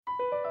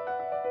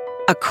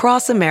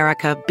Across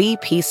America,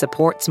 BP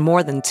supports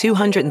more than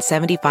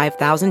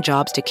 275,000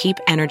 jobs to keep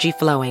energy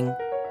flowing.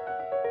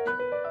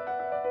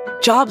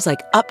 Jobs like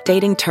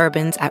updating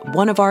turbines at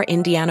one of our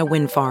Indiana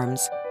wind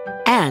farms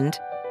and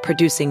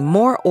producing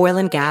more oil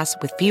and gas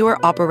with fewer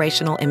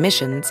operational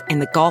emissions in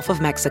the Gulf of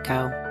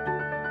Mexico.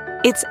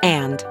 It's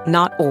and,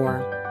 not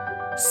or.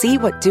 See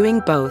what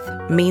doing both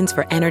means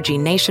for energy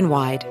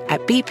nationwide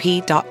at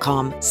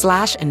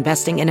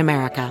bp.com/investing in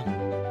America.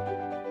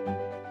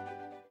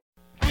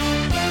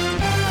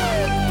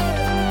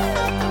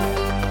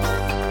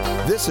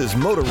 This is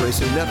Motor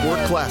Racing Network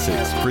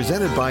Classics,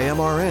 presented by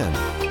MRN.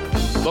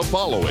 The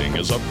following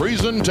is a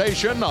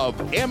presentation of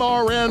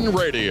MRN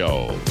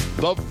Radio,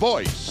 the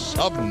voice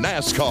of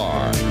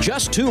NASCAR.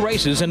 Just 2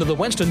 races into the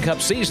Winston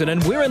Cup season,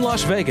 and we're in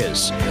Las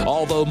Vegas.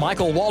 Although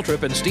Michael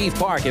Waltrip and Steve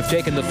Park have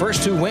taken the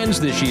first 2 wins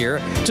this year,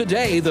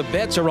 today the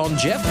bets are on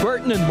Jeff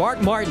Burton and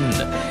Mark Martin.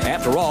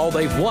 After all,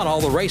 they've won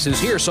all the races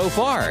here so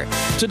far.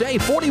 Today,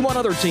 41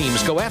 other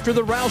teams go after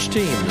the Roush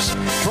teams,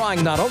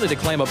 trying not only to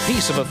claim a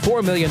piece of a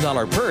 $4 million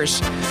purse,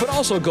 but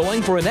also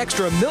going for an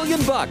extra $1 million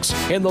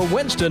in the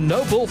Winston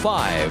No Bull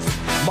 5.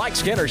 Mike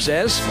Skinner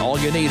says all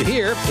you need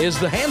here is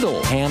the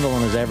handle.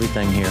 Handling is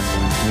everything here.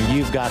 I mean,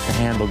 you've got to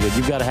handle good.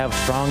 You've got to have a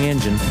strong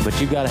engine, but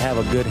you've got to have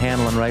a good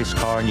handling race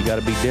car, and you've got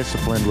to be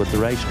disciplined with the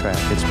racetrack.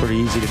 It's pretty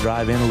easy to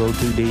drive in a little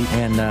too deep,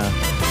 and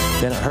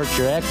then it hurts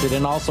your exit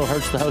and also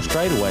hurts the whole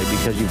straightaway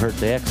because you've hurt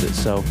the exit.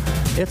 So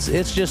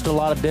it's just a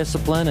lot of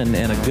discipline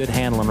and a good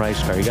handling race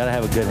car. You got to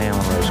have a good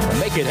handling race car.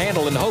 Make it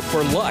handle and hope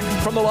for luck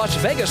from the Las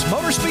Vegas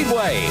Motor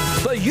Speedway.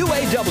 The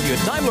UAW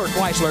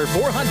Daimler-Chrysler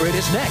 400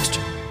 is next.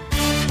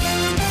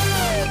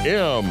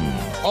 MRN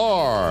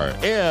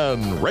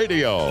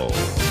Radio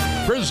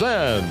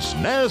presents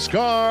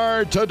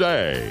NASCAR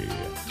Today.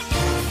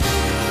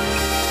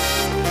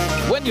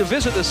 When you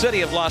visit the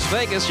city of Las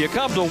Vegas, you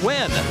come to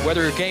win.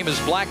 Whether your game is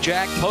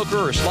blackjack,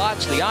 poker, or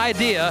slots, the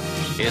idea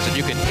is that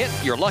you can hit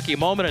your lucky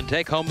moment and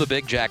take home the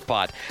big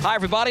jackpot. Hi,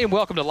 everybody, and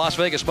welcome to Las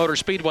Vegas Motor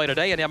Speedway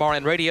today and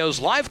MRN Radio's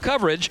live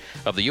coverage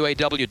of the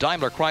UAW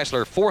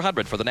Daimler-Chrysler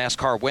 400 for the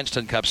NASCAR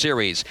Winston Cup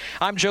Series.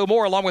 I'm Joe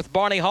Moore, along with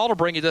Barney Hall, to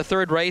bring you the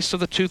 3rd race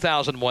of the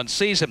 2001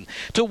 season.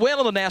 To win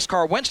on the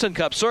NASCAR Winston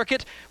Cup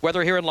circuit,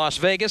 whether here in Las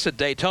Vegas, at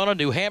Daytona,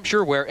 New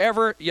Hampshire,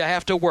 wherever, you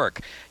have to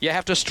work. You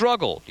have to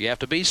struggle. You have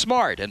to be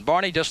smart. And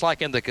Barney, just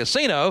like in the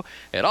casino,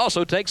 it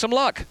also takes some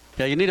luck.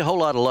 Yeah, you need a whole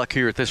lot of luck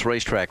here at this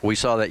racetrack. We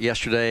saw that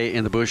yesterday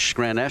in the Busch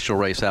Grand National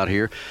race out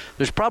here.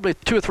 There's probably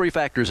 2 or 3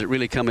 factors that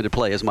really come into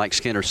play, as Mike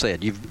Skinner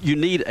said. You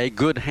need a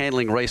good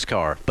handling race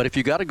car. But if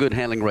you got a good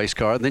handling race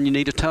car, then you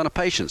need a ton of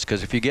patience,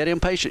 because if you get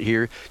impatient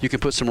here, you can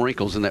put some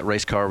wrinkles in that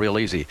race car real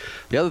easy.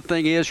 The other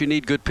thing is you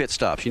need good pit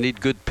stops. You need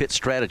good pit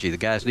strategy. The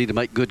guys need to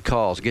make good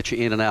calls, get you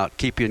in and out,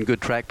 keep you in good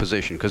track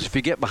position, because if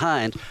you get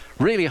behind,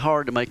 really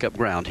hard to make up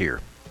ground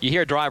here. You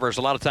hear drivers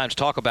a lot of times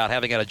talk about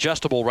having an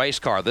adjustable race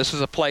car. This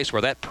is a place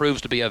where that proves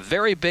to be a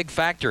very big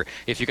factor.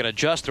 If you can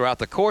adjust throughout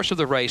the course of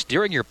the race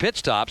during your pit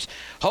stops,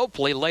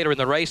 hopefully later in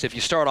the race, if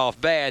you start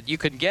off bad, you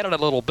can get it a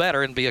little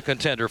better and be a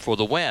contender for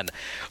the win.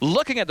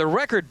 Looking at the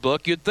record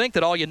book, you'd think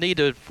that all you need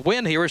to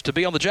win here is to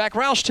be on the Jack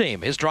Roush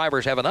team. His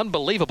drivers have an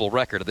unbelievable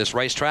record at this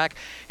racetrack.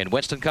 In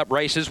Winston Cup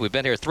races, we've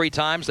been here 3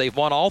 times. They've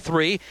won all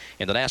 3.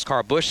 In the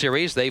NASCAR Busch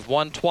Series, they've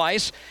won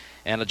twice.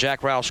 And the Jack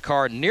Roush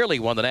car nearly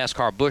won the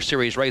NASCAR Busch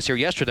Series race here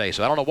yesterday.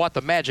 So I don't know what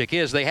the magic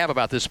is they have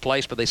about this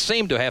place, but they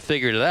seem to have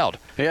figured it out.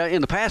 Yeah,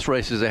 in the past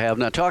races they have.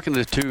 Now, talking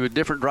to 2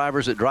 different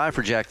drivers that drive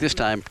for Jack this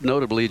time,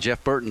 notably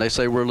Jeff Burton, they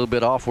say we're a little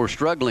bit off. We're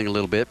struggling a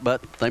little bit,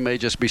 but they may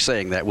just be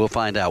saying that. We'll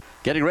find out.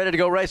 Getting ready to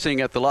go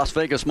racing at the Las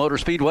Vegas Motor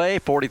Speedway.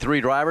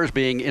 43 drivers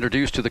being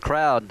introduced to the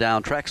crowd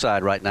down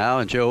trackside right now.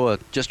 And, Joe,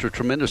 just a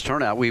tremendous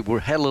turnout. We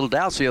had a little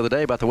doubts the other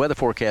day about the weather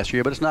forecast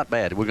here, but it's not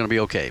bad. We're going to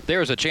be okay.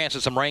 There's a chance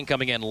of some rain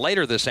coming in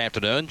later this afternoon.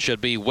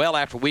 Should be well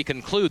after we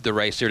conclude the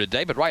race here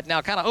today, but right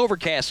now kind of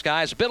overcast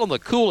skies, a bit on the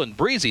cool and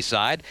breezy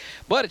side,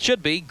 but it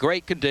should be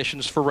great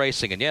conditions for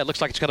racing. And yeah, it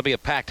looks like it's going to be a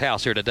packed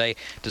house here today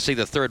to see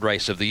the 3rd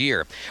race of the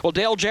year. Well,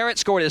 Dale Jarrett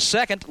scored his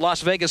 2nd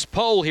Las Vegas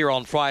pole here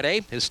on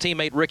Friday. His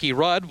teammate Ricky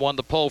Rudd won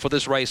the pole for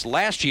this race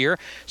last year,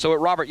 so at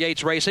Robert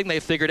Yates Racing they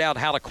figured out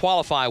how to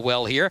qualify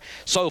well here.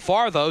 So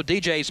far though,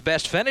 DJ's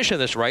best finish in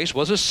this race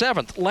was his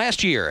 7th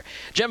last year.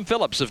 Jim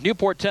Phillips of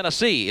Newport,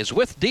 Tennessee is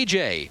with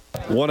DJ.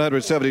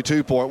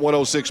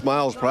 172.106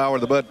 miles per hour,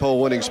 the Bud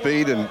Pole winning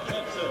speed, and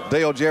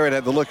Dale Jarrett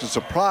had the look of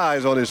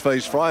surprise on his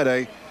face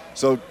Friday.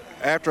 So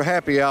after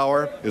happy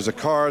hour, is the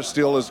car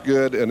still as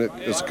good and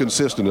as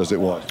consistent as it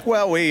was?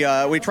 Well,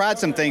 we tried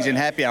some things in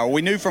happy hour.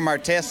 We knew from our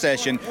test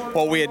session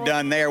what we had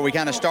done there. We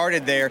kind of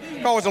started there.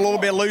 The car was a little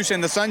bit loose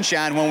in the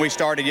sunshine when we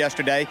started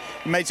yesterday.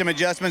 We made some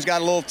adjustments,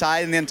 got a little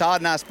tight, and then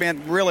Todd and I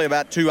spent really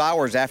about 2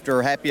 hours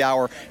after happy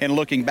hour and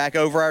looking back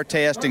over our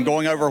test and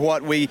going over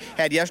what we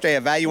had yesterday,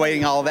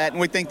 evaluating all that,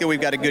 and we think that we've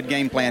got a good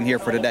game plan here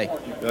for today.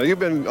 Now, you've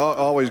been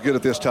always good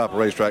at this type of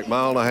racetrack,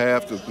 mile and a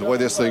half, the way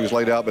this thing is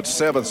laid out, but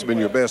 7th's been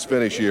your best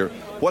finish here.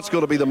 What's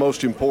going to be the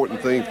most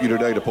important thing for you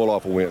today to pull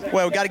off a win?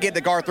 Well, we've got to get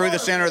the car through the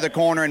center of the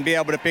corner and be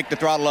able to pick the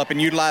throttle up and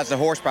utilize the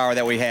horsepower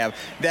that we have.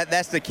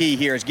 That's the key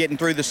here, is getting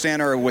through the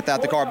center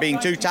without the car being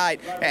too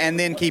tight, and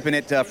then keeping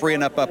it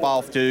freeing up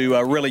off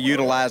to really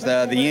utilize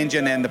the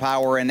engine and the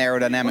power and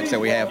aerodynamics that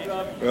we have.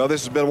 Well,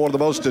 this has been one of the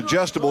most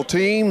adjustable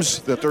teams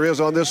that there is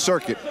on this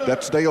circuit.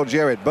 That's Dale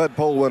Jarrett, Bud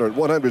Pole winner at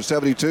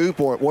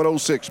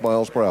 172.106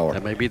 miles per hour.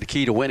 That may be the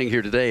key to winning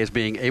here today, is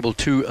being able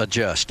to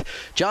adjust.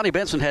 Johnny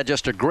Benson had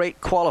just a great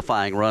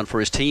qualifying run for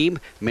his team.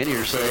 Many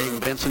are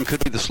saying Benson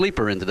could be the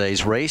sleeper in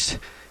today's race.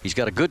 He's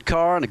got a good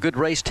car and a good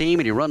race team,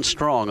 and he runs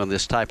strong on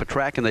this type of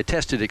track, and they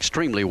tested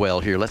extremely well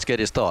here. Let's get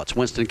his thoughts.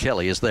 Winston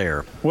Kelly is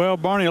there. Well,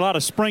 Barney, a lot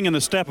of spring in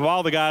the step of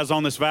all the guys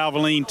on this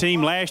Valvoline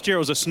team. Last year it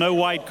was a Snow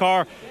White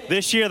car.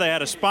 This year they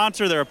had a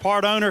sponsor. They're a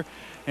part owner.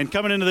 And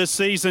coming into this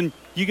season,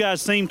 you guys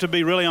seem to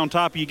be really on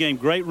top of your game.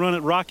 Great run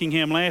at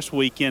Rockingham last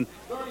weekend.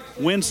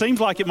 Win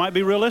seems like it might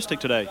be realistic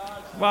today.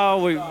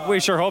 Well, we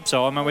sure hope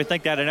so. I mean, we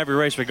think that in every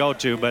race we go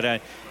to.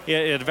 But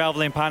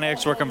Valvoline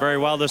Pontiac's working very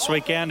well this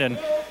weekend.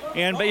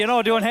 But, you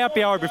know, doing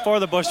happy hour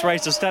before the Busch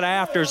race instead of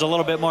after is a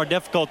little bit more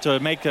difficult to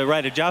make the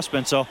right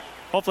adjustment. So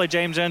hopefully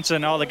James Ensign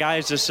and all the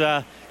guys just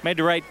made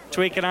the right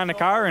tweaking on the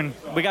car, and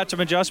we got some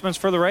adjustments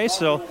for the race,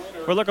 so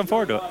we're looking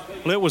forward to it.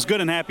 Well, it was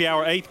good in happy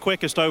hour, 8th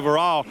quickest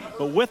overall,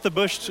 but with the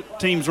Busch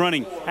teams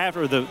running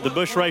after the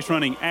Busch race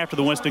running after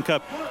the Winston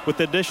Cup, with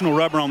the additional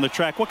rubber on the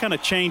track, what kind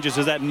of changes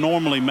does that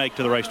normally make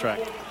to the racetrack?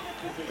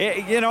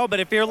 But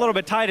if you're a little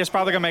bit tight, it's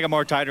probably going to make it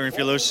more tighter. And if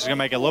you're loose, it's going to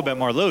make it a little bit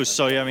more loose.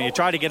 So, I mean, you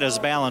try to get as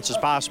balanced as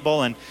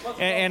possible and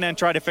then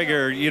try to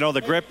figure,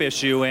 the grip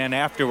issue in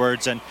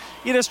afterwards. And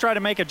you just try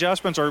to make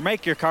adjustments or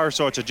make your car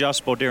so it's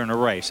adjustable during the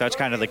race. That's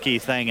kind of the key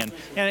thing.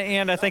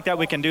 And I think that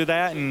we can do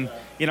that. And,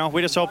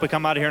 we just hope we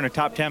come out of here in a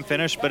top 10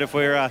 finish. But if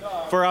we're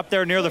up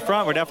there near the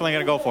front, we're definitely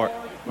going to go for it.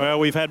 Well,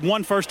 we've had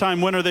one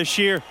first-time winner this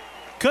year.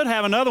 Could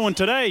have another one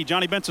today.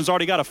 Johnny Benson's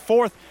already got a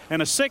 4th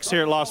and a 6th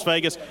here at Las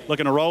Vegas,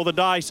 looking to roll the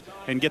dice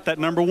and get that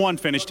number 1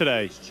 finish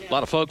today. A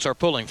lot of folks are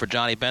pulling for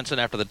Johnny Benson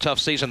after the tough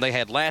season they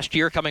had last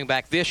year, coming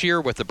back this year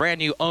with the brand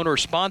new owner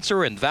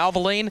sponsor in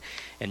Valvoline.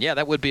 And yeah,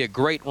 that would be a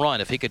great run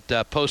if he could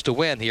post a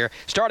win here,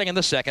 starting in the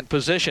 2nd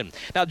position.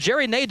 Now,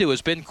 Jerry Nadeau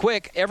has been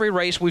quick every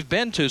race we've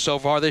been to so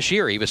far this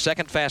year. He was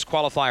 2nd fast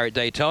qualifier at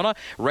Daytona,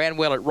 ran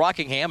well at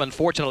Rockingham.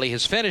 Unfortunately,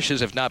 his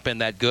finishes have not been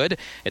that good.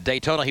 At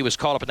Daytona, he was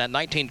caught up in that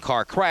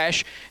 19-car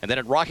crash, and then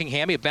at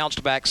Rockingham, he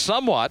bounced back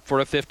somewhat for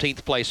a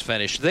 15th place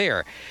finish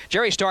there.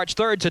 Jerry starts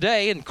 3rd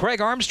today, and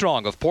Craig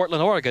Armstrong of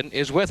Portland, Oregon,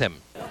 is with him.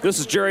 This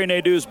is Jerry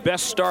Nadeau's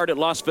best start at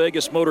Las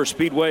Vegas Motor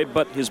Speedway,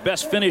 but his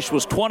best finish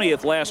was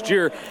 20th last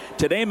year.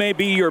 Today may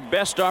be your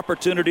best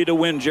opportunity to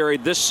win, Jerry,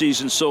 this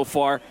season so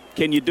far.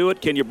 Can you do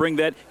it? Can you bring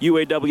that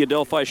UAW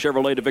Delphi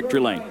Chevrolet to victory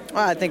lane?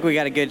 Well, I think we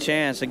got a good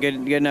chance, a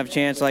good enough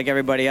chance like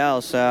everybody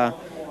else.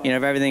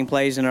 If everything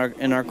plays in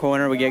our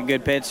corner, we get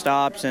good pit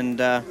stops,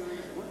 and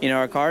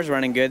our car's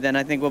running good, then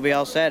I think we'll be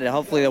all set.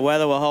 Hopefully the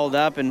weather will hold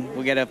up and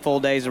we'll get a full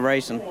days of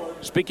racing.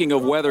 Speaking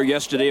of weather,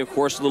 yesterday, of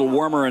course, a little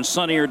warmer and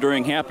sunnier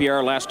during happy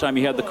hour. Last time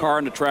you had the car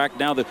on the track.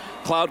 Now the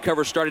cloud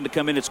cover's starting to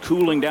come in. It's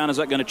cooling down. Is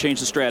that going to change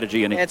the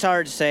strategy any? It's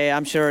hard to say.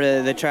 I'm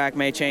sure the track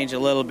may change a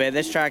little bit.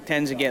 This track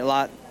tends to get a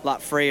lot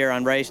freer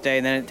on race day,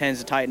 and then it tends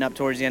to tighten up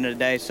towards the end of the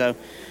day. So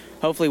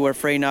hopefully we're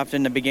free enough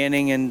in the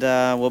beginning, and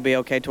we'll be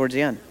okay towards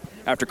the end.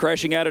 After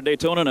crashing out at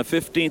Daytona and a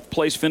 15th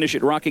place finish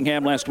at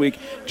Rockingham last week,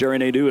 Jerry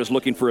Nadeau is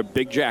looking for a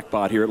big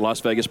jackpot here at Las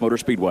Vegas Motor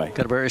Speedway.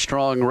 Got a very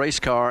strong race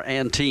car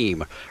and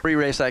team.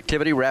 Pre-race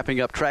activity wrapping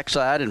up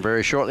trackside, and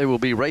very shortly we'll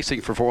be racing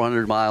for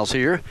 400 miles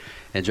here.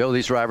 And, Joe,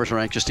 these drivers are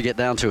anxious to get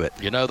down to it.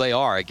 You know they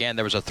are. Again,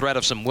 there was a threat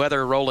of some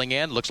weather rolling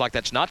in. Looks like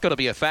that's not going to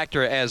be a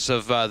factor as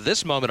of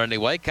this moment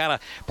anyway. Kind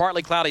of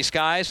partly cloudy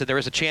skies, and there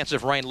is a chance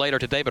of rain later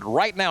today. But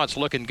right now it's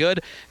looking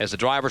good as the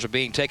drivers are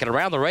being taken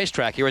around the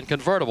racetrack here in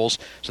convertibles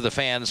so the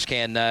fans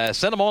can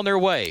send them on their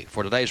way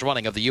for today's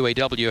running of the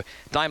UAW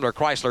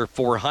Daimler-Chrysler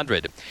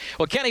 400.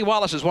 Well, Kenny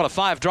Wallace is one of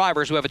 5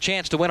 drivers who have a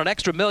chance to win an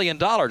extra $1 million,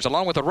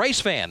 along with a race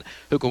fan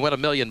who can win $1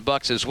 million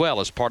as well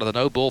as part of the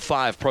No Bull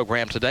 5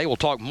 program today. We'll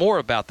talk more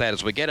about that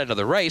as we get into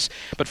the race.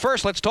 But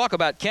first, let's talk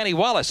about Kenny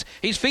Wallace.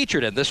 He's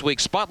featured in this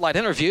week's Spotlight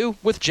interview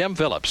with Jim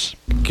Phillips.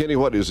 Kenny,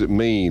 what does it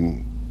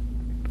mean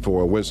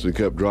for a Winston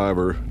Cup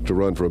driver to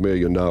run for $1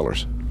 million?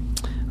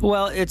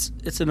 Well, it's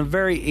in a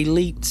very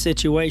elite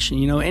situation.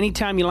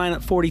 Anytime you line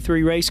up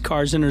 43 race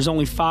cars and there's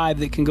only 5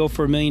 that can go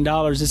for $1 million,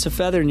 it's a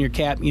feather in your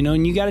cap,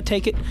 and you got to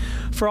take it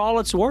for all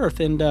it's worth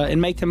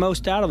and make the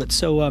most out of it.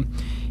 So,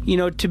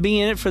 to be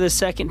in it for the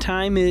second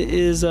time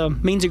is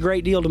means a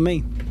great deal to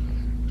me.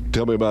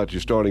 Tell me about you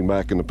starting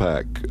back in the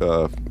pack,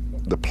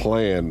 the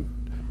plan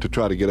to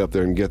try to get up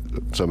there and get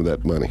some of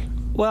that money.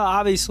 Well,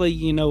 obviously,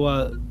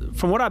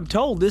 from what I'm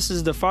told, this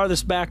is the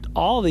farthest back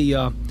all the,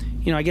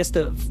 I guess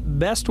the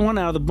best one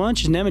out of the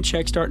bunch is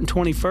Nemechek starting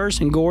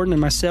 21st, and Gordon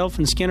and myself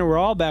and Skinner were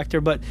all back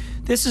there. But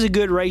this is a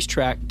good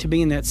racetrack to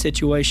be in that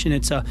situation.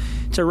 It's a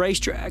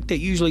racetrack that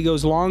usually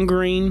goes long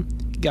green,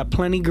 got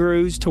plenty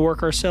grooves to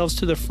work ourselves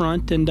to the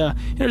front, and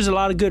there's a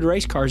lot of good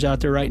race cars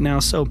out there right now.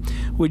 So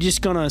we're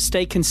just going to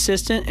stay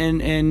consistent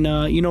and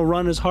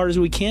run as hard as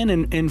we can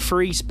and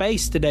free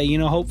space today.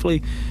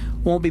 Hopefully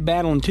won't be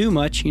battling too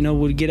much.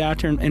 We'll get out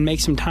there and make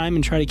some time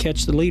and try to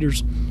catch the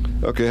leaders.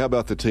 Okay, how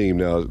about the team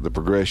now, the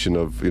progression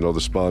of,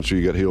 the sponsor?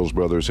 You got Hills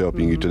Brothers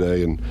helping you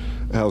today, and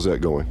how's that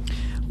going?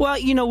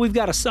 Well, we've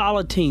got a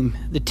solid team.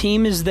 The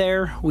team is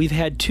there. We've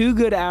had 2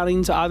 good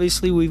outings.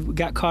 Obviously, we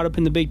got caught up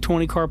in the big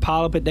 20-car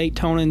pileup at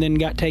Daytona and then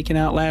got taken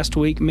out last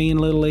week, me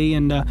and Little E.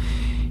 And,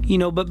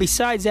 but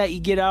besides that, you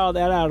get all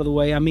that out of the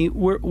way. I mean,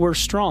 we're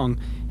strong,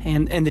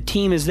 and the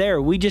team is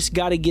there. We just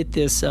got to get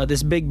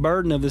this big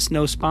burden of this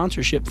no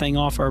sponsorship thing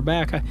off our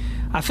back.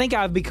 I think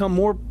I've become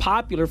more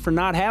popular for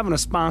not having a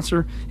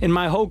sponsor in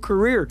my whole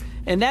career,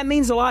 and that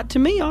means a lot to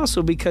me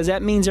also because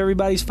that means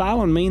everybody's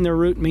following me and they're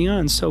rooting me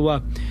on.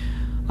 So,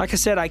 like I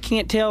said, I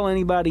can't tell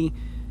anybody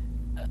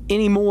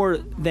any more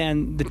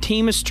than the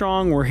team is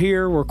strong. We're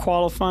here, we're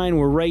qualifying,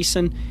 we're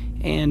racing,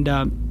 and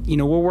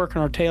we're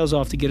working our tails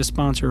off to get a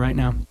sponsor right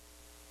now.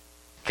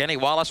 Kenny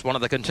Wallace, one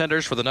of the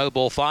contenders for the No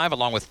Bull 5,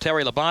 along with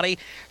Terry Labonte,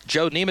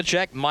 Joe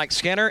Nemechek, Mike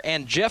Skinner,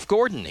 and Jeff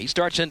Gordon. He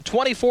starts in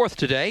 24th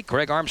today.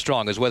 Greg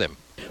Armstrong is with him.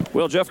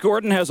 Well, Jeff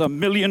Gordon has a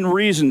million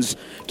reasons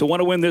to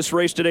want to win this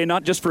race today,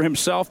 not just for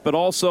himself, but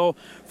also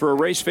for a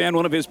race fan,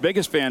 one of his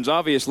biggest fans,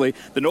 obviously.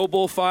 The No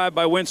Bull 5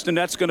 by Winston,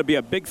 that's going to be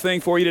a big thing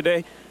for you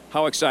today.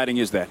 How exciting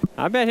is that?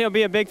 I bet he'll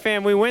be a big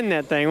fan. We win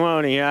that thing,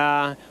 won't he?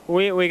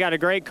 We got a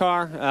great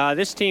car.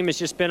 This team has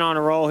just been on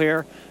a roll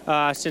here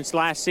since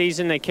last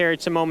season. They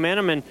carried some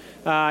momentum, and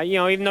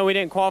even though we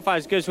didn't qualify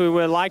as good as we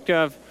would like to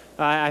have,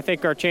 I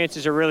think our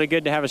chances are really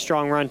good to have a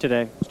strong run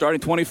today. Starting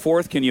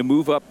 24th, can you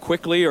move up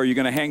quickly, or are you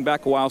going to hang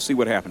back a while, see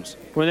what happens?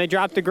 When they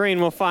drop the green,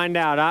 we'll find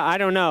out. I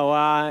don't know.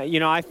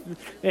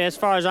 As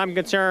far as I'm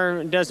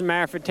concerned, it doesn't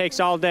matter if it takes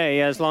all day,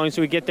 as long as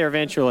we get there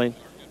eventually.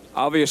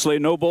 Obviously,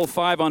 No Bull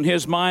 5 on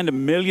his mind, $1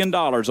 million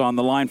on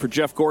the line for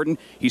Jeff Gordon.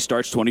 He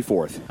starts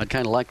 24th. I'd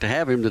kind of like to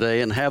have him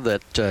today and have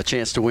that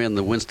chance to win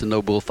the Winston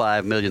No Bull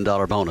 $5 million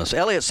bonus.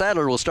 Elliott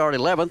Sadler will start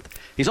 11th.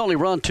 He's only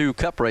run 2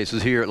 cup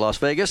races here at Las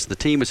Vegas. The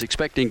team is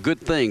expecting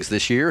good things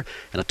this year,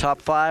 and a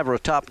top 5 or a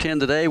top 10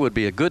 today would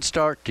be a good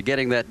start to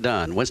getting that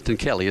done. Winston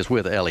Kelly is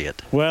with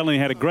Elliott. Well, and he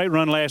had a great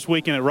run last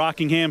weekend at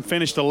Rockingham,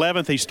 finished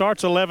 11th. He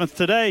starts 11th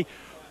today.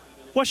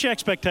 What's your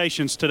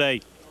expectations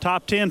today?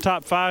 Top 10,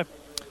 top 5?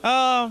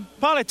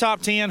 Probably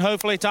top 10,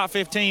 hopefully top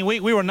 15.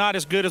 We were not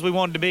as good as we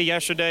wanted to be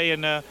yesterday,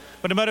 and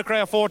with the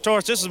Motorcraft 4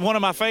 Taurus, this is one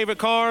of my favorite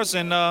cars,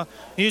 and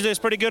usually it's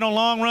pretty good on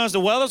long runs. The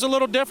weather's a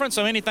little different,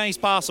 so anything's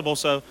possible.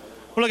 So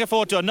we're looking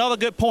forward to another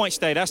good points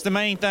day. That's the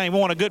main thing. We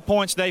want a good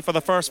points day for the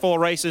first 4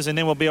 races, and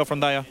then we'll build from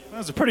there. That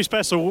was a pretty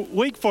special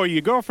week for you.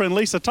 Your girlfriend,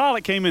 Lisa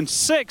Tollett, came in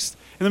 6th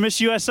in the Miss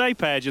USA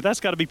pageant. That's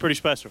got to be pretty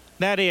special.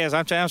 That is.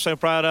 I'm so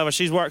proud of her.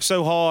 She's worked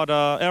so hard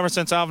ever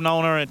since I've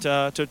known her and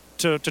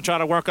to try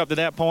to work up to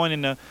that point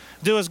and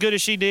do as good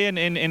as she did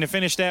and to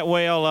finish that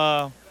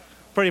well.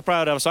 Pretty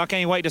proud of her. So I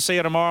can't wait to see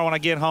her tomorrow when I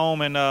get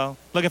home, and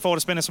looking forward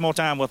to spending some more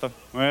time with her.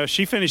 Well,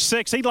 she finished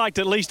 6th. He'd like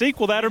to at least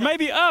equal that or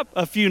maybe up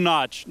a few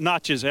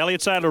notches.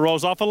 Elliott Sadler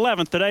rolls off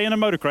 11th today in a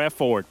Motorcraft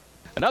Ford.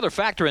 Another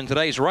factor in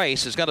today's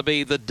race is going to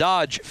be the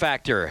Dodge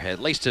factor. At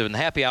least in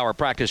happy hour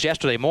practice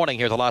yesterday morning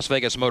here at the Las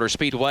Vegas Motor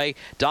Speedway,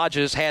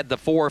 Dodges had the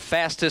 4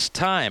 fastest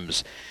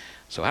times.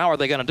 So how are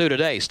they going to do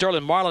today?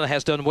 Sterling Marlin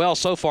has done well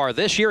so far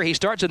this year. He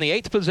starts in the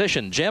 8th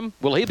position. Jim,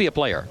 will he be a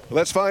player?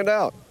 Let's find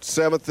out.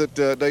 7th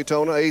at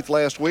Daytona, 8th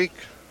last week.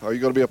 Are you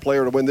going to be a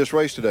player to win this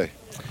race today?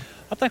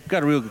 I think we've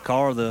got a real good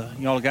car. The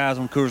guys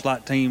on the Coors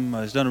Light team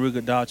has done a real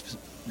good job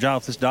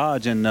with this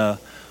Dodge, and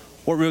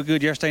worked real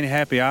good yesterday in the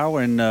happy hour,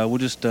 and we'll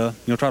just try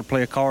to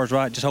play our cars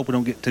right. Just hope we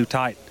don't get too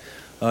tight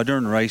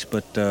during the race,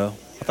 but I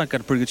think we've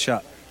got a pretty good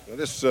shot. Now,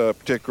 this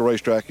particular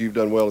racetrack, you've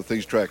done well at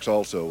these tracks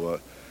also.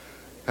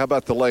 How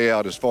about the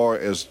layout as far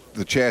as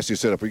the chassis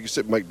setup? Are you going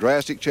to make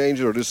drastic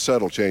changes or just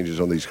subtle changes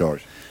on these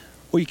cars?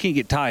 Well, you can't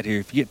get tight here.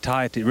 If you get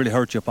tight, it really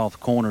hurts you up off the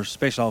corners,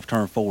 especially off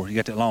turn 4. You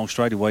got that long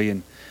straightaway,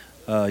 and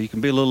you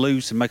can be a little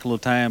loose and make a little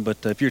time,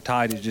 but if you're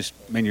tight, it just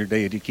means you're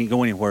dead. You can't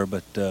go anywhere.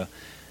 But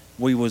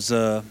we was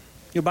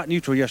about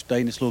neutral yesterday,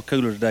 and it's a little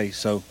cooler today,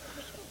 so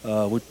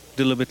we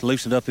did a little bit to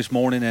loosen it up this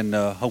morning, and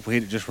hope we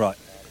hit it just right.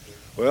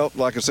 Well,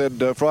 like I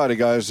said Friday,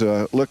 guys,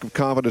 look of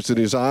confidence in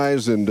his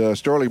eyes, and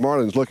Sterling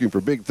Marlin's looking for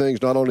big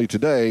things not only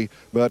today,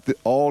 but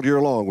all year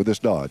long with this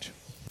Dodge.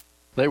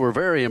 They were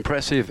very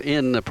impressive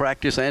in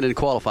practice and in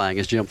qualifying,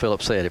 as Jim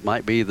Phillips said. It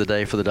might be the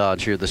day for the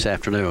Dodge here this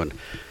afternoon.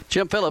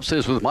 Jim Phillips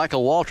is with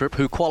Michael Waltrip,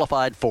 who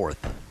qualified 4th.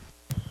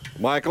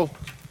 Michael,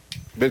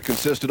 been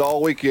consistent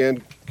all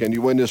weekend. Can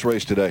you win this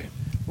race today?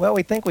 Well,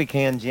 we think we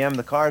can, Jim.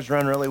 The cars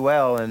run really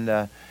well,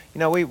 and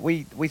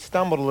we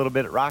stumbled a little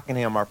bit at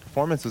Rockingham. Our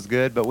performance was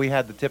good, but we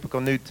had the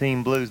typical new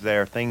team blues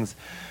there. Things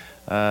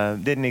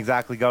didn't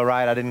exactly go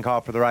right. I didn't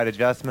call for the right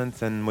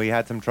adjustments, and we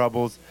had some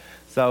troubles.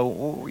 So,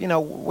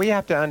 we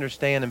have to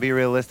understand and be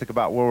realistic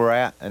about where we're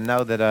at and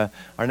know that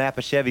our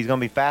Napa Chevy is going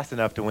to be fast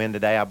enough to win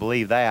today. I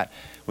believe that.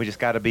 We just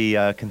got to be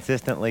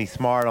consistently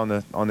smart on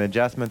the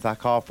adjustments I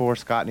call for.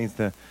 Scott needs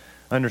to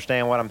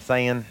understand what I'm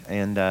saying,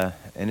 and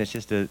it's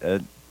just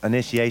a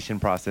initiation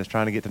process,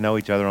 trying to get to know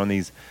each other on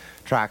these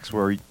tracks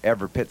where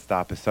every pit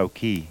stop is so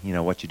key,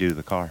 what you do to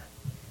the car.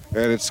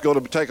 And it's going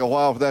to take a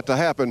while for that to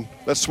happen.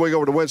 Let's swing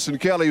over to Winston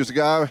Kelly, who's the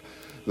guy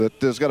that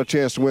has got a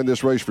chance to win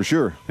this race for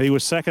sure. He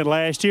was second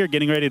last year,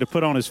 getting ready to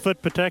put on his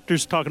foot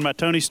protectors, talking about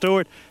Tony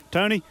Stewart.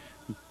 Tony,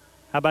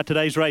 how about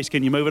today's race?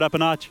 Can you move it up a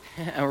notch?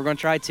 We're going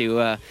to try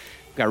to.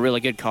 We've got a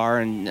really good car,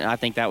 and I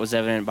think that was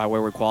evident by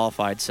where we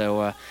qualified.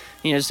 So,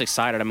 just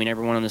excited. I mean,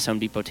 everyone on this Home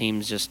Depot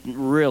team's just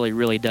really,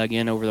 really dug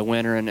in over the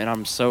winter, and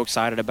I'm so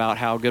excited about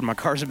how good my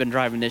cars have been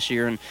driving this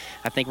year. And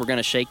I think we're going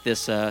to shake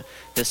this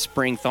this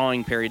spring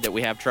thawing period that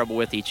we have trouble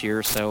with each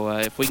year. So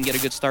if we can get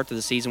a good start to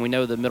the season, we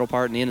know the middle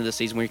part and the end of the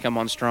season we come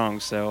on strong.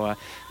 So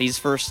these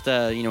first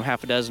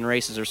half a dozen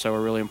races or so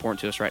are really important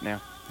to us right now.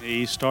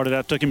 He started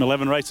out, took him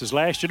 11 races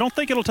last year. Don't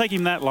think it'll take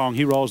him that long.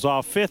 He rolls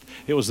off fifth.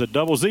 It was the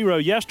 00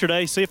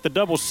 yesterday. See if the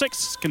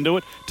 66 can do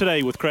it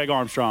today with Craig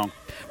Armstrong.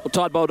 Well,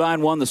 Todd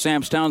Bodine won the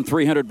Samstown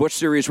 300 Busch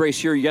Series race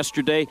here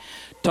yesterday.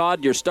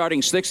 Todd, you're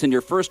starting sixth in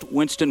your first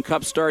Winston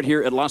Cup start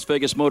here at Las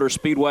Vegas Motor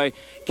Speedway.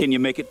 Can you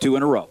make it 2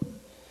 in a row?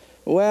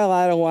 Well,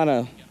 I don't want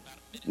to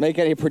make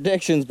any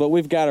predictions, but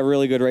we've got a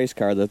really good race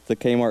car. The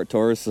Kmart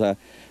Taurus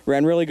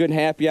ran really good in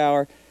happy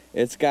hour.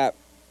 It's got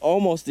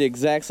almost the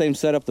exact same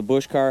setup the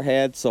Busch car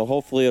had, so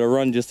hopefully it'll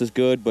run just as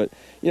good. But,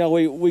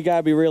 we got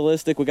to be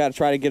realistic. We got to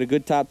try to get a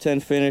good top 10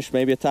 finish,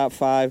 maybe a top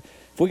 5.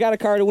 If we got a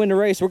car to win the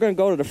race, we're going to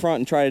go to the front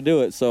and try to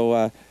do it.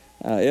 So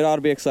it ought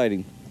to be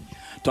exciting.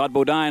 Todd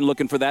Bodine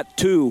looking for that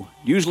 2.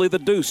 Usually the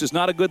deuce is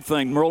not a good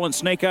thing. Rolling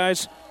snake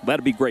eyes,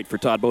 that'd be great for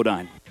Todd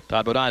Bodine.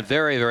 Todd Bodine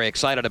very, very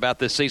excited about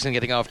this season,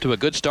 getting off to a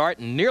good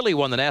start. Nearly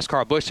won the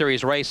NASCAR Busch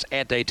Series race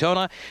at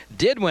Daytona.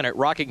 Did win at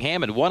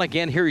Rockingham and won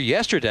again here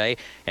yesterday.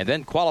 And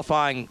then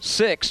qualifying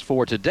 6th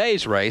for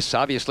today's race.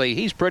 Obviously,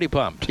 he's pretty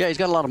pumped. Yeah, he's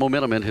got a lot of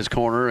momentum in his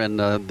corner,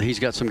 and he's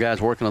got some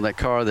guys working on that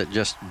car that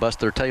just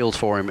bust their tails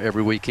for him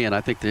every weekend.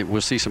 I think that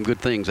we'll see some good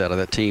things out of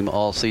that team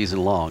all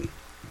season long.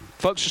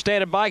 Folks are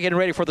standing by, getting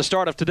ready for the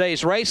start of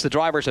today's race. The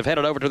drivers have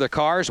headed over to their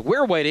cars.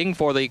 We're waiting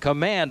for the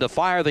command to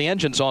fire the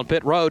engines on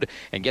pit road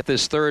and get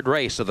this third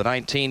race of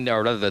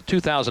the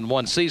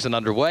 2001 season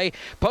underway.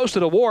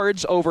 Posted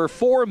awards over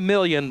 $4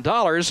 million,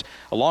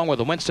 along with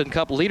the Winston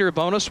Cup leader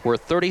bonus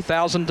worth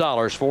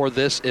 $30,000 for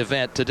this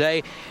event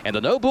today. And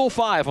the No Bull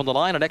 5 on the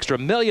line, an extra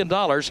 $1 million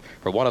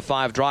for one of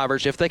 5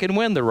 drivers if they can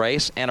win the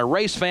race, and a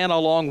race fan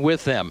along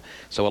with them.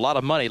 So a lot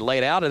of money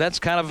laid out, and that's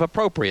kind of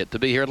appropriate to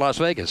be here in Las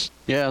Vegas.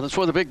 Yeah, that's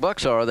where the big bucks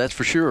are, that's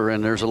for sure,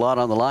 and there's a lot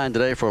on the line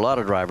today for a lot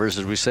of drivers.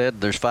 As we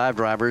said, there's 5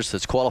 drivers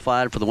that's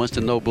qualified for the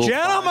Winston No Bull.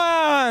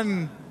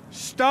 Gentlemen,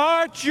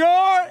 start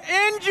your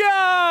engines!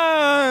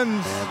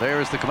 And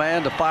there's the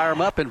command to fire them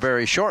up, and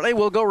very shortly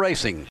we'll go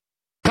racing.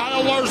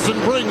 Kyle Larson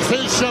brings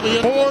his Chevy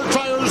in 4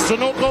 tires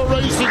Sunoco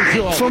Racing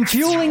Fuel. From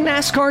fueling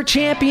NASCAR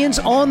champions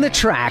on the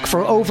track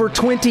for over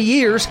 20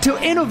 years to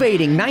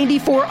innovating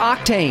 94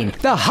 octane,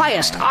 the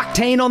highest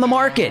octane on the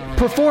market,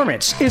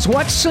 performance is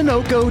what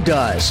Sunoco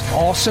does.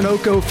 All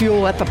Sunoco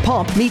fuel at the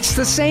pump meets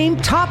the same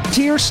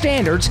top-tier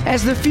standards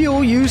as the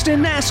fuel used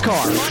in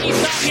NASCAR. Money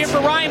stop here for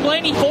Ryan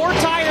Blaney, 4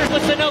 tires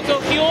with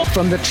Sunoco fuel.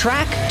 From the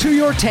track to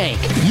your tank,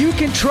 you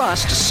can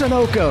trust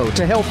Sunoco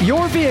to help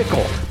your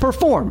vehicle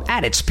perform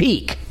at its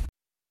peak.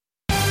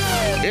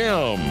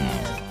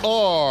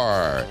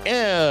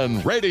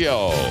 MRN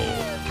Radio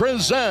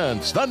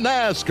presents the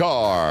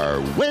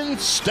NASCAR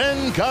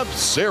Winston Cup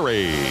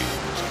Series.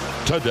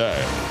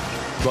 Today,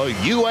 the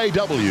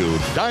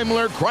UAW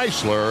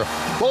Daimler-Chrysler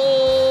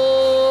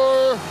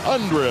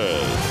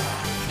 400.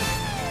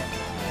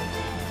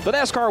 The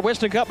NASCAR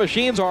Winston Cup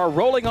machines are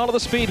rolling onto the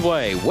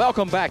speedway.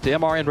 Welcome back to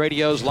MRN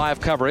Radio's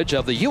live coverage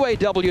of the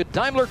UAW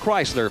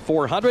Daimler-Chrysler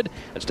 400.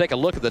 Let's take a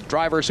look at the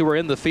drivers who are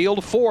in the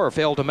field. 4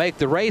 failed to make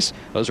the race.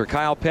 Those are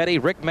Kyle Petty,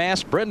 Rick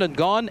Mast, Brendan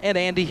Gaughan, and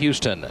Andy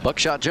Houston.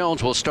 Buckshot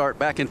Jones will start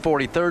back in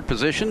 43rd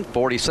position.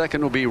 42nd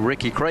will be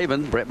Ricky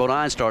Craven. Brett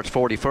Bodine starts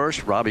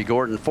 41st. Robbie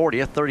Gordon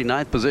 40th.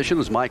 39th position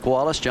is Mike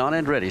Wallace. John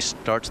Andretti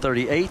starts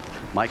 38th.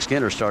 Mike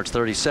Skinner starts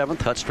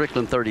 37th. Hut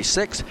Strickland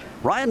 36th.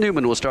 Ryan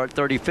Newman will start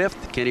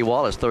 35th. Kenny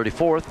Wallace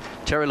 34th.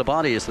 Terry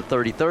Labonte is the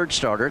 33rd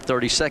starter.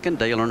 32nd,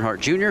 Dale Earnhardt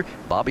Jr.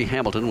 Bobby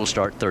Hamilton will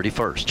start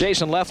 31st.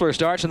 Jason Leffler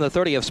starts in the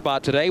 30th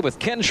spot today with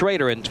Ken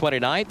Schrader in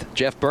 29th.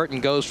 Jeff Burton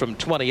goes from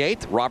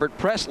 28th. Robert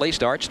Presley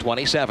starts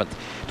 27th.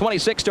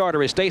 26th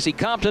starter is Stacy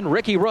Compton.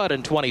 Ricky Rudd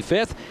in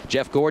 25th.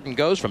 Jeff Gordon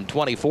goes from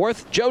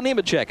 24th. Joe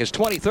Nemechek is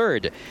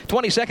 23rd.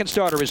 22nd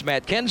starter is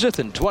Matt Kenseth,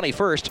 and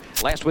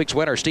 21st, last week's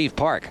winner, Steve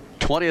Park.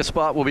 20th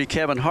spot will be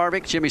Kevin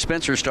Harvick. Jimmy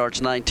Spencer starts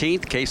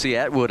 19th. Casey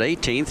Atwood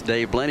 18th.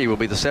 Dave Blaney will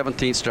be the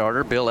 17th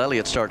starter. Bill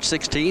Elliott starts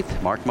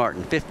 16th. Mark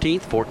Martin 15th.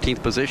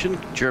 14th position.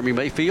 Jeremy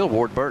Mayfield.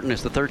 Ward Burton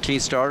is the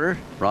 13th starter.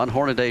 Ron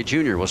Hornaday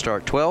Jr. will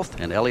start 12th.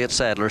 And Elliott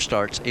Sadler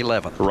starts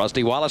 11th.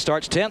 Rusty Wallace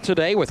starts 10th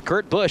today with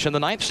Kurt Busch in the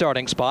 9th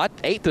starting spot.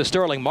 8th is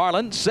Sterling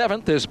Marlin.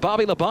 7th is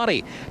Bobby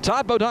Labonte.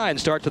 Todd Bodine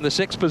starts in the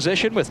 6th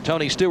position with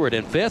Tony Stewart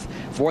in 5th.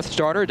 4th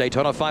starter,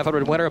 Daytona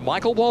 500 winner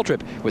Michael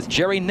Waltrip with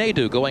Jerry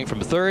Nadeau going from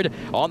 3rd.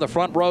 On the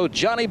front row,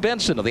 Johnny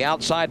Benson of the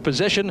outside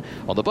position.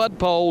 On the bud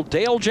pole,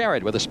 Dale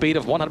Jarrett with a speed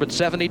of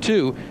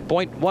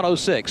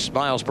 172.106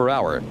 miles per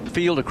hour.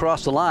 Field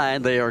across the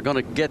line, they are going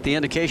to get the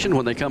indication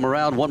when they come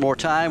around one more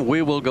time.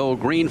 We will go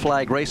green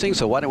flag racing,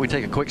 so why don't we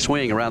take a quick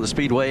swing around the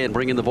speedway and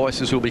bring in the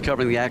voices who will be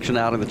covering the action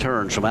out in the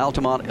turns. From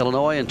Altamont,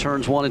 Illinois, in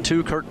turns 1 and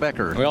 2, Kurt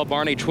Becker. Well,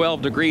 Barney,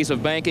 12 degrees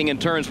of banking in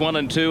turns 1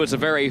 and 2. It's a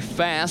very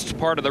fast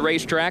part of the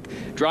racetrack.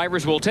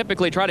 Drivers will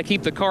typically try to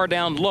keep the car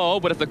down low,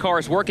 but if the car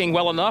is working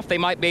well enough, they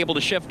might be able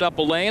to shift up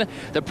a lane.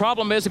 The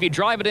problem is if you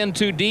drive it in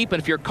too deep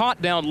and if you're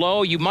caught down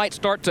low, you might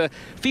start to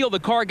feel the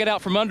car get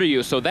out from under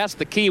you. So that's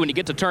the key when you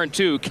get to turn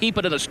 2. Keep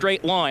it in a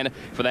straight line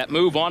for that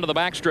move onto the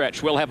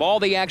backstretch. We'll have all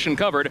the action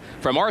covered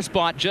from our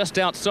spot just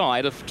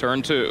outside of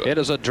turn 2. It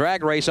is a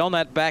drag race on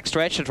that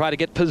backstretch to try to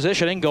get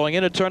positioning going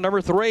into turn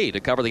number 3. To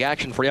cover the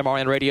action for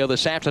MRN Radio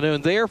this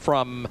afternoon there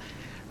from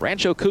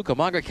Rancho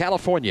Cucamonga,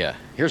 California.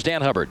 Here's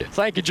Dan Hubbard.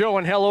 Thank you, Joe,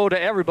 and hello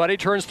to everybody.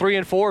 Turns 3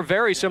 and 4,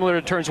 very similar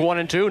to turns 1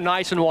 and 2,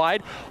 nice and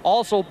wide,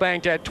 also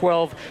banked at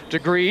 12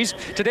 degrees.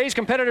 Today's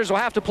competitors will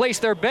have to place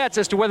their bets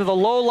as to whether the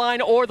low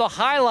line or the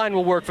high line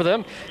will work for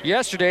them.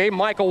 Yesterday,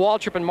 Michael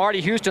Waltrip and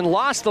Marty Houston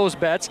lost those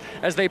bets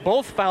as they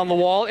both found the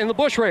wall in the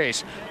Busch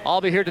race. I'll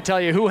be here to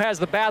tell you who has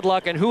the bad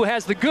luck and who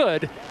has the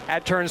good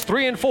at turns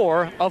 3 and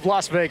 4 of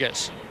Las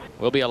Vegas.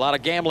 Will be a lot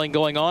of gambling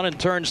going on in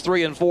turns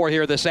 3 and 4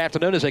 here this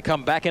afternoon as they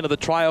come back into the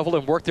tri-oval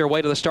and work their way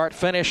to the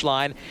start-finish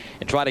line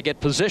and try to get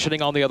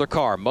positioning on the other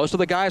car. Most of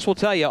the guys will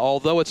tell you,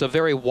 although it's a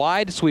very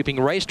wide sweeping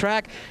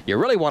racetrack, you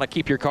really want to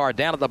keep your car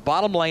down at the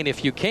bottom lane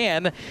if you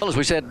can. Well, as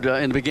we said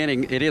in the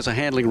beginning, it is a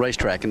handling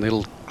racetrack, and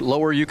the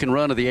lower you can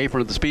run to the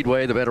apron of the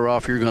speedway, the better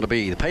off you're going to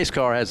be. The pace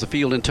car has the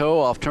field in tow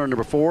off turn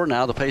number 4.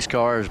 Now the pace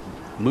car is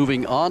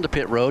moving on to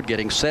pit road,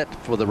 getting set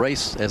for the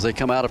race as they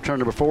come out of turn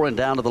number 4 and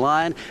down to the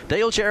line.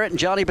 Dale Jarrett and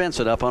Johnny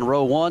Benson up on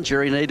row 1.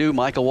 Jerry Nadeau,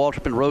 Michael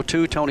Waltrip in row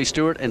 2. Tony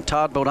Stewart and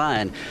Todd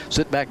Bodine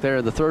sit back there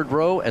in the 3rd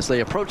row as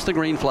they approach the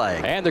green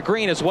flag. And the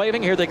green is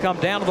waving. Here they come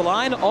down to the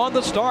line on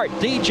the start.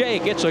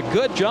 DJ gets a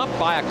good jump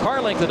by a car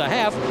length and a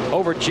half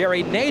over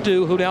Jerry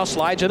Nadeau, who now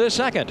slides into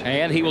 2nd.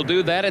 And he will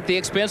do that at the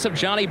expense of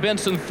Johnny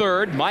Benson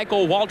 3rd.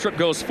 Michael Waltrip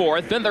goes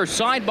 4th. Then they're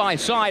side by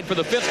side for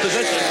the 5th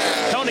position.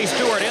 Tony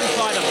Stewart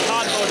inside of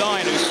Todd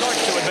Bodine, who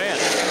starts to advance.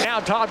 Now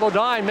Todd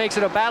Bodine makes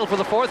it a battle for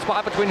the 4th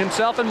spot between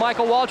himself and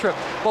Michael Waltrip.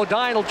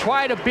 Bodine will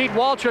try to beat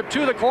Waltrip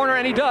to the corner,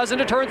 and he does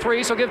into turn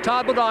 3, so give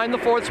Todd Bodine the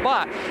 4th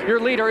spot.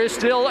 Your leader is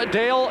still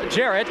Dale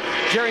Jarrett.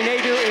 Jerry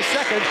Nadeau is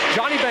 2nd.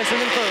 Johnny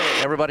Benson in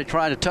 3rd. Everybody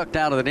trying to tuck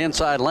down to that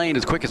inside lane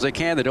as quick as they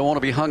can. They don't want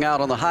to be hung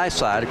out on the high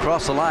side.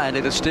 Across the line,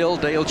 it is still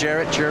Dale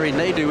Jarrett, Jerry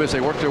Nadeau as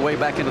they work their way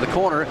back into the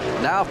corner.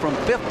 Now from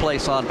 5th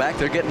place on back,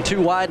 they're getting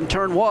too wide in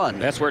turn 1.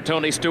 That's where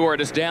Tony Stewart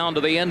is down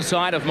to the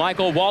inside of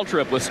Michael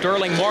Waltrip with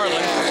Sterling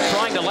Marlin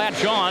trying to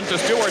latch on to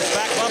Stewart's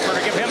back bumper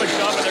to give him a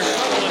shove, and there's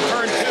trouble in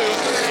turn 2.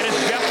 It is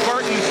Jeff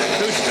Burton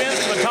who spins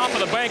to the top of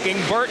the banking.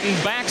 Burton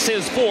backs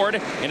his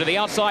Ford into the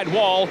outside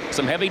wall.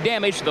 Some heavy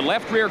damage to the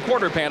left rear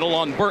quarter panel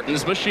on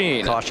Burton's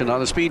machine. Caution on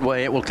the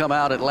speedway. It will come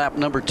out at lap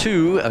number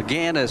 2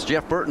 again as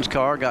Jeff Burton's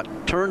car got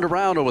turned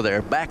around over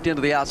there, backed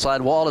into the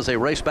outside wall as they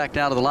race back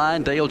down to the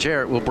line. Dale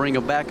Jarrett will bring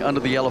him back under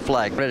the yellow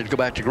flag. Ready to go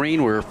back to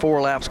green. We're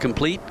 4 laps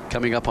complete.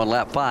 Coming up on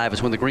lap 5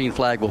 is when the green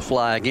flag will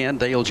fly again.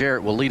 Dale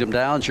Jarrett will lead him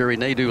down. Jerry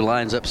Nadeau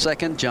lines up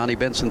 2nd. Johnny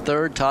Benson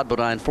 3rd. Todd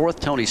Bodine 4th.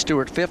 Tony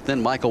Stewart 5th.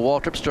 Then Michael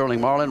Waltrip, Sterling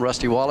Marlin,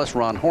 Rusty Wallace,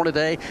 Ron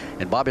Hornaday,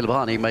 and Bobby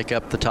Labonte make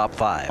up the top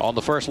 5. On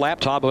the first lap,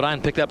 Todd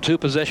Bodine picked up 2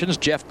 positions.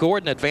 Jeff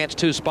Gordon advanced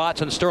 2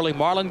 spots, and Sterling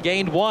Marlin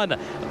gained 1.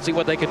 Let's see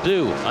what they can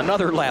do.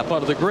 Another lap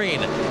under the green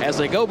as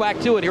they go back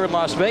to it here in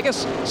Las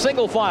Vegas.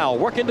 Single file,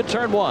 work into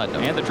turn 1.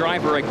 And the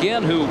driver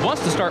again who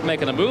wants to start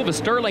making a move is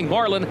Sterling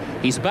Marlin.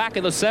 He's back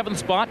in the 7th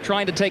spot,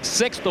 trying to take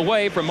 6th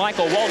away from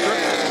Michael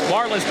Waltrip.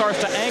 Marlin starts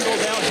to angle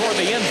down toward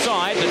the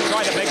inside to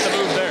try to make the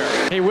move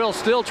there. He will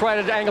still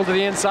try to angle to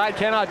the inside,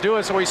 cannot do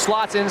it, so he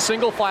slots in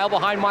single file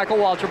behind Michael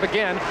Waltrip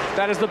again.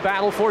 That is the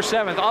battle for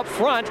 7th. Up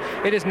front,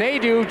 it is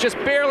Nadeau just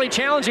barely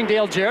challenging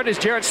Dale Jarrett as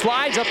Jarrett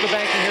slides up the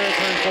banking here at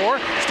turn 4,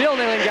 still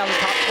nailing down the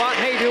top spot.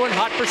 Nadeau in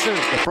hot pursuit.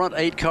 The front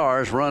 8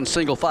 cars run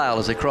single file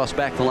as they cross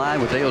back the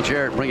line, with Dale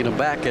Jarrett bringing them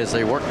back as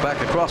they work back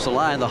across the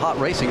line. The hot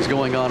racing's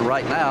going on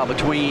right now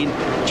between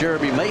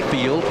Jeremy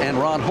Mayfield and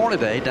Ron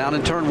Hornaday down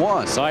in turn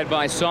 1. Side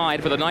by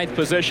side for the 9th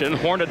position,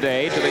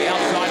 Hornaday to the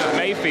outside of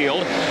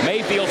Mayfield.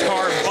 Mayfield's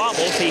car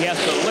bobbles. He has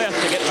to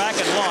lift to get back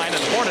in line,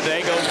 and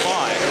Hornaday goes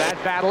by. That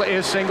battle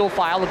is single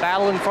file. The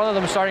battle in front of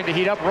them starting to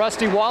heat up.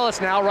 Rusty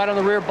Wallace now right on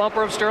the rear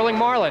bumper of Sterling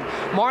Marlin.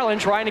 Marlin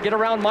trying to get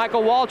around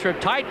Michael Waltrip.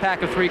 Tight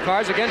pack of 3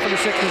 cars again for the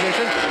 6th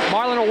position.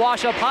 Marlin will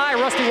wash up high.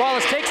 Rusty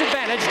Wallace takes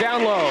advantage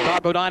down low.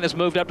 Todd Bodine has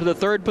moved up to the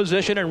 3rd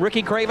position, and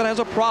Ricky Craven has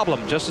a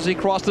problem. Just as he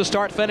crossed the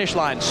start-finish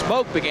line,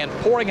 smoke began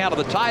pouring out of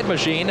the Tide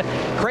machine.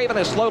 Craven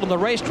is slowed on the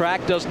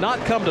racetrack, does not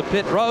come to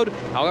pit road.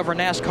 However,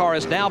 NASCAR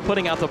is now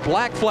putting out the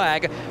black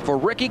flag for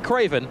Ricky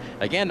Craven.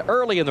 Again,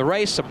 early in the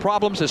race, some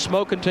problems as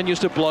smoke continues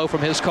to blow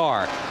from his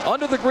car.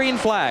 Under the green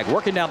flag,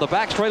 working down the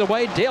back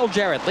straightaway, Dale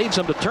Jarrett leads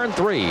him to turn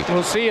 3.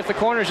 We'll see if the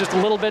corner is just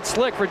a little bit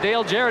slick for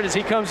Dale Jarrett as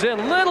he comes in.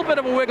 A little bit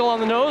of a wiggle on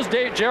the nose.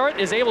 Dale Jarrett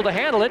is able to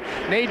handle it.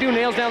 Nadeau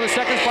nails down the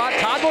second spot.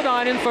 Todd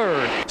Bodine in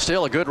third.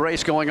 Still a good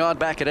race going on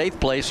back at 8th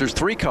place. There's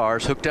 3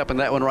 cars hooked up in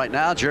that one right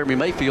now. Jeremy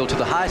Mayfield to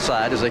the high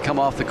side as they come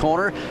off the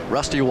corner.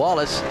 Rusty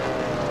Wallace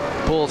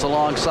pulls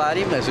alongside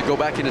him as they go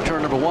back into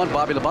turn number 1.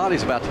 Bobby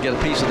Labonte's about to get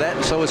a piece of that,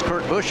 and so is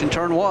Kurt Busch in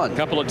turn 1. A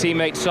couple of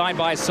teammates side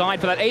by side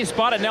for that 8th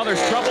spot, and now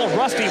there's trouble.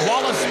 Rusty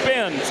Wallace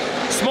spins.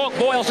 Smoke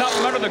boils out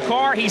from under the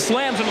car. He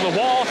slams into the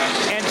wall,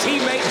 and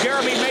teammate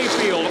Jeremy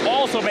Mayfield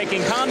also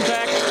making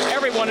contact.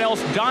 Everyone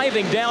else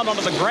diving down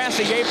onto the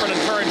grassy apron in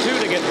turn 2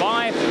 to get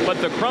by,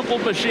 but the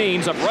crumpled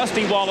machines of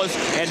Rusty Wallace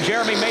and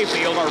Jeremy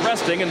Mayfield are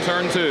resting in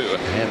turn 2.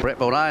 And Brett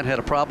Bodine had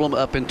a problem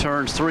up in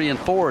turns 3 and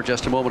 4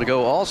 just a moment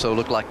ago. Also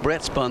looked like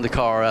Brett spun the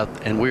car out,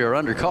 and we are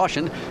under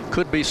caution.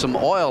 Could be some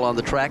oil on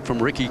the track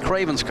from Ricky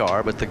Craven's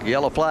car, but the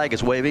yellow flag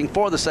is waving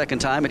for the second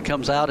time. It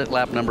comes out at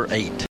lap number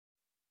 8.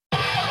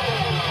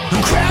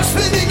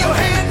 Craftsman in your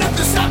hand,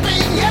 nothing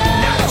stopping,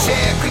 yeah. Not a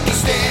chair, quickie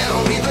stand,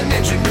 or even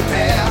engine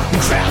repair.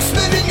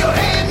 Craftsman in your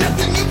hand,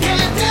 nothing you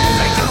can't do.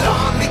 Make the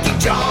lawn, Mickey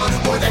John,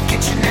 or that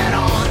kitchen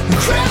add-on.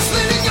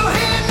 Craftsman in your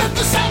hand,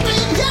 nothing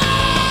stopping,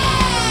 yeah.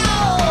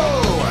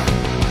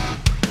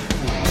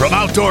 From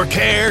outdoor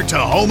care to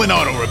home and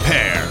auto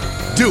repair,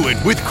 do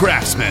it with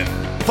Craftsman.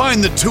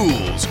 Find the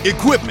tools,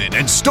 equipment,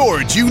 and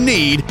storage you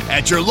need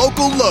at your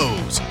local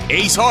Lowe's,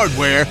 Ace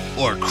Hardware,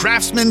 or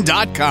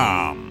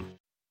Craftsman.com.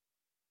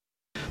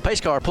 Pace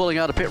car pulling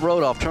out of pit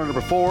road off turn number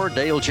 4.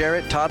 Dale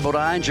Jarrett, Todd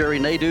Bodine, Jerry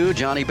Nadeau,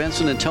 Johnny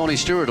Benson, and Tony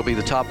Stewart will be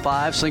the top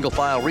 5. Single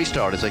file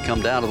restart as they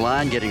come down the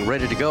line, getting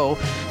ready to go.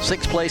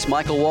 6th place,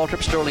 Michael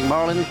Waltrip, Sterling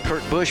Marlin,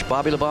 Kurt Busch,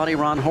 Bobby Labonte,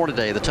 Ron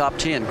Hornaday. The top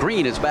 10.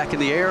 Green is back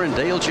in the air, and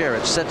Dale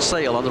Jarrett sets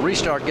sail on the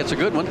restart. Gets a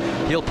good one.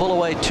 He'll pull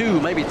away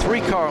 2, maybe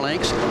 3 car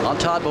lengths on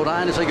Todd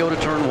Bodine as they go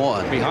to turn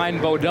 1. Behind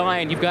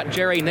Bodine, you've got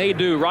Jerry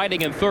Nadeau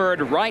riding in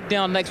third, right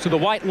down next to the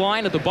white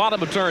line at the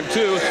bottom of turn 2.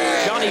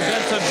 Johnny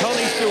Benson,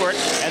 Tony Stewart,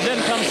 and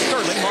then comes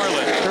Sterling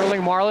Marlin.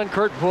 Sterling Marlin,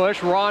 Kurt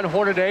Busch, Ron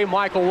Hornaday,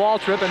 Michael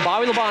Waltrip, and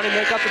Bobby Labonte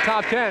make up the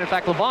top 10. In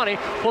fact, Labonte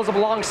pulls up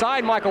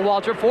alongside Michael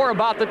Waltrip for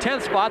about the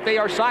 10th spot. They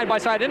are side by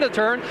side into the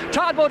turn.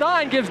 Todd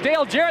Bodine gives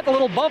Dale Jarrett the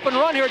little bump and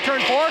run here at turn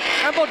 4,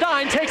 and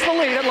Bodine takes the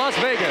lead at Las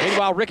Vegas.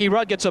 Meanwhile, Ricky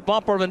Rudd gets a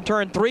bumper in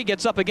turn 3,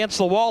 gets up against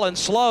the wall and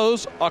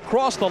slows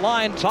across the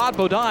line. Todd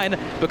Bodine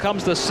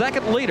becomes the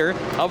second leader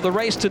of the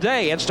race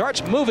today and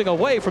starts moving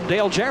away from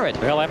Dale Jarrett.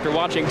 Well, after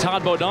watching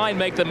Todd Bodine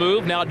make the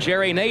move, now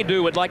Jerry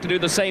Nadeau would like to do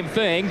the same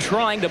thing,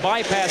 trying to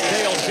bypass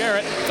Dale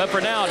Jarrett, but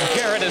for now,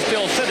 Jarrett is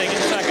still sitting in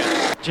second.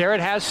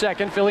 Jarrett has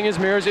second. Filling his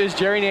mirrors is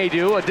Jerry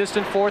Nadeau. A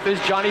distant fourth is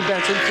Johnny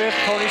Benson. Fifth,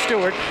 Tony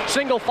Stewart.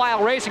 Single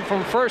file racing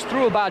from first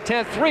through about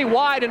 10th. 3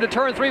 wide into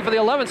turn 3 for the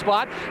 11th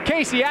spot.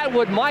 Casey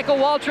Atwood, Michael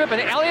Waltrip,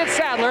 and Elliott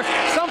Sadler.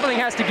 Something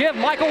has to give.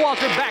 Michael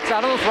Waltrip backs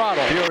out of the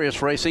throttle.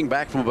 Furious racing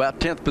back from about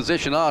 10th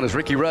position on as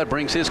Ricky Rudd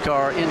brings his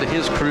car into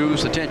his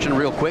crew's attention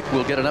real quick.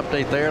 We'll get an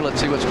update there. Let's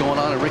see what's going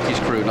on in Ricky's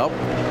crew. Nope.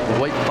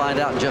 We'll wait to find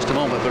out in just a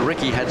moment. But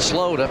Ricky had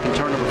slowed up in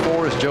turn number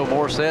 4, as Joe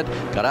Moore said.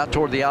 Got out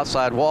toward the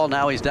outside wall.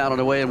 Now he's down and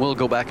away, and we'll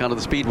go back onto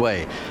the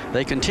speedway.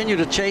 They continue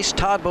to chase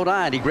Todd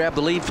Bodine. He grabbed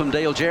the lead from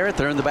Dale Jarrett.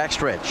 They're in the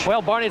backstretch.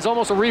 Well, Barney, it's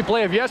almost a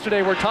replay of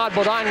yesterday where Todd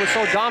Bodine was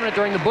so dominant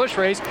during the Busch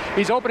race.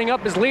 He's opening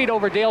up his lead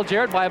over Dale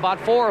Jarrett by about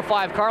 4 or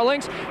 5 car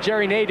lengths.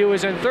 Jerry Nadeau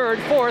is in third.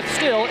 Fourth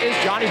still is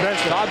Johnny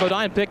Benson. Todd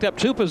Bodine picked up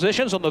 2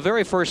 positions on the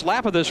very first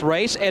lap of this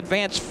race,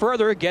 advanced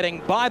further,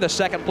 getting by the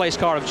second place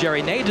car of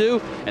Jerry Nadeau,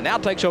 and now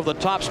takes over the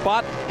top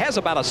spot. Has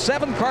about a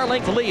 7 car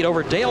length lead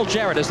over Dale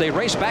Jarrett as they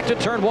race back to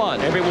turn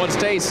 1. Everyone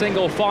stays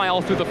single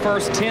file through the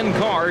first 10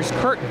 cars.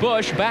 Kurt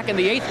Busch back in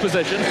the 8th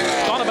position.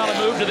 Thought about a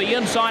move to the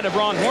inside of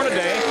Ron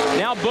Hornaday.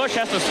 Now Busch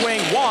has to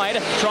swing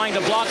wide, trying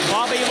to block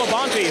Bobby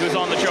Labonte, who's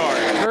on the charge.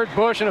 Kurt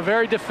Busch in a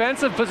very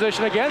defensive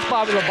position against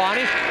Bobby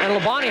Labonte,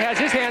 and Labonte has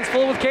his hands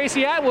full with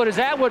Casey Atwood as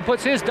Atwood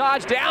puts his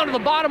Dodge down to the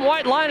bottom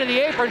white line of the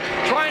apron,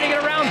 trying to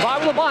get around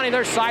Bobby Labonte.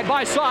 They're side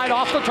by side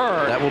off the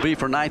turn. That will be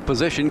for 9th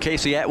position.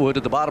 Casey Atwood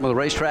at the bottom of the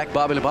racetrack,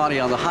 Bobby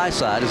Labonte on the high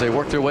side as they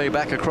work their way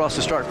back across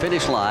the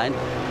start-finish line.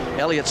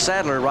 Elliott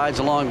Sadler rides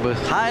along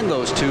behind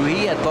those two.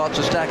 He had thoughts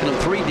of stacking them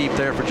 3 deep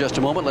there for just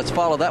a moment. Let's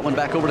follow that one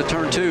back over to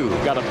turn 2.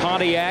 Got a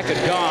Pontiac, a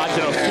Dodge,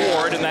 and a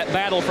Ford in that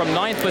battle from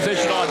 9th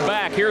position on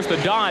back. Here's the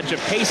Dodge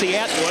of Casey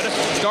Atwood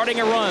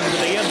starting a run to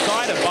the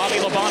inside of Bobby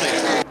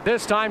Labonte.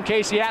 This time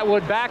Casey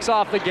Atwood backs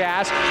off the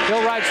gas.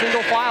 He'll ride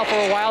single file for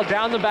a while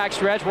down the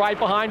backstretch right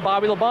behind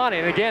Bobby Labonte.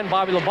 And again,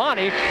 Bobby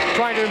Labonte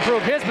trying to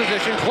improve his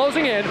position,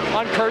 closing in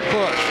on Kurt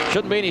Busch.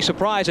 Shouldn't be any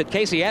surprise that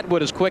Casey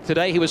Atwood is quick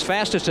today. He was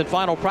fastest in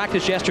final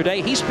practice yesterday.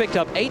 He's picked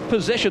up 8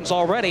 positions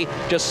already,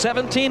 just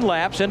 17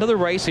 laps into the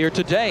race here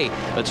today.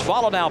 Let's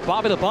follow now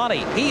Bobby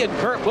Labonte. He and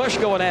Kurt Busch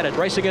going at it,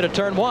 racing into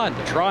turn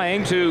 1.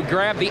 Trying to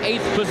grab the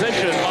 8th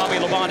position, Bobby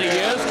Labonte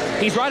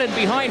is. He's riding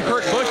behind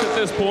Kurt Busch at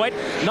this point.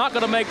 Not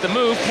going to make the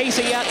move.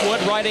 Casey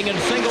Atwood riding in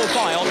single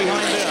file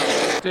behind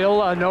them.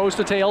 Still nose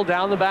to tail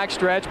down the back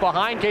stretch.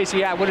 Behind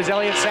Casey Atwood is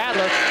Elliott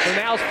Sadler, who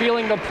now is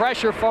feeling the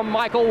pressure from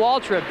Michael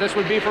Waltrip. This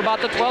would be for about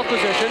the 12th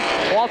position.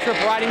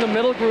 Waltrip riding the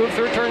middle groove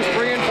through turns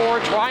 3 and 4,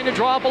 trying to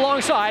draw up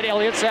alongside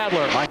Elliott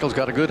Sadler. Michael's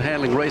got a good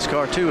handling race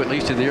car too, at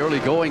least in the early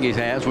going he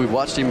has. We've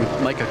watched him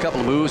make a couple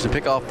of moves and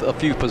pick off a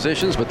few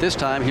positions, but this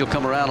time he'll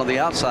come around on the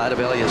outside of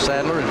Elliott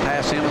Sadler and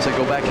pass him as they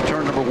go back to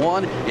turn number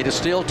 1. It is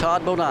still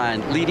Todd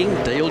Bodine leading,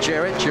 Dale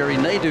Jarrett, Jerry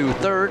Nadeau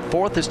 3rd,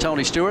 4th is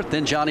Tony Stewart,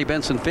 then Johnny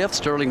Benson 5th,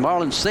 Sterling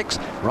Marlin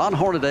 6th, Ron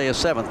Hornaday is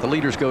 7th. The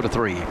leaders go to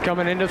 3.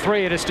 Coming into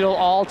 3, it is still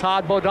all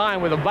Todd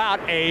Bodine with about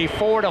a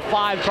 4 to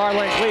 5 car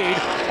length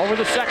lead over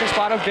the second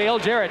spot of Dale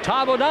Jarrett.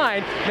 Todd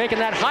Bodine making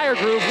that higher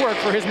groove work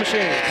for his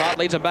machine. Todd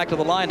leads him back to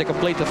the line to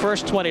complete the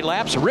first 20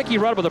 laps. Ricky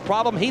Rudd with a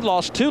problem. He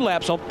lost 2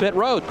 laps on pit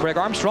road. Craig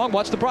Armstrong,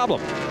 what's the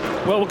problem?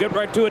 Well, we'll get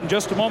right to it in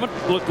just a moment.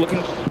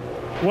 Looking.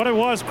 What it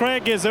was,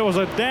 Craig, is there was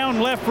a down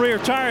left rear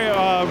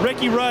tire.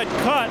 Ricky Rudd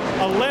cut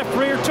a left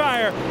rear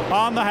tire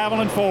on the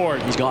Haviland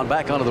Ford. He's gone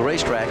back onto the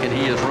racetrack and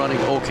he is running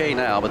okay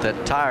now, but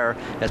that tire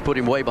has put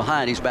him way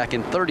behind. He's back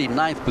in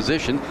 39th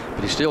position, but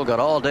he's still got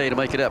all day to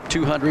make it up.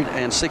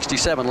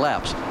 267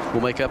 laps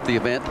will make up the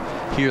event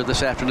here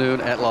this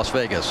afternoon at Las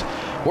Vegas.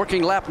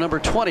 Working lap number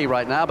 20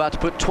 right now, about to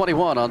put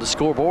 21 on the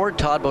scoreboard.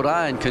 Todd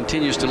Bodine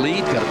continues to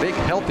lead, got a big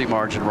healthy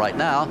margin right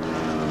now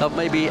of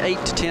maybe 8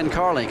 to 10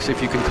 car lengths,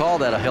 if you can call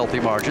that a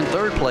healthy margin.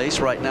 3rd place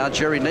right now,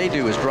 Jerry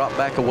Nadeau has dropped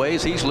back a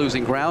ways. He's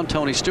losing ground.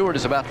 Tony Stewart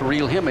is about to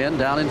reel him in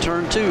down in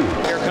turn 2.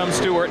 Here comes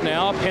Stewart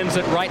now, pins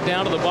it right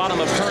down to the bottom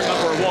of turn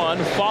number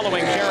 1,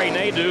 following Jerry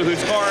Nadeau,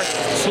 whose car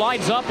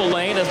slides up a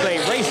lane as they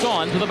race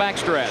on to the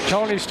backstretch.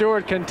 Tony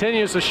Stewart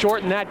continues to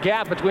shorten that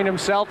gap between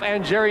himself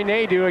and Jerry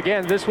Nadeau.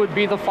 Again, this would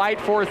be the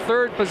fight for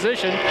 3rd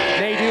position.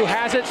 Nadeau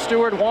has it,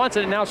 Stewart wants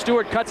it, and now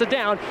Stewart cuts it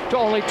down to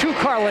only 2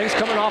 car lengths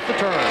coming off the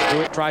turn.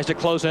 Stewart tries to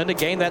close in to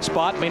gain that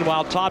spot.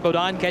 Meanwhile, Todd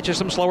Bodine catches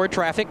some slower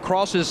traffic,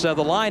 crosses the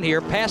line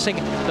here, passing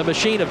the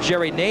machine of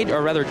Jeremy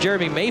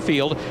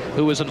Mayfield,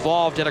 who was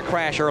involved in a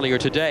crash earlier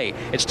today.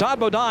 It's Todd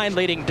Bodine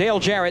leading Dale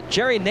Jarrett,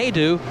 Jerry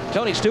Nadeau,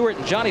 Tony Stewart,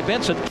 and Johnny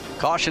Benson.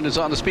 Caution is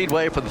on the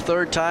speedway for the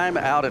 3rd time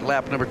out at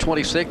lap number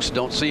 26.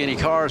 Don't see any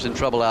cars in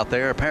trouble out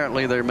there.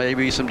 Apparently there may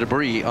be some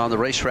debris on the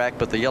racetrack,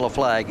 but the yellow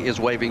flag is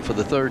waving for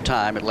the 3rd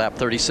time at lap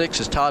 36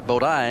 as Todd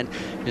Bodine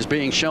is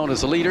being shown as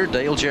the leader.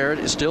 Dale Jarrett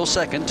is still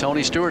 2nd.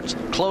 Tony Stewart's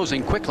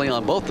closing quickly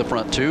on both the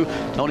front 2.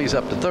 Tony's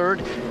up to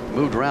 3rd.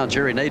 Moved around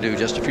Jerry Nadeau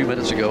just a few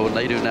minutes ago.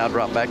 Nadeau now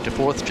dropped back to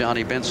 4th.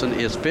 Johnny Benson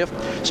is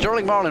 5th.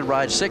 Sterling Marlin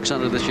rides 6th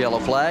under this yellow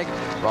flag.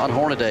 Ron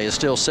Hornaday is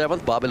still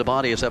 7th. Bobby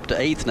Labonte is up to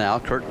 8th now.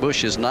 Kurt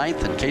Busch is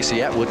 9th, and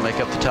Casey Atwood make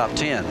up the top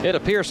 10. It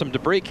appears some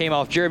debris came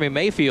off Jeremy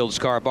Mayfield's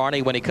car,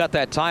 Barney, when he cut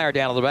that tire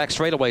down on the back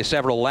straightaway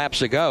several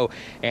laps ago.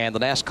 And the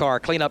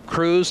NASCAR cleanup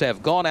crews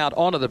have gone out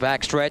onto the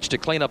back stretch to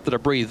clean up the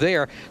debris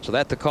there. So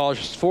that's the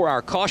cause for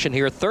our caution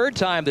here. 3rd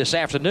time this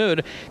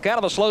afternoon. Kind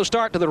of a slow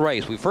start to the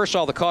race. We first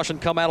saw the caution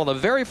come out on the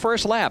very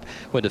first lap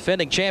when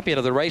defending champion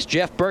of the race,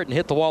 Jeff Burton,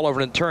 hit the wall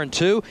over in turn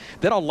 2.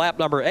 Then on lap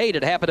number 8,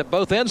 it happened at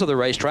both ends of the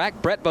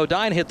racetrack. Brett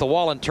Bodine hit the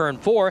wall in turn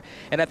 4.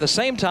 And at the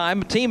same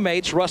time,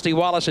 teammates Rusty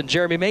Wallace and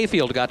Jeremy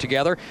Mayfield got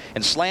together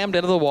and slammed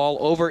into the wall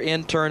over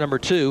in turn number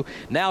 2.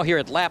 Now here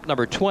at lap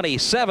number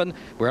 27,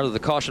 we're under the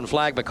caution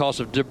flag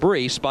because of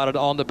debris spotted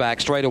on the back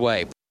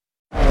straightaway.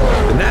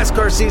 The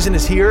NASCAR season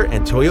is here,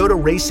 and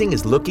Toyota Racing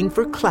is looking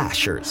for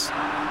clashers.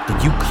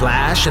 Did you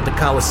clash at the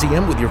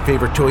Coliseum with your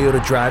favorite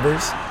Toyota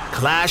drivers?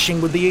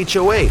 Clashing with the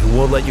HOA, who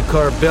won't let you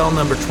carve bell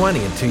number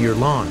 20 into your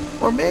lawn?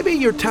 Or maybe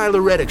your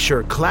Tyler Reddick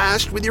shirt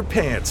clashed with your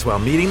pants while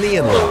meeting the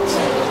in-laws?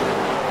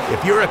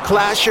 If you're a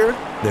clasher,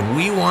 then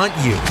we want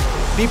you.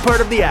 Be part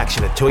of the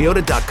action at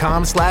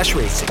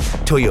toyota.com/racing.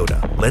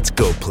 Toyota, let's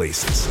go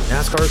places.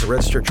 NASCAR is a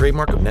registered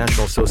trademark of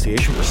National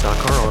Association for Stock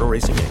Car Auto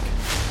Racing, Inc.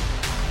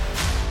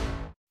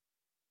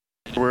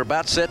 We're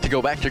about set to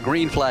go back to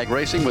green flag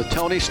racing with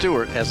Tony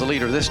Stewart as the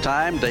leader this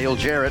time. Dale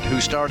Jarrett, who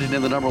started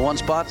in the number 1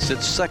 spot,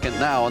 sits 2nd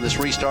now on this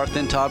restart,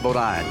 then Todd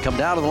Bodine. Come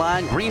down to the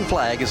line, green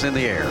flag is in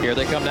the air. Here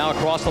they come now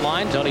across the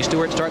line. Tony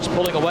Stewart starts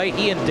pulling away.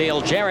 He and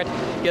Dale Jarrett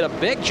get a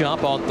big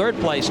jump on 3rd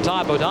place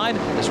Todd Bodine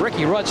as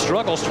Ricky Rudd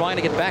struggles trying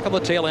to get back on the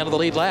tail end of the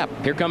lead lap.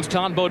 Here comes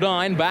Todd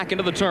Bodine back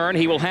into the turn.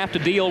 He will have to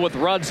deal with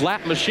Rudd's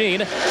lap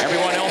machine.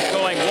 Everyone else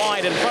going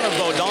wide in front of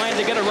Bodine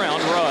to get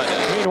around Rudd.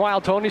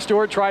 Meanwhile, Tony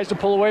Stewart tries to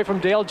pull away from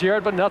Dale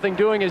Jarrett, but nothing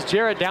doing as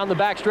Jarrett down the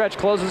backstretch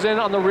closes in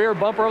on the rear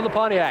bumper of the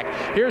Pontiac.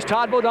 Here's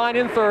Todd Bodine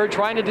in 3rd,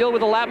 trying to deal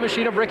with the lap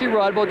machine of Ricky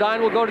Rudd.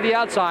 Bodine will go to the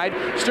outside.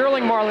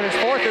 Sterling Marlin is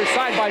 4th. They're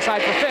side by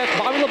side for 5th.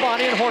 Bobby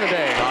Labonte and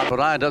Hornaday. Todd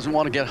Bodine doesn't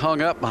want to get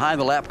hung up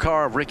behind the lap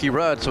car of Ricky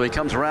Rudd, so he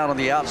comes around on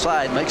the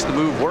outside, makes the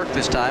move work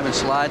this time, and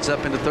slides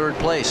up into 3rd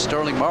place.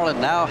 Sterling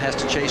Marlin now has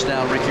to chase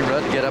down Ricky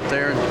Rudd to get up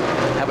there and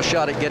have a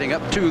shot at getting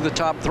up to the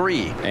top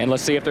 3. And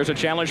let's see if there's a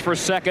challenge for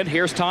 2nd.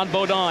 Here's Todd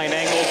Bodine,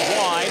 angles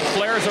wide,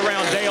 flares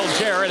around Dale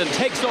Jarrett, and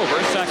takes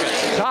over second.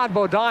 Todd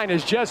Bodine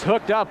is just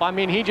hooked up. I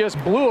mean, he just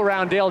blew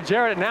around Dale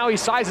Jarrett, and now he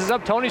sizes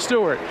up Tony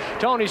Stewart.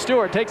 Tony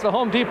Stewart takes the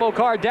Home Depot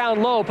car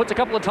down low, puts a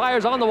couple of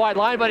tires on the wide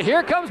line, but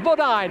here comes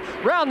Bodine.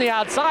 Round the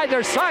outside,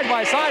 they're side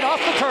by side off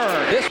the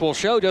turn. This will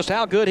show just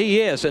how good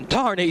he is, and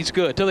darn, he's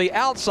good. To the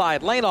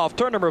outside lane off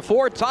turn number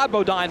 4, Todd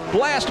Bodine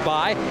blast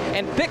by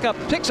and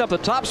picks up the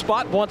top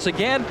spot once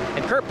again,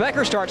 and Kurt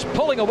Becker starts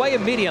pulling away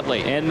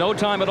immediately. In no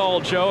time at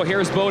all, Joe,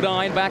 here's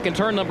Bodine back in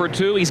turn number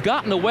 2. He's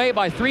gotten away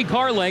by 3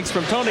 car lengths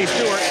from Tony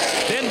Stewart,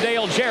 then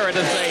Dale Jarrett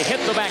as they hit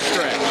the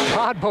backstretch.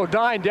 Todd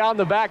Bodine down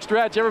the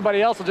backstretch.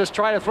 Everybody else will just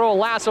try to throw a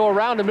lasso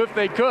around him if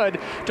they could.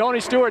 Tony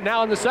Stewart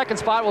now in the second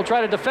spot will try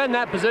to defend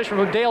that position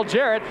from Dale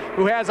Jarrett,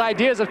 who has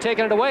ideas of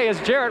taking it away as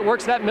Jarrett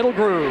works that middle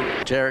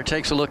groove. Jarrett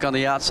takes a look on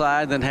the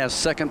outside, then has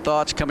second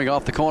thoughts coming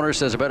off the corner,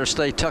 says I better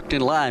stay tucked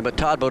in line. But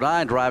Todd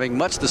Bodine driving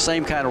much the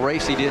same kind of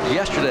race he did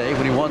yesterday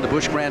when he won the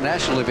Busch Grand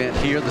National event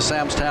here, the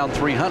Samstown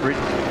 300.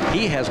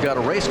 He has got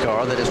a race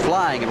car that is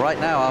flying, and right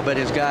now I'll bet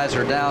his guys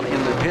are down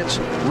in the pits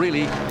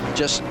really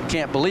just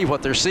can't believe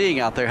what they're seeing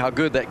out there, how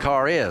good that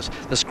car is.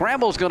 The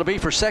scramble is going to be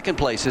for second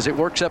place as it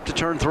works up to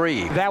turn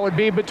 3. That would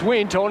be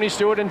between Tony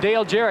Stewart and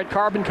Dale Jarrett.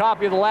 Carbon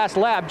copy of the last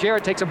lap.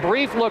 Jarrett takes a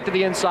brief look to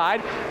the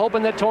inside,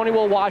 hoping that Tony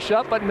will wash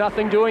up, but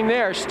nothing doing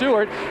there.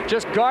 Stewart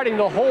just guarding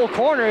the whole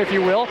corner, if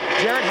you will.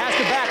 Jarrett has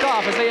to back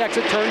off as they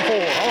exit turn 4.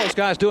 All those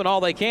guys doing all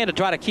they can to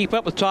try to keep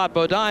up with Todd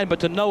Bodine, but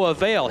to no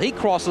avail. He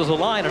crosses the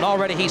line, and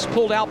already he's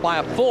pulled out by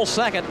a full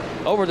second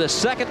over the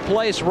second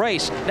place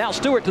race. Now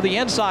Stewart to the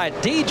inside.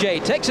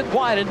 DJ takes it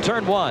wide in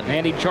turn 1.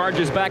 And he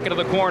charges back into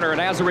the corner,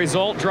 and as a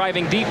result,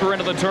 driving deeper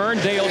into the turn,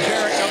 Dale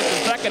Jarrett goes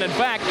to second. In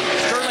fact,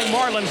 Sterling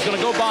Marlin's going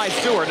to go by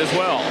Stewart as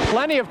well.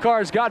 Plenty of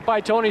cars got by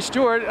Tony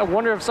Stewart. I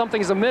wonder if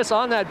something's amiss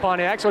on that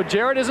Pontiac. So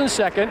Jarrett is in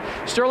second,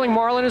 Sterling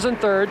Marlin is in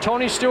third,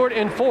 Tony Stewart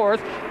in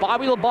fourth,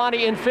 Bobby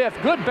Labonte in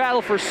fifth. Good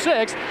battle for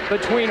sixth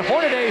between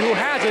Hornaday, who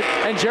has it,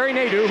 and Jerry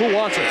Nadeau, who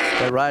wants it.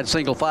 They ride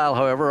single file,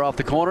 however, off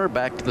the corner,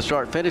 back to the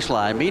start-finish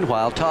line.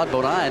 Meanwhile, Todd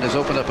Bodine has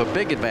opened up a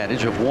big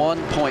advantage of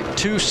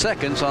 1.2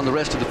 seconds on the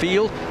rest of the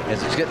field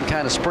as it's getting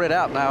kind of spread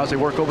out now as they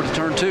work over to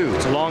turn 2.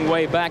 It's a long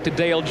way back to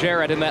Dale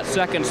Jarrett in that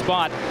second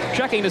spot.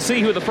 Checking to see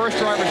who the first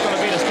driver is going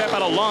to be to step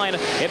out of line.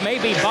 It may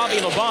be Bobby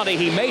Labonte.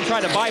 He may try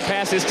to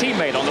bypass his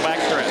teammate on the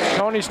backstretch.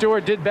 Tony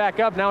Stewart did back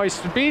up. Now he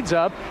speeds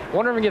up.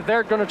 Wondering if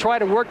they're going to try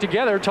to work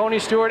together. Tony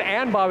Stewart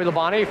and Bobby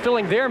Labonte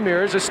filling their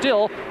mirrors is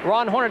still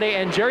Ron Hornaday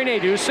and Jerry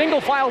Nadeau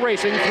single file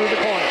racing through the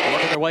corner.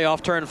 Working their way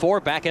off turn 4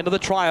 back into the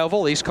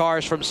tri-oval. These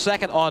cars from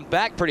second on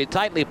back pretty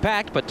tightly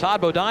packed, but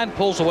Todd Bodine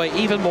pulls away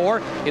even more.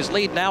 His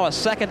lead now a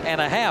second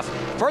and a half.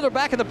 Further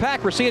back in the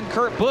pack, we're seeing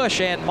Kurt Busch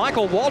and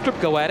Michael Waltrip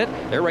go at it.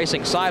 They're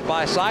racing side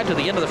by side to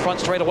the end of the front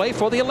straightaway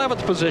for the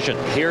 11th position.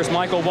 Here's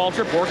Michael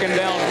Waltrip working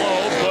down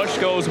low. Busch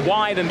goes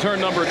wide in turn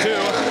number 2.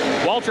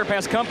 Waltrip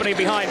has company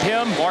behind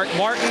him. Mark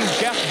Martin,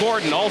 Jeff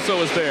Gordon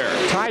also is there.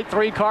 Tight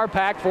 3-car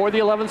pack for the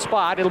 11th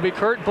spot. It'll be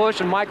Kurt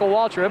Busch and Michael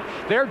Waltrip.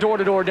 They're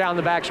door-to-door down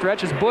the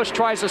backstretch as Busch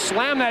tries to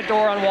slam that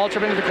door on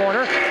Waltrip into the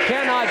corner.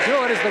 Cannot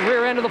do it as the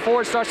rear end of the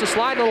Ford starts to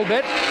slide a little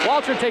bit.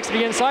 Waltrip takes to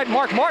the inside.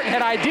 Mark Martin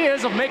had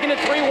ideas of making it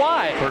 3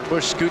 wide. Kurt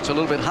Busch scoots a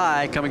little bit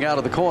high coming out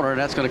of the corner, and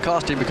that's going to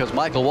cost him because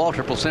Michael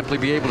Waltrip will simply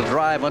be able to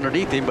drive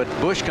underneath him, but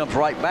Busch comes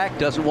right back,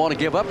 doesn't want to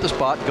give up the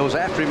spot, goes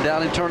after him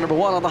down in turn number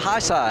 1 on the high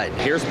side.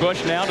 Here's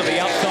Busch now to the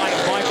outside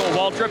of Michael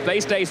Waltrip. They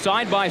stay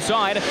side by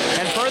side,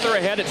 and further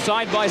ahead it's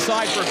side by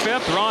side for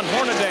 5th. Ron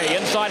Hornaday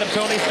inside of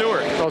Tony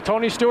Stewart. So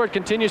Tony Stewart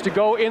continues to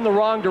go in the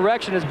wrong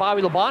direction as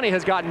Bobby Labonte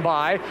has gotten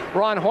by.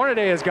 Ron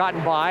Hornaday has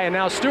gotten by, and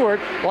now Stewart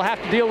will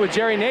have to deal with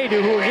Jerry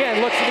Nadeau, who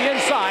again looks to the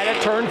inside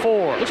at turn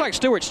 4. Looks like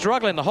Stewart's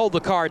struggling to hold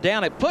the car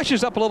down. It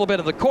pushes up a little bit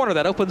in the corner.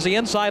 That opens the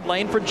inside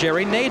lane for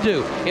Jerry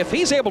Nadeau. If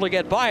he's able to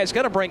get by, it's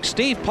going to bring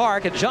Steve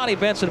Park and Johnny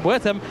Benson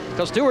with him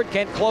because Stewart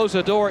can't close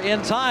the door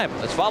in time.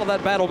 Let's follow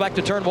that battle back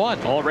to turn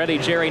 1. Already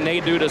Jerry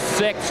Nadeau to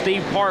 6th.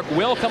 Steve Park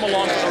will come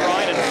along for the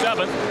ride in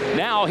 7th.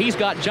 Now he's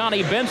got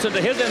Johnny Benson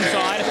to his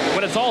inside.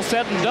 When it's all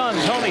said and done,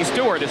 Tony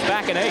Stewart is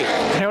back in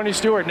 8th. Tony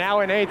Stewart now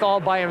in 8th all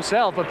by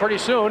himself, but pretty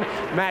soon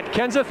Matt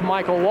Kenseth,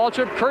 Michael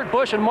Waltrip, Kurt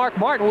Busch, and Mark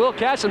Martin will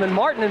catch them. And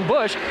Martin and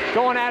Busch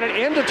going at it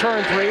into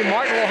turn 3.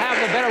 Martin will have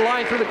the better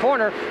line through the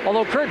corner,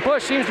 although Kurt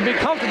Busch seems to be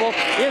comfortable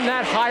in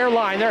that higher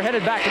line. They're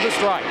headed back to the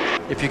stripe.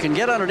 If you can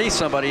get underneath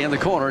somebody in the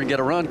corner and get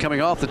a run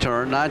coming off the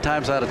turn, 9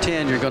 times out of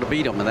 10 you're going to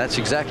beat them, and that's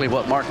exactly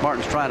what Mark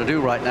Martin's trying to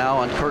do right now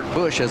on Kurt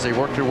Busch as they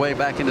work their way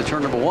back into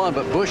turn number 1.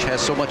 But Busch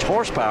has so much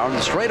horsepower in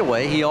the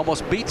straightaway, he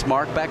almost beats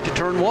Mark back to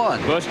turn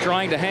 1. Busch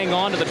trying to hang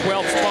on to the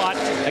 12th spot.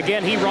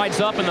 Again, he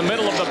rides up in the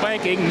middle of the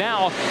banking.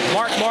 Now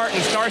Mark Martin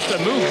starts to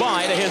move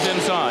by to his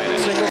inside.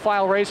 Single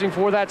file racing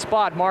for that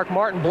spot. Mark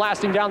Martin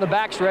blasting down the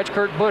backstretch.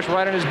 Kurt Busch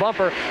right on his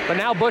bumper. But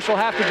now Busch will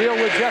have to deal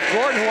with Jeff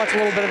Gordon, who wants a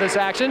little bit of this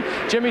action.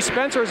 Jimmy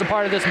Spencer is a part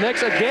part of this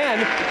mix.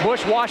 Again,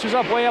 Busch washes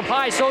up way up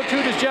high. So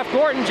too does Jeff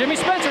Gordon. Jimmy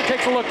Spencer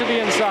takes a look to the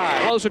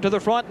inside. Closer to the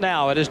front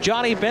now. It is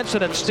Johnny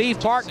Benson and Steve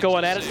Park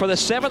going at it for the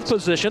 7th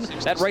position.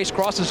 That race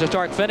crosses the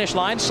start-finish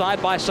line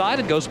side by side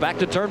and goes back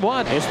to turn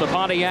 1. It's the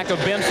Pontiac of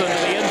Benson to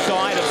the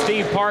inside of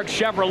Steve Park's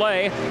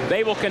Chevrolet.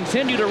 They will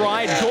continue to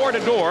ride door to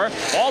door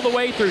all the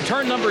way through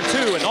turn number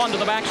 2 and onto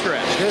the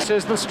backstretch. This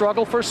is the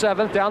struggle for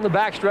 7th down the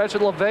backstretch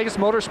at Las Vegas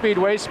Motor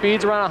Speedway.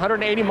 Speeds around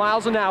 180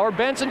 miles an hour.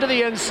 Benson to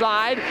the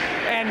inside,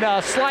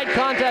 and slight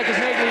contact is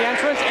made to the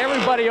entrance.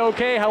 Everybody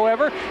okay,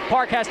 however.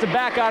 Park has to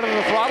back out of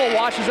the throttle,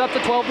 washes up the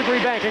 12-degree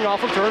banking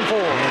off of turn 4.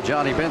 And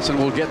Johnny Benson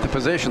will get the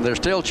position. They're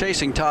still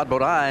chasing Todd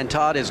Bodine.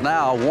 Todd is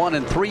now 1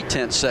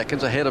 3/10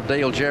 seconds ahead of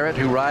Dale Jarrett,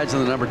 who rides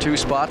in the number 2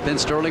 spot. Then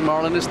Sterling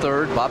Marlin is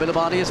 3rd. Bobby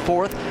Labonte is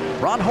 4th.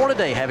 Ron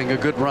Hornaday having a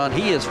good run.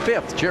 He is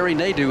 5th. Jerry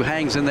Nadeau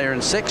hangs in there in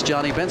 6th.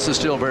 Johnny Benson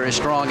still very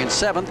strong in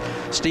 7th.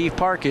 Steve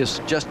Park is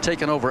just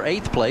taken over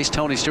 8th place.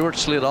 Tony Stewart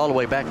slid all the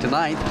way back to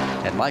 9th.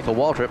 And Michael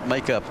Waltrip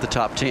make up the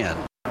top 10.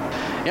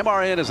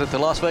 MRN is at the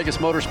Las Vegas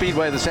Motor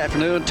Speedway this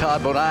afternoon.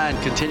 Todd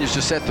Bodine continues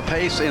to set the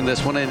pace in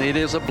this one, and it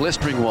is a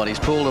blistering one. He's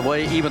pulled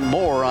away even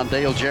more on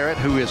Dale Jarrett,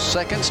 who is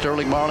 2nd.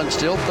 Sterling Marlin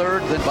still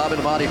 3rd. Then Bobby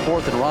Labonte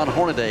 4th, and Ron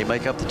Hornaday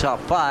make up the top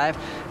 5,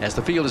 as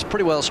the field is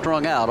pretty well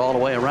strung out all the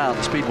way around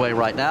the speedway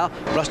right now.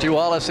 Rusty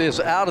Wallace is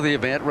out of the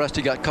event.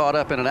 Rusty got caught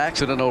up in an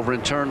accident over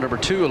in turn number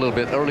 2 a little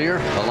bit earlier,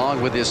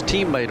 along with his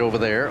teammate over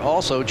there,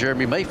 also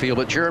Jeremy Mayfield.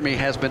 But Jeremy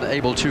has been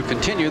able to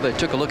continue. They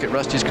took a look at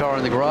Rusty's car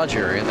in the garage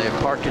area, and they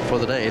have parked it for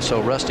the day.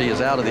 So Rusty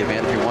is out of the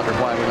event, if you wonder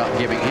why we're not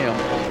giving him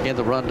in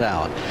the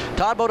rundown.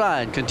 Todd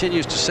Bodine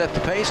continues to set the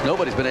pace.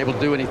 Nobody's been able to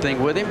do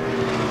anything with him.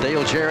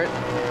 Dale Jarrett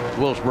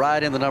will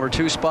ride in the number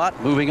 2 spot.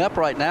 Moving up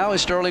right now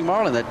is Sterling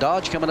Marlin. That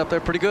Dodge coming up there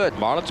pretty good.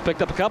 Marlin's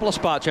picked up a couple of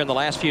spots here in the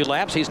last few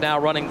laps. He's now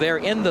running there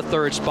in the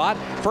 3rd spot.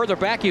 Further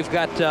back, you've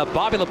got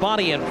Bobby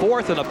Labonte in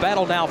 4th, and a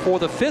battle now for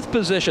the 5th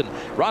position.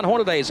 Ron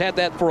Hornaday's had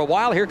that for a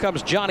while. Here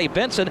comes Johnny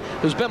Benson,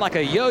 who's been like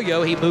a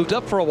yo-yo. He moved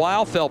up for a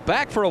while, fell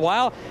back for a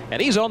while,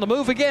 and he's on the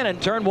move again in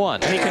turn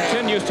 1. He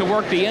continues to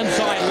work the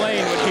inside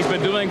lane, which he's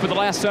been doing for the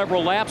last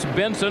several laps.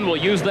 Benson will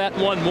use that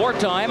one more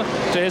time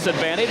to his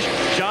advantage.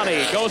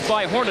 Johnny goes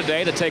by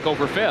Hornaday to take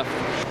over 5th.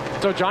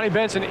 So Johnny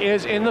Benson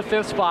is in the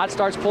 5th spot,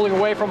 starts pulling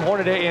away from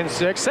Hornaday in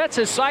 6th, sets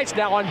his sights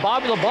now on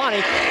Bobby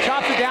Labonte,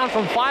 chops it down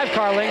from 5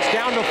 car lengths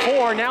down to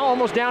 4, now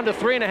almost down to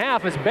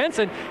 3.5, as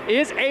Benson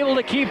is able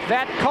to keep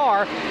that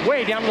car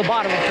way down to the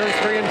bottom of turns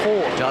 3 and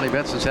 4. Johnny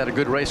Benson's had a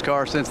good race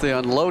car since they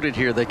unloaded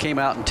here. They came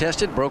out and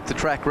tested, broke the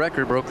track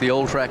record, broke the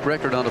old track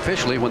record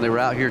unofficially when they were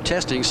out here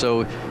testing,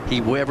 so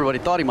everybody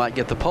thought he might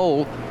get the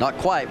pole. Not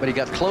quite, but he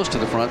got close to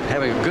the front,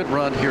 having a good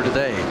run here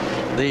today.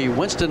 The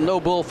Winston No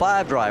Bull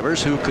 5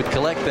 drivers who could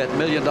collect that $1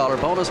 million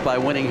bonus by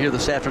winning here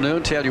this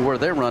afternoon tell you where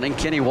they're running.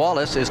 Kenny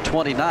Wallace is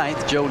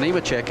 29th. Joe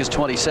Nemechek is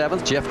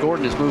 27th. Jeff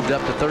Gordon has moved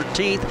up to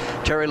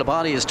 13th. Terry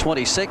Labonte is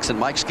 26th, and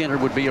Mike Skinner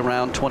would be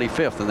around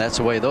 25th, and that's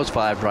the way those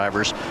 5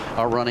 drivers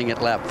are running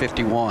at lap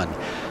 51.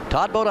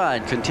 Todd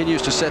Bodine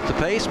continues to set the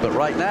pace, but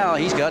right now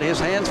he's got his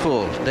hands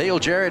full. Dale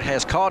Jarrett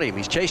has caught him.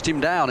 He's chased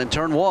him down in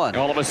turn 1.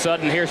 All of a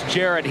sudden, here's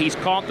Jarrett. He's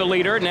caught the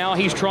leader. Now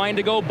he's trying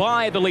to go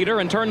by the leader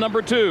in turn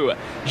number 2.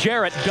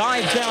 Jarrett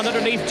dives down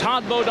underneath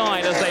Todd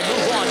Bodine as they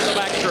move on to the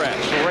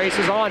backstretch. The race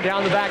is on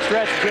down the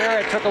backstretch.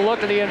 Jarrett took a look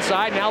to the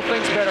inside, now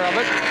thinks better of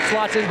it.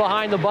 Slots in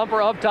behind the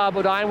bumper of Todd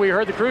Bodine. We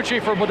heard the crew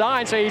chief for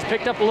Bodine say he's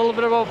picked up a little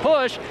bit of a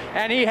push,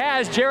 and he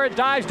has. Jarrett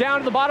dives down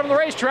to the bottom of the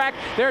racetrack.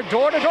 They're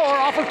door to door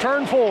off of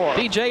turn 4.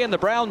 DJ in the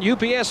brown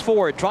UPS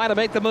Ford trying to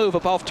make the move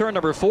up off turn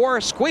number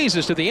 4,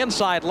 squeezes to the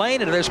inside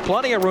lane, and there's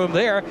plenty of room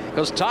there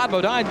because Todd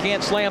Bodine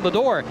can't slam the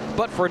door.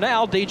 But for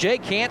now,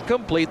 DJ can't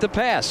complete the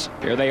pass.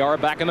 Here they are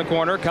back in the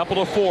corner, couple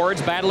of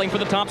Fords battling for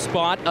the top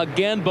spot.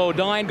 Again,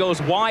 Bodine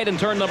goes wide in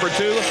turn number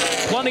 2.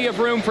 Plenty of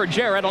room for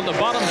Jarrett on the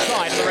bottom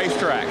side of the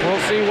racetrack. We'll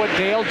see what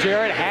Dale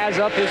Jarrett has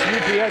up his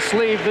UPS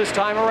sleeve this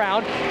time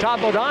around. Todd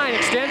Bodine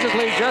extends his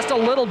lead just a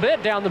little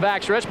bit down the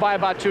backstretch by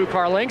about 2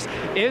 car lengths.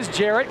 Is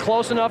Jarrett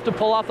close enough to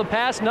pull off the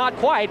pass? Not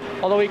quite,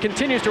 although he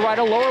continues to ride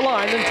a lower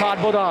line than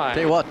Todd Bodine.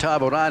 Tell you what,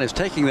 Todd Bodine is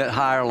taking that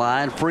higher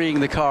line, freeing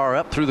the car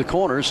up through the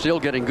corners, still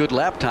getting good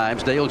lap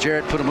times. Dale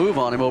Jarrett put a move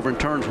on him over in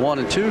turns 1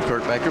 and 2,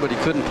 Kurt Becker, but he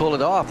couldn't pull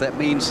it off. That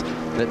means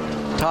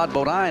that Todd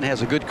Bodine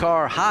has a good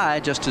car high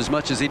just as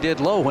much as he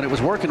did low when it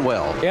was working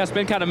well. Yeah, it's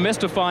been kind of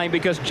mystifying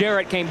because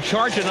Jarrett came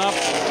charging up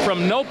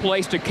from no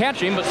place to catch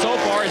him, but so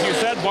far, as you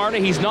said, Barney,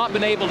 he's not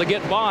been able to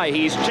get by.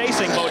 He's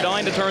chasing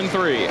Bodine to turn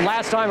 3.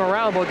 Last time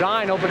around,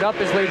 Bodine opened up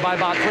his lead by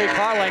about 3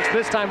 car lengths.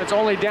 This time it's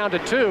only down to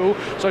 2,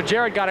 so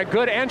Jarrett got a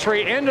good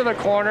entry into the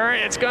corner.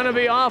 It's going to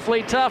be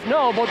awfully tough.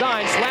 No,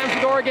 Bodine slams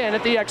the door again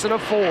at the exit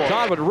of 4.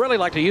 Todd would really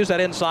like to use that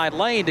inside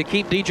lane to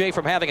keep DJ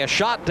from having a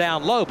shot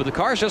down low, but the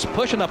car's just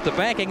pushing up the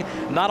banking,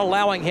 not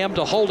allowing him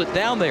to hold it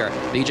down there.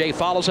 DJ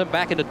follows him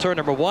back into turn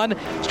number 1.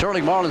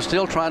 Sterling Marlin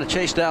still trying to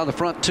chase down the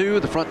front 2.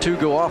 The front 2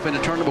 go off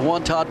into turn number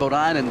 1, Todd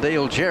Bodine and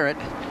Dale Jarrett.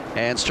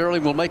 And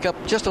Sterling will make up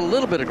just a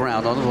little bit of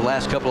ground on the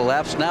last couple of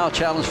laps. Now a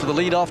challenge for the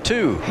lead off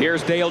 2.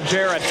 Here's Dale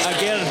Jarrett.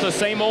 Again, it's the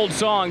same old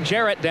song.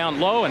 Jarrett down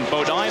low and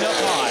Bodine up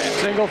high.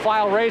 Single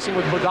file racing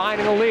with Bodine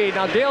in the lead.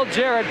 Now Dale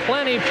Jarrett,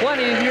 plenty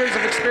of years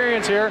of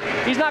experience here.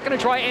 He's not going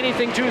to try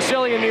anything too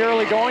silly in the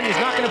early going. He's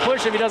not going to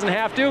push if he doesn't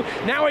have to.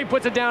 Now he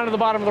puts it down to the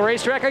bottom of the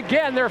racetrack.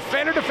 Again, they're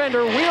fender to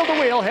fender, wheel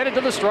to wheel, headed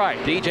to the stripe.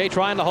 DJ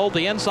trying to hold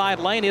the inside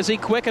lane. Is he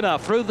quick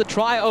enough through the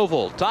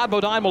tri-oval? Todd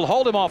Bodine will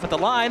hold him off at the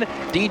line.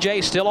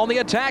 DJ still on the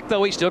attack,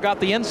 though. He's still got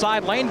the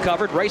inside lane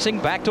covered, racing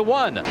back to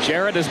 1.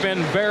 Jarrett has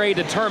been very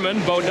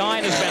determined.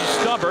 Bodine has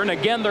been stubborn.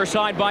 Again, they're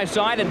side by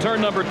side in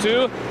turn number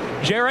 2.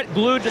 Jarrett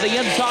glued to the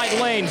inside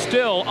lane,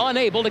 still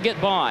unable to get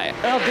by.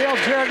 Well, Dale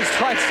Jarrett has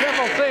tried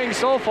several things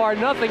so far.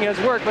 Nothing has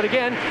worked, but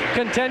again,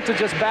 content to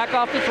just back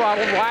off the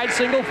throttle, ride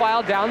single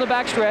file down the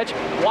back stretch,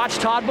 watch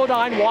Todd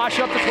Bodine wash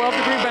up the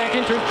 12-degree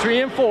banking through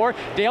 3 and 4.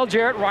 Dale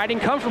Jarrett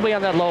riding comfortably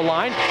on that low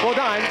line.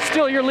 Bodine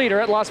still your leader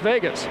at Las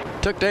Vegas.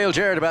 Took Dale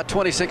Jarrett about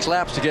 26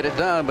 laps to get it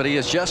done, but he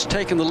has just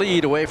taken the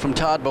lead away from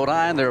Todd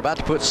Bodine. They're about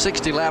to put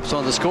 60 laps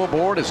on the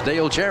scoreboard as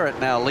Dale Jarrett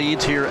now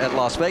leads here at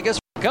Las Vegas.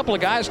 A couple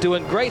of guys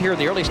doing great here in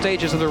the early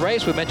stages of the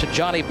race. We mentioned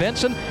Johnny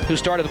Benson, who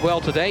started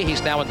well today.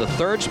 He's now in the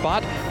 3rd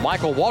spot.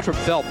 Michael Waltrip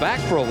fell back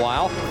for a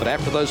while, but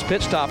after those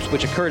pit stops,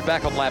 which occurred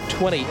back on lap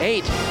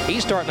 28,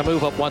 he's starting to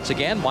move up once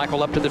again.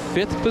 Michael up to the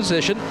 5th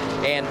position.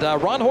 And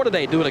Ron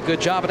Hornaday doing a good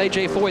job at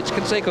A.J. Foyt's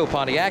Conseco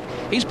Pontiac.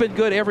 He's been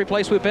good every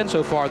place we've been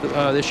so far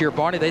this year,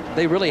 Barney.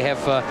 They really have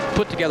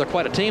put together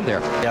quite a team there.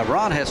 Yeah,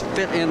 Ron has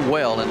fit in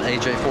well in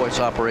A.J. Foyt's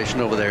operation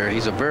over there.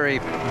 He's a very,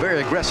 very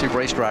aggressive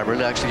race driver.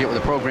 He likes to get with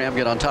the program,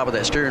 get on top of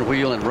that steering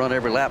wheel and run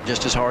every lap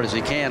just as hard as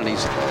he can, and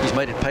he's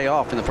made it pay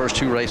off in the first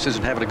 2 races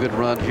and having a good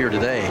run here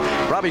today.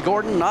 Robbie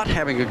Gordon not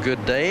having a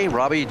good day.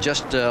 Robbie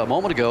just a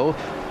moment ago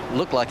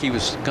looked like he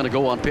was going to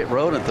go on pit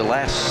road, and at the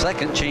last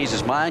second changed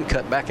his mind,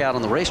 cut back out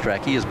on the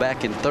racetrack. He is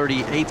back in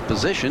 38th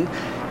position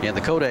in the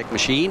Kodak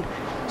machine,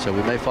 so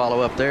we may follow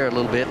up there a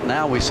little bit.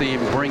 Now we see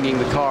him bringing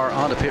the car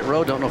onto pit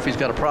road. Don't know if he's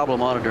got a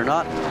problem on it or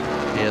not,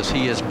 as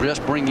he is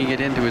just bringing it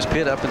into his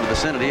pit up in the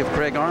vicinity of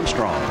Craig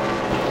Armstrong.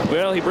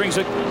 Well, he brings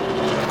a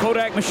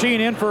Kodak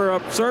machine in for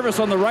a service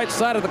on the right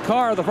side of the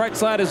car. The right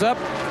side is up.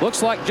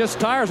 Looks like just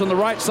tires on the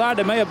right side.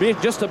 They may have been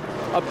just a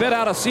bit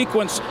out of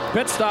sequence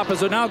pit stop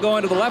as they're now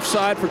going to the left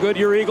side for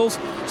Goodyear Eagles.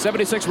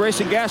 76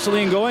 Racing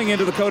gasoline going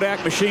into the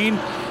Kodak machine.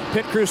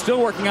 Pit crew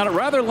still working on it.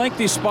 Rather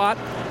lengthy spot.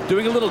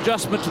 Doing a little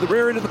adjustment to the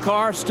rear end of the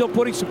car. Still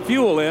putting some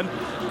fuel in.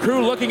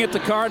 Crew looking at the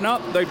car. No,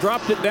 they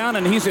dropped it down,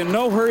 and he's in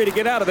no hurry to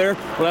get out of there.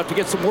 We'll have to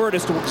get some word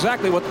as to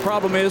exactly what the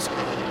problem is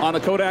on the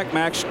Kodak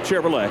Max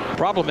Chevrolet.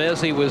 Problem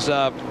is he was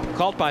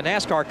caught by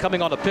NASCAR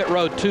coming on the pit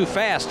road too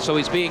fast, so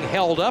he's being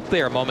held up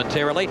there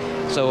momentarily.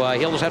 So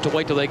he'll just have to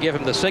wait till they give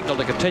him the signal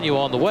to continue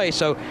on the way.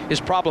 So his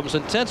problems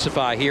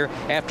intensify here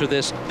after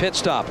this pit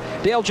stop.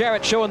 Dale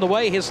Jarrett showing the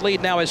way. His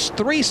lead now is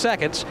 3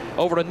 seconds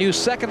over a new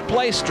 2nd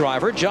place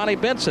driver. Johnny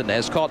Benson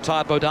has caught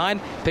Todd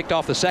Bodine, picked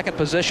off the 2nd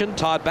position.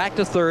 Todd back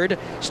to 3rd.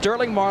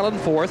 Sterling Marlin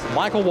 4th.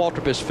 Michael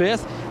Waltrip is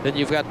 5th. Then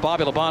you've got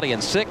Bobby Labonte in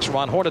 6th.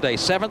 Ron Hornaday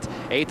 7th.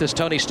 8th is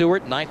Tony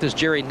Stewart. 9th is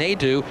Jerry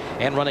Nadeau.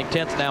 And running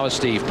 10th now is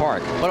Steve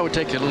Park. Why don't we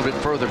take you a little bit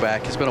further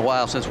back? It's been a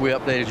while since we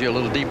updated you a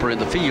little deeper in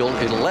the field.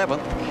 At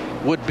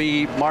 11th would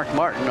be Mark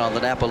Martin on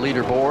the Napa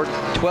leaderboard.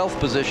 12th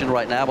position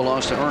right now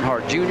belongs to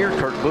Earnhardt Jr.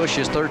 Kurt Busch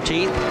is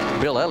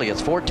 13th. Bill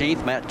Elliott's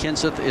 14th. Matt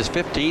Kenseth is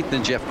 15th.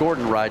 And Jeff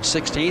Gordon rides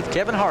 16th.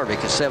 Kevin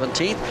Harvick is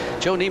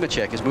 17th. Joe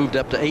Nemechek has moved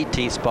up to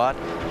 18th spot.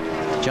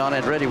 John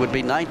Andretti would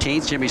be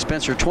 19th. Jimmy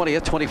Spencer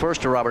 20th. 21st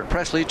to Robert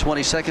Presley.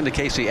 22nd to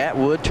Casey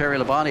Atwood. Terry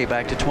Labonte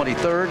back to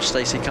 23rd.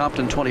 Stacy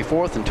Compton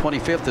 24th. And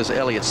 25th is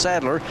Elliott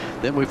Sadler.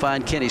 Then we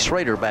find Kenny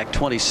Schrader back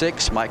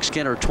 26th. Mike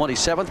Skinner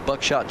 27th.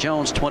 Buckshot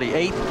Jones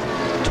 28th.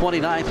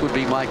 29th would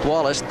be Mike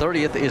Wallace.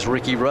 30th is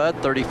Ricky Rudd.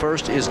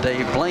 31st is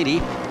Dave Blaney.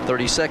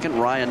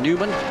 32nd, Ryan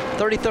Newman.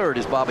 33rd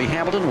is Bobby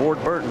Hamilton.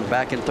 Ward Burton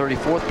back in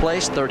 34th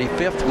place.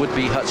 35th would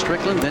be Hut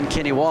Strickland. Then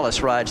Kenny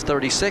Wallace rides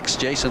 36th.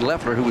 Jason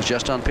Leffler, who was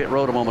just on pit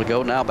road a moment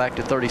ago, now back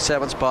to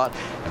 37th spot.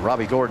 And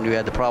Robbie Gordon, who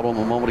had the problem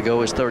a moment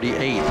ago, is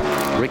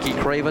 38th. Ricky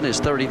Craven is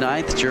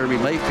 39th. Jeremy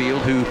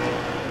Mayfield, who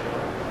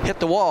hit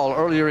the wall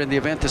earlier in the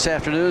event this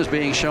afternoon, is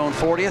being shown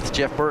 40th.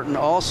 Jeff Burton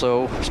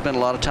also spent a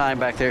lot of time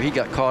back there. He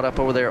got caught up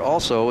over there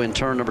also in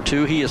turn number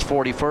 2. He is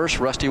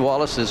 41st. Rusty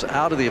Wallace is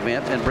out of the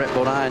event, and Brett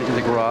Bodine in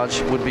the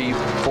garage would be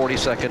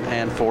 42nd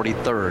and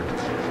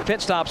 43rd. Pit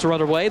stops are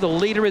underway. The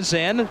leader is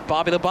in.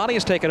 Bobby Labonte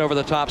has taken over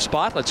the top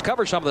spot. Let's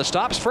cover some of the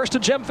stops. First to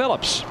Jim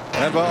Phillips.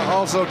 And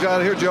also,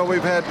 John, here, Joe,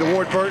 we've had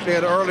Ward Burton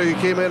in early.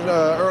 He came in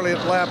early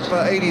at lap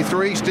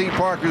 83. Steve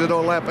Parker's in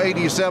on lap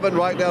 87.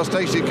 Right now,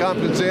 Stacy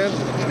Compton's in.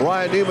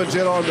 Ryan Neiman's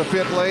in on the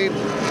pit lane,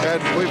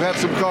 and we've had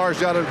some cars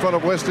down in front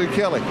of Winston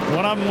Kelly.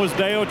 One of them was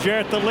Dale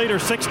Jarrett, the leader,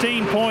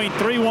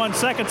 16.31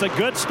 seconds. A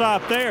good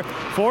stop there.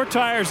 4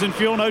 tires and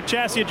fuel, no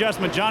chassis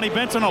adjustment. Johnny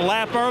Benson a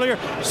lap earlier,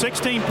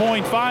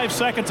 16.5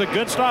 seconds. A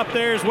good stop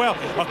there as well.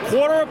 A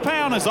quarter of a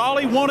pound is all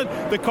he wanted.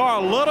 The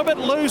car a little bit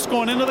loose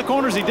going into the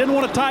corners. He didn't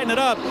want to tighten it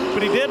up,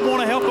 but he did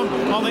want to help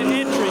him on the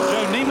entry.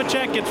 Joe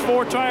Nemechek gets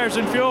 4 tires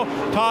and fuel.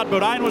 Todd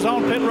Bodine was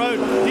on pit road.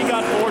 He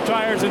got 4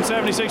 tires and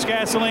 76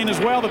 gasoline as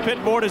well. The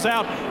pit board is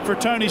out for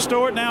Tony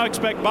Stewart. Now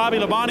expect Bobby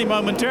Labonte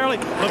momentarily.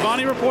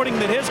 Labonte reporting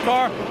that his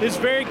car is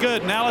very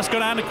good. Now let's go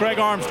down to Craig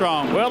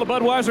Armstrong. Well, the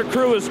Budweiser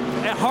crew is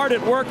hard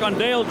at work on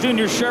Dale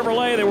Jr.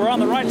 Chevrolet. They were on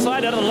the right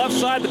side, out on the left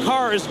side. The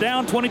car is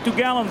down 22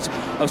 gallons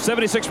of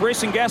 76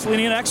 racing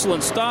gasoline. An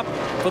excellent stop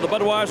for the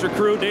Budweiser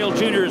crew. Dale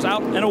Jr. is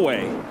out and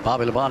away.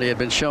 Bobby Labonte had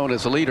been shown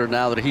as the leader.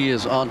 Now that he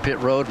is on pit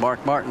road,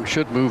 Mark Martin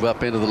should move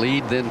up into the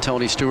lead. Then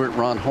Tony Stewart,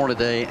 Ron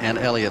Hornaday, and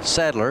Elliott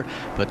Sadler.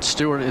 But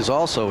Stewart is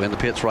also in the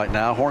pits right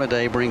now.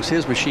 Hornaday brings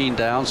his machine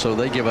down, so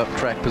they give up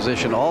track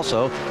position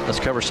also. Let's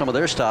cover some of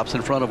their stops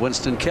in front of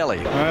Winston Kelly.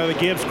 The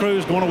Gibbs crew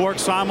is going to work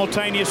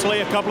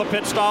simultaneously a couple of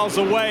pit stalls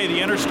away. The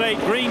Interstate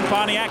Green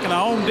Pontiac and the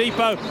Home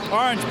Depot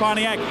Orange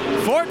Pontiac.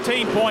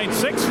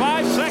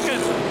 14.65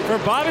 seconds for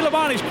Bobby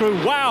Labonte's crew.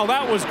 Wow,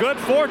 that was good.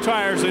 4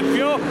 tires and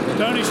fuel.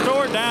 Tony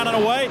Stewart down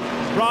and away.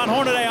 Ron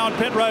Hornaday on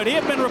pit road. He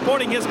had been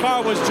reporting his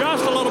car was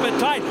just a little bit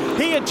tight.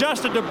 He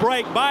adjusted to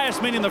brake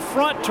bias, meaning the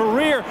front to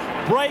rear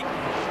brake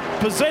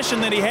position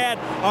that he had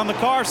on the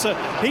car. So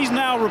he's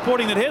now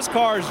reporting that his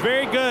car is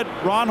very good.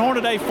 Ron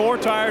Hornaday, 4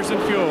 tires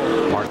and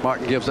fuel. Mark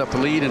Martin gives up the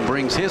lead and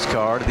brings his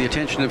car to the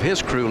attention of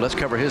his crew. Let's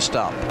cover his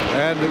stop.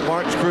 And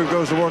Martin's crew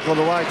goes to work on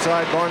the right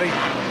side. Barney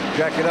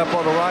jacking up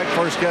on the right.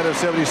 First can of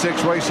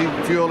 76 racing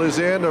fuel is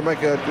in. They'll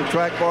make a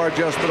track bar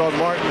adjustment on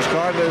Martin's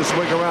car. Then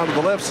swing around to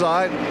the left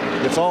side.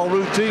 It's all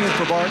routine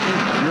for Martin.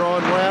 You're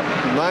on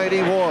lap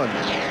 91.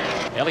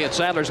 Elliott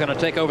Sadler's going to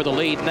take over the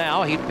lead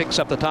now. He picks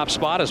up the top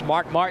spot as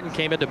Mark Martin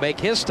came in to make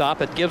his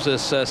stop. It gives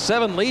us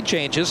 7 lead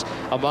changes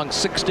among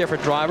 6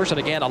 different drivers. And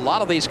again, a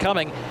lot of these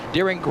coming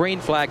during green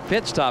flag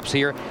pit stops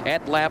here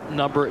at lap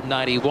number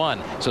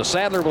 91. So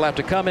Sadler will have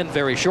to come in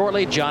very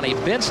shortly. Johnny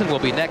Benson will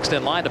be next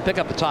in line to pick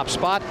up the top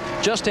spot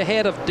just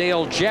ahead of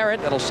Dale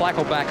Jarrett. That'll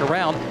cycle back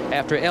around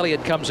after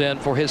Elliott comes in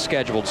for his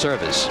scheduled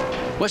service.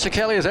 Mr.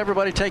 Kelly, is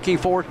everybody taking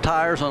 4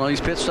 tires on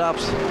these pit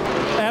stops?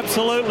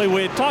 Absolutely.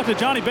 We had talked to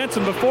Johnny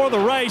Benson before the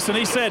race, and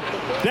he said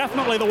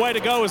definitely the way to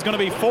go is going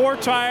to be 4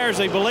 tires.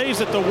 He believes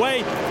that the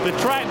way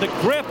the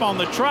grip on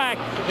the track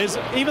is,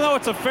 even though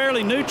it's a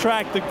fairly new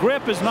track, the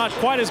grip is not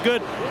quite as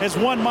good as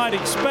one might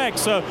expect.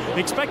 So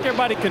expect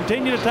everybody to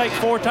continue to take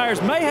 4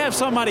 tires. May have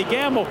somebody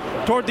gamble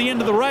toward the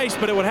end of the race,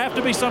 but it would have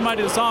to be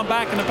somebody that's on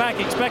back in the pack.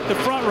 Expect the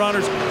front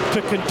runners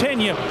to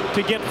continue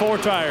to get 4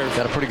 tires.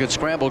 Got a pretty good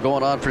scramble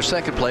going on for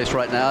second place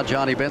right now.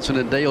 Johnny Benson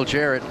and Dale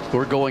Jarrett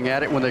were going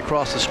at it when they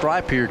crossed the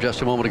stripe here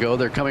just a moment ago.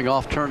 They're coming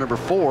off turn number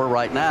 4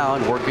 right now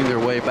and working their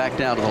way back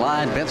down to the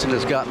line. Benson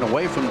has gotten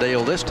away from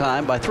Dale this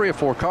time by 3 or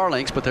 4 car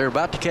lengths, but they're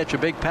about to catch a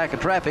big pack of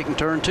traffic in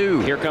turn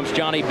 2. Here comes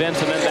Johnny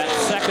Benson in that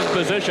second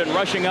position,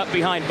 rushing up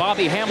behind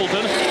Bobby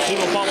Hamilton. He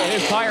will follow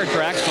his tire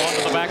tracks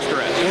onto the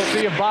backstretch. We'll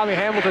see if Bobby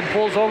Hamilton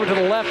pulls over to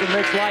the left and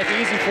makes life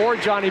easy for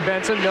Johnny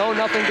Benson. No,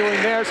 nothing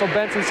doing there, so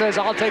Benson says,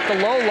 I'll take the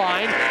low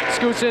line.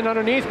 Scoots in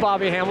underneath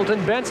Bobby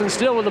Hamilton. Benson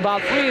still with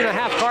about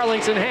 3.5 car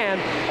lengths in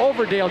hand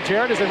over Dale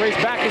Jarrett as they race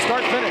back to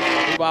start-finish.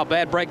 Meanwhile,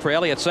 bad break for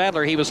Elliott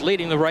Sadler. He was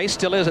leading the race,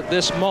 still is at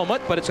this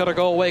moment, but it's going to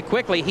go away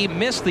quickly. He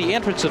missed the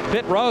entrance of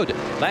pit road.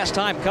 Last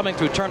time coming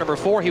through turn number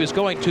 4, he was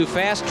going too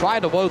fast,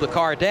 tried to blow the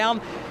car down.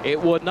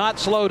 It would not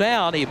slow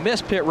down. He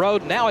missed pit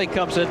road. Now he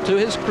comes into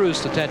his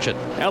cruise detention.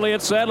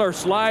 Elliott Sadler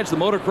slides the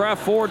Motorcraft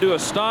 4 to a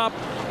stop.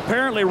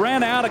 Apparently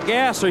ran out of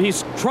gas, so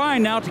he's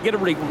trying now to get it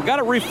got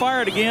it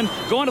refired again.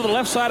 Going to the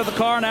left side of the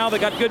car now. They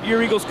got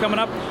Goodyear Eagles coming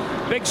up.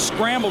 Big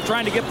scramble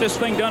trying to get this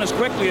thing done as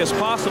quickly as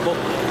possible.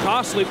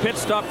 Costly pit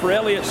stop for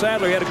Elliott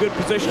Sadler. He had a good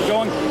position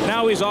going.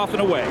 Now he's off and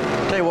away.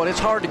 Tell you what, it's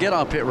hard to get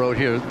on pit road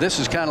here. This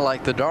is kind of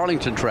like the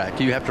Darlington track.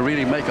 You have to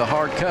really make a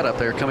hard cut up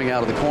there coming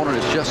out of the corner.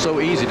 It's just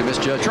so easy to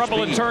misjudge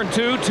Trouble in turn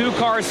 2. 2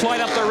 cars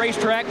slide up the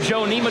racetrack.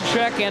 Joe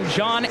Nemechek and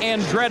John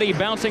Andretti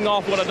bouncing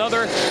off one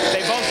another.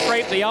 They both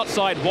scrape the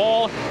outside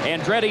wall.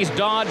 Andretti's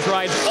Dodge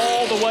rides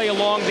all the way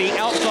along the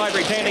outside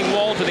retaining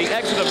wall to the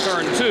exit of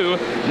turn 2.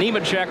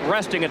 Nemechek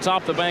resting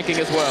atop the banking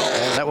as well.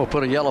 And that will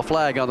put a yellow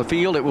flag on the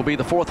field. It will be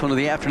the 4th one of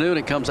the afternoon.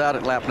 It comes out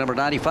at lap number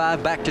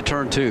 95, back to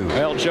turn 2.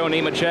 Well, Joe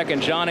Nemechek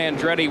and John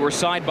Andretti were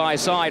side by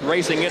side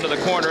racing into the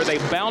corner. They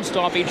bounced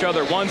off each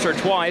other once or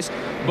twice.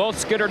 Both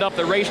skittered up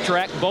the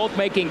racetrack, both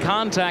making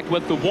contact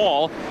with the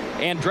wall.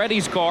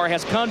 Andretti's car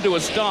has come to a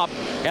stop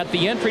at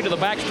the entry to the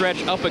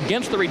backstretch up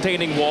against the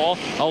retaining wall.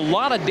 A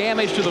lot of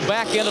damage to the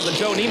back end of the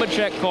Joe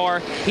Nemechek car.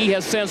 He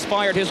has since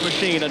fired his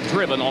machine and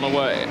driven on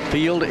away.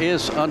 Field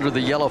is under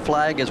the yellow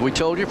flag, as we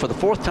told you, for the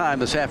 4th time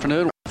this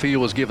afternoon.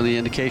 field was given the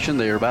indication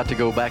they are about to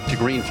go back to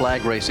green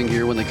flag racing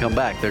here when they come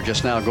back. They're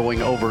just now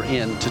going over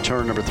into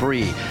turn number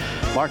 3.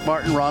 Mark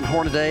Martin, Ron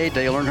Hornaday,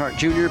 Dale Earnhardt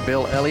Jr.,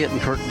 Bill Elliott, and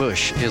Kurt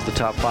Busch is the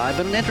top 5.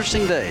 But an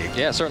interesting day.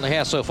 Yeah, it certainly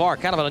has so far.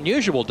 Kind of an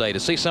unusual day to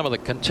see some of the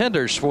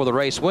contenders for the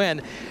race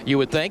win, you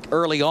would think,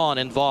 early on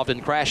involved in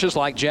crashes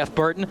like Jeff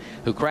Burton,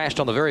 who crashed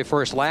on the very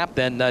first lap.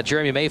 Then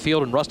Jeremy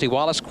Mayfield and Rusty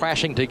Wallace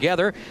crashing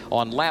together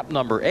on lap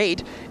number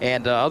 8.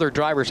 And other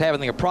drivers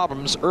having their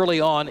problems early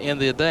on in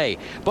the day.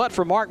 But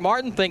for Mark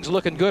Martin, things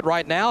looking good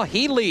right now.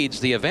 He leads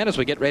the event as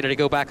we get ready to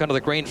go back under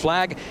the green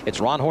flag. It's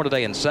Ron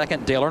Hornaday in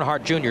 2nd, Dale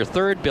Earnhardt Jr.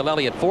 3rd, Bill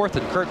Elliott 4th,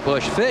 and Kurt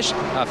Busch 5th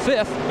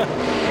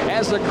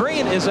as the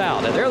green is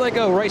out. And there they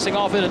go, racing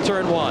off into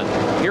turn 1.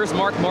 Here's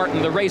Mark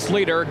Martin, the race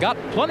leader. Got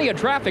plenty of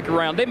traffic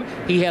around him.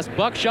 He has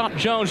Buckshot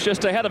Jones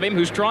just ahead of him,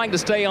 who's trying to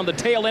stay on the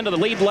tail end of the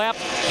lead lap.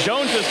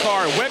 Jones's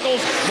car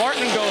wiggles.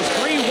 Martin goes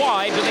 3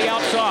 wide to the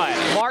outside.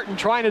 Martin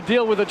trying to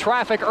deal with the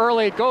traffic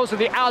early. It goes to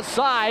the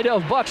outside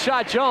of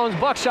Buckshot Jones.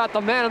 Buckshot,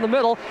 the man in the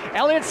middle.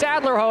 Elliott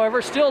Sadler,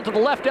 however, still to the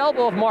left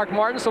elbow of Mark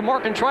Martin, so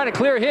Martin trying to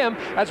clear him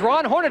as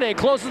Ron Hornaday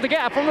closes the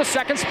gap from the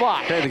 2nd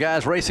spot. Okay, the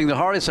guys racing the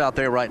hardest out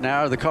there right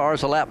now are the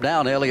cars a lap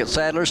down. Elliott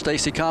Sadler,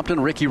 Stacy Compton,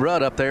 Ricky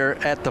Rudd up there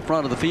at the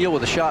front of the field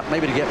with a shot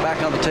maybe to get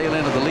back on the tail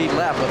end of the lead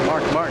lap, but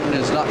Mark Martin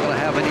is not going to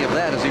have any of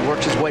that as he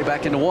works his way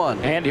back into 1.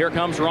 And here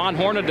comes Ron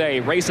Hornaday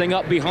racing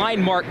up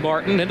behind Mark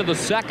Martin into the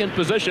 2nd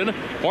position.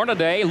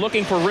 Hornaday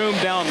looking for room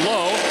down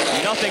low.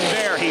 Nothing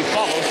there. He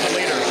follows the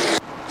leader.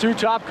 2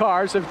 top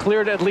cars have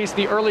cleared at least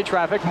the early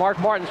traffic. Mark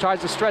Martin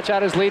tries to stretch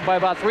out his lead by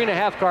about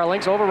 3.5 car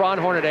lengths over Ron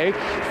Hornaday.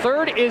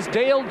 3rd is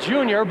Dale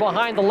Jr.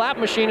 behind the lap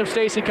machine of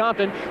Stacy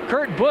Compton.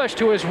 Kurt Busch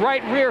to his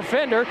right rear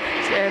fender.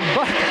 And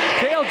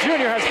Dale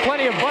Jr. has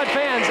plenty of Bud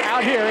fans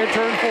out here in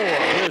turn 4.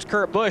 Here's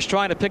Kurt Busch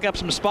trying to pick up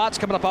some spots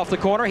coming up off the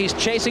corner. He's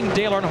chasing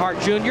Dale Earnhardt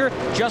Jr.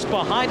 Just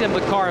behind him, the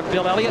car of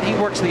Bill Elliott. He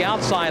works the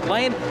outside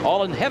lane,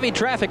 all in heavy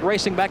traffic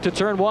racing back to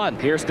turn 1.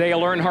 Here's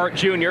Dale Earnhardt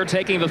Jr.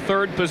 taking the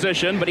 3rd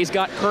position, but he's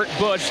got Kurt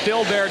Busch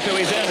still there to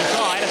his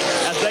inside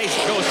as they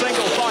go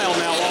single file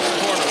now off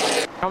the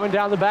corner. Coming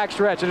down the back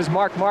stretch, it is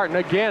Mark Martin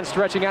again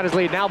stretching out his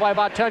lead now by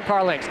about 10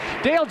 car lengths.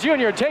 Dale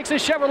Jr. takes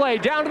his Chevrolet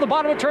down to the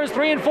bottom of turns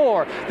 3 and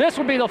 4. This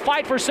will be the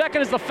fight for 2nd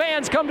as the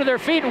fans come to their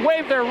feet and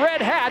wave their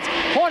red hats.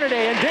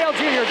 Hornaday and Dale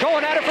Jr.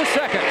 going at it for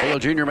 2nd. Dale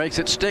Jr. makes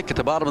it stick at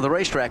the bottom of the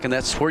racetrack, and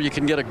that's where you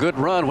can get a good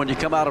run when you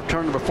come out of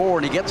turn number 4,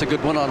 and he gets a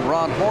good one on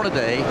Ron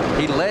Hornaday.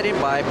 He led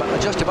him by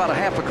just about a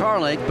half a car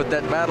length, but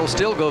that battle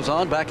still goes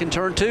on back in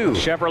turn 2.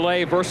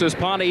 Chevrolet versus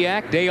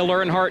Pontiac, Dale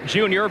Earnhardt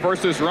Jr.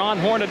 versus Ron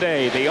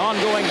Hornaday. The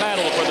ongoing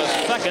battle for the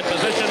 2nd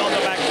position on the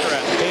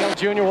backstretch.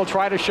 Dale Jr. will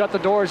try to shut the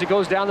door as he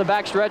goes down the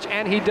backstretch,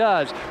 and he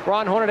does.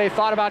 Ron Hornaday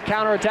thought about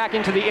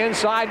counterattacking to the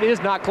inside. It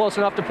is not close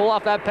enough to pull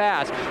off that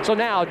pass. So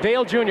now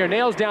Dale Jr.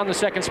 nails down the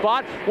 2nd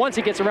spot. Once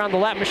he gets around the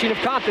lap machine of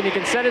Compton, he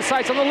can set his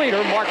sights on the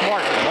leader, Mark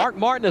Martin. Mark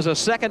Martin is a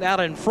 2nd out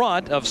in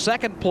front of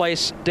 2nd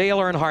place Dale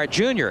Earnhardt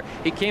Jr.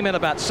 He came in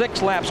about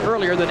 6 laps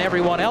earlier than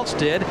everyone else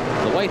did.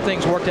 The way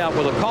things worked out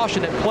with a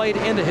caution, it played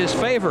into his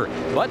favor.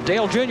 But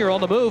Dale Jr. on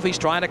the move. He's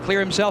trying to clear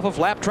himself of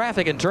lap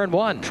traffic in turn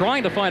 1.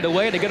 Trying to find a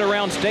way to get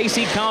around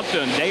Stacy Compton.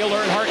 Dale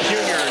Earnhardt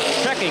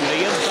Jr. checking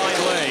the inside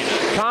lane.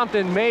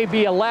 Compton may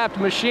be a lapped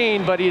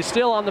machine, but he's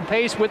still on the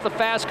pace with the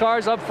fast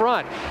cars up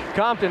front.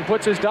 Compton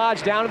puts his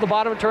Dodge down at the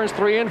bottom of turns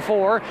 3 and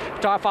 4.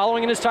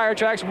 Following in his tire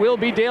tracks will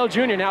be Dale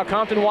Jr. Now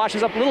Compton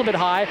washes up a little bit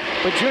high,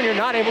 but Jr.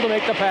 not able to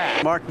make the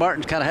pass. Mark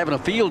Martin's kind of having a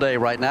field day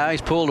right now. He's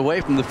pulled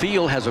away from the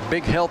field, has a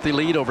big healthy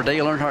lead over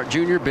Dale Earnhardt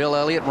Jr., Bill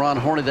Elliott, Ron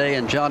Hornaday,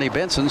 and Johnny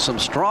Benson. Some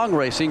strong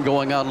racing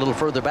going on a little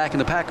further back in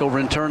the pack over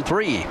in turn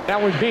 3.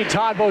 That would be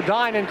Todd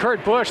Bodine and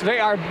Kurt Busch. They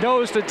are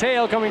nose to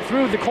tail coming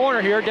through the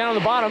corner here down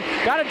the bottom.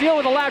 Got to deal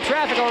with the lap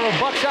traffic over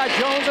Buckshot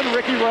Jones and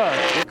Ricky Rudd.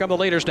 Here come the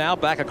leaders now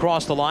back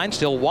across the line,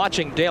 still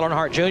watching Dale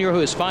Earnhardt Jr., who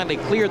has finally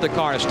cleared the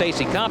car of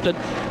Stacy Compton.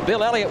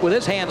 Bill Elliott with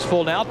his hands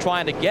full now,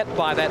 trying to get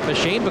by that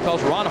machine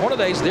because Ron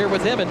Hornaday's there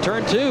with him in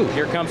turn 2.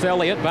 Here comes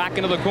Elliott back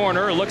into the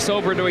corner, looks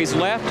over to his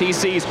left. He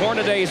sees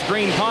Hornaday's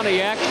green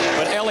Pontiac,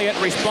 but Elliott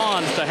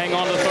responds to hang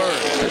on to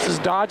 3rd. This is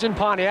Dodge and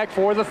Pontiac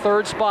for the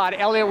 3rd spot.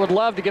 Elliott would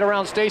love to get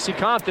around Stacy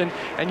Compton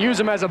and use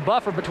him as a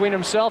buffer between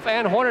himself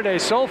and Hornaday.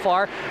 So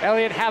far,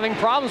 Elliott having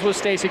problems with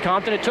Stacy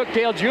Compton. It took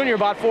Dale Jr.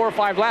 about 4 or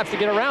 5 laps to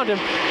get around him.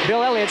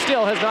 Bill Elliott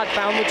still has not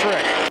found the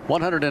trick.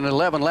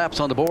 111 laps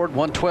on the board,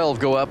 112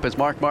 go up as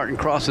Mark Martin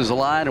crosses the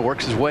line and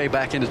works his way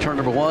back into turn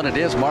number 1. It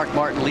is Mark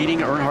Martin leading,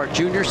 Earnhardt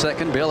Jr.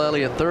 2nd, Bill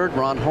Elliott 3rd,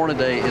 Ron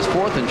Hornaday is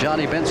 4th, and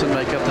Johnny Benson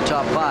make up the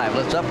top 5.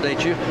 Let's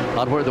update you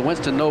on where the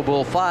Winston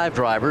Noble 5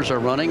 drivers are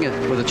running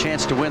with a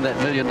chance to win that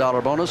 $1 million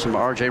bonus from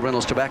R.J.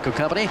 Reynolds Tobacco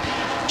Company.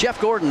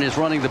 Jeff Gordon is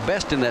running the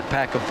best in that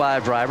pack of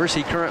 5 drivers.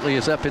 He currently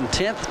is up in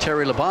 10th.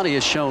 Terry Labonte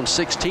is shown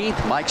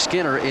 16th. Mike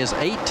Skinner is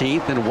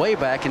 18th, and way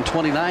back in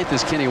 29th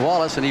is Kenny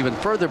Wallace, and even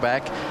further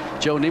back,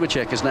 Joe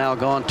Nemechek has now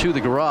gone to the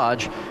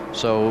garage.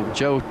 So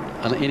Joe,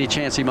 any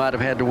chance he might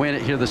have had to win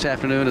it here this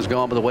afternoon has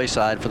gone by the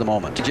wayside for the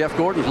moment. Jeff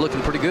Gordon's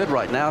looking pretty good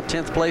right now.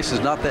 10th place is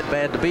not that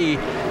bad to be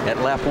at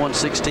lap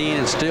 116,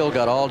 and still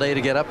got all day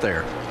to get up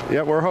there.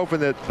 Yeah, we're hoping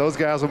that those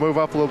guys will move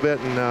up a little bit,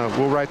 and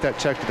we'll write that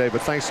check today.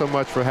 But thanks so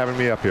much for having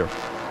me up here.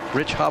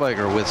 Rich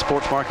Habeger with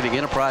Sports Marketing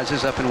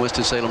Enterprises up in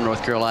Winston-Salem,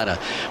 North Carolina.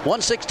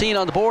 116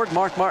 on the board.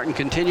 Mark Martin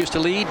continues to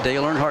lead.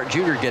 Dale Earnhardt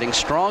Jr. getting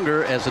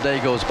stronger as the day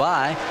goes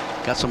by.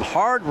 Got some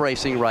hard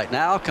racing right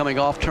now, coming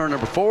off turn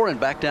number 4 and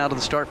back down to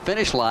the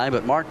start-finish line,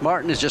 but Mark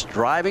Martin is just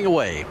driving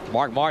away.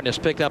 Mark Martin has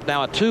picked up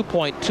now a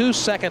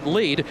 2.2-second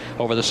lead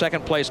over the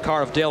second-place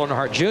car of Dale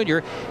Earnhardt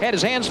Jr. Had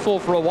his hands full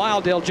for a while.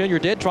 Dale Jr.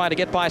 did try to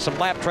get by some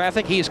lap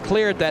traffic. He's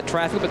cleared that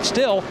traffic, but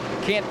still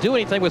can't do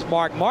anything with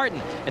Mark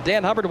Martin. And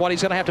Dan Hubbard, what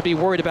he's going to have to be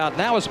worried about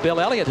now is Bill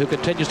Elliott, who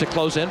continues to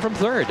close in from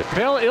third.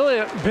 Bill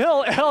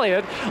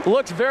Elliott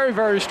looks very,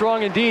 very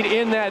strong indeed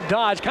in that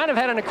Dodge. Kind of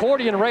had an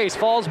accordion race.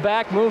 Falls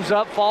back, moves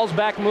up, falls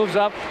back, moves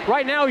up.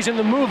 Right now he's in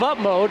the move up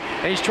mode,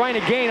 and he's trying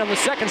to gain on the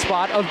second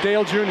spot of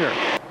Dale Jr.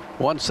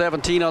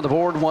 117 on the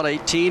board,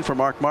 118 for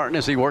Mark Martin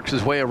as he works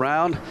his way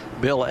around.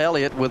 Bill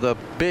Elliott with a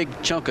big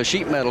chunk of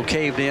sheet metal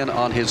caved in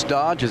on his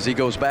Dodge as he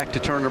goes back to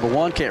turn number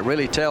 1. Can't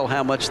really tell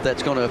how much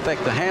that's going to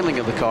affect the handling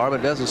of the car, but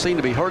it doesn't seem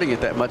to be hurting it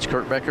that much,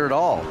 Kurt Becker, at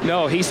all.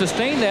 No, he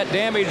sustained that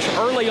damage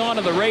early on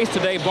in the race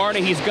today,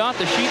 Barney. He's got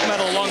the sheet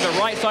metal along the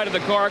right side of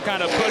the car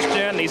kind of pushed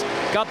in. He's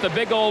got the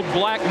big old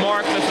black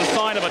mark that's a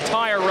sign of a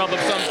tire rub of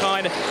some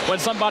kind when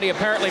somebody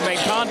apparently made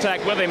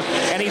contact with him.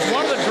 And he's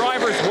one of the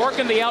drivers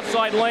working the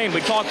outside lane.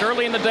 We talked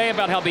early in the day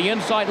about how the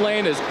inside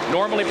lane is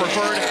normally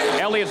preferred.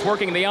 Elliott's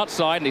working the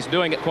outside, and he's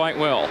doing it quite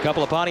well. A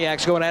couple of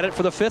Pontiacs going at it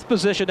for the 5th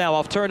position now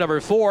off turn number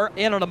 4.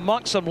 In and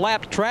amongst some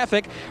lapped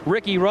traffic,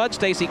 Ricky Rudd,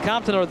 Stacy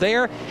Compton are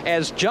there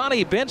as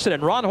Johnny Benson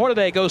and Ron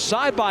Hornaday go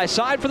side by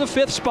side for the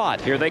 5th spot.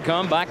 Here they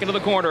come back into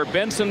the corner.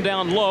 Benson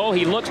down low.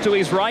 He looks to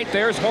his right.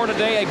 There's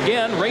Hornaday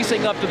again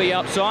racing up to the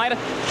outside.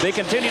 They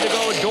continue to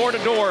go door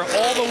to door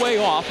all the way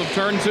off of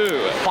turn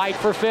 2. Fight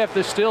for 5th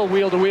is still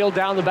wheel to wheel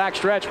down the back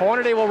stretch.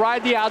 Hornaday will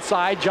ride the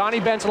outside. Johnny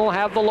Benson will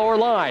have the lower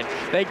line.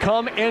 They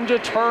come into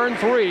turn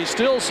 3,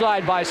 still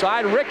side by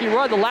side. Ricky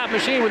Rudd, the lap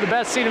machine with the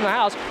best seat in the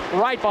house,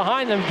 right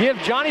behind them. Give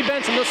Johnny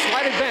Benson the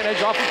slight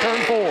advantage off of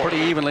turn 4.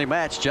 Pretty evenly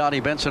matched, Johnny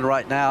Benson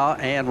right now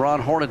and Ron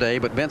Hornaday,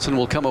 but Benson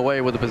will come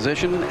away with the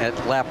position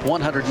at lap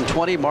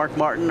 120. Mark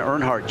Martin,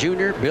 Earnhardt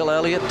Jr., Bill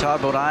Elliott,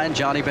 Todd Bodine,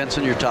 Johnny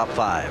Benson, your top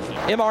 5.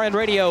 MRN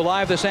Radio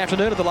live this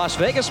afternoon at the Las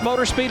Vegas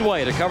Motor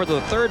Speedway to cover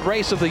the 3rd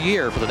race of the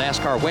year for the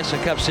NASCAR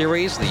Winston Cup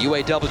Series, the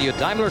UAW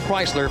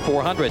Daimler-Chrysler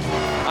 400.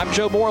 I'm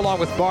Joe Moore along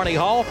with Barney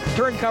Hall.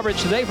 Turn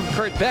coverage today from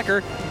Kurt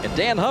Becker and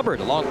Dan Hubbard.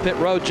 Along pit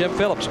road, Jim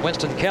Phillips,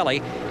 Winston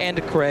Kelly,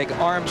 and Craig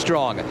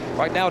Armstrong.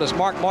 Right now it is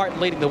Mark Martin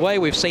leading the way.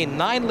 We've seen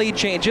 9 lead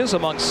changes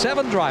among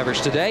 7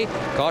 drivers today.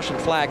 Caution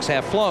flags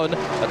have flown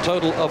a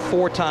total of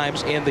 4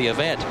 times in the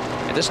event.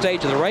 At this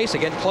stage of the race,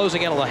 again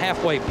closing in on the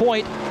halfway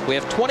point, we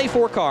have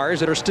 24 cars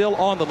that are still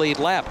on the lead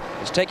lap.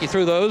 Let's take you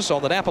through those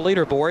on the Napa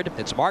leaderboard.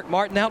 It's Mark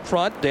Martin out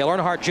front. Dale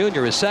Earnhardt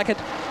Jr. is 2nd.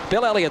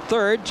 Bill Elliott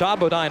 3rd. Todd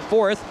Bodine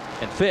 4th.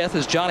 And 5th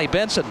is Johnny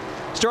Benson.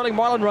 Sterling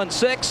Marlin runs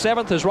 6th.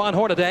 7th is Ron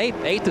Hornaday.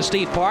 8th is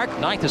Steve Park.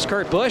 9th is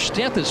Kurt Busch.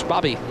 10th is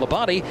Bobby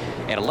Labonte.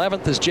 And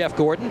 11th is Jeff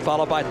Gordon,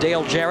 followed by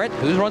Dale Jarrett,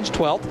 who runs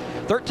 12th.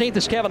 13th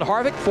is Kevin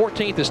Harvick.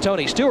 14th is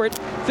Tony Stewart.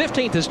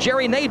 15th is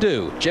Jerry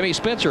Nadeau. Jimmy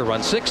Spencer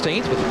runs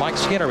 16th with Mike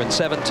Skinner in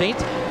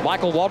 17th.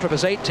 Michael Waltrip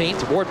is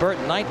 18th. Ward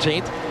Burton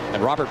 19th.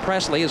 And Robert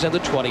Presley is in the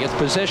 20th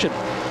position.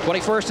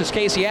 21st is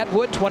Casey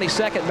Atwood.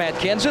 22nd, Matt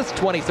Kenseth.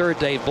 23rd,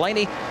 Dave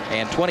Blaney.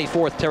 And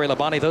 24th, Terry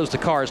Labonte. Those are the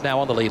cars now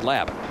on the lead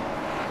lap.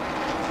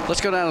 Let's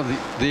go down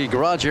to the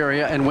garage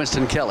area and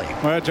Winston Kelly.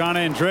 Well, John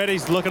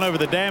Andretti's looking over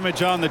the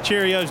damage on the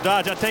Cheerios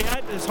Dodge. I tell you,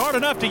 it's hard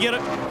enough to get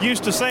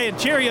used to saying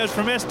Cheerios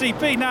from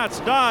STP. Now it's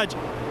Dodge.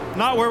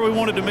 Not where we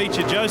wanted to meet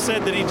you. Joe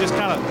said that he just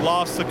kind of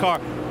lost the car.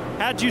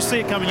 How'd you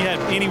see it coming? You had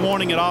any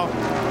warning at all?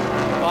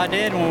 Well, I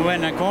did when we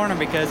went in the corner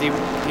because he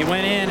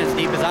went in as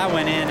deep as I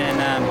went in,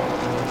 and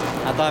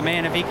I thought,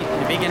 man, if he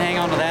can hang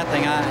on to that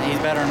thing,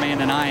 he's better man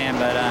than I am.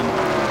 But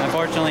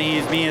unfortunately,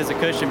 he's me as a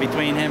cushion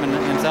between him and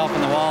himself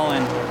and the wall,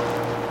 and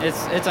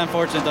it's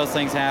unfortunate those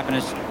things happen.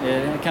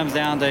 It comes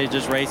down to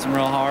just racing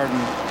real hard,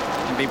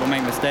 and people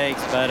make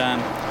mistakes. But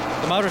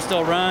the motor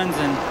still runs,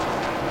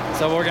 and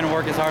so we're going to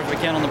work as hard as we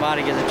can on the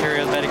body, get the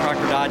Cheerios Betty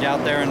Crocker Dodge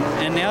out there.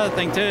 And the other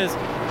thing too is,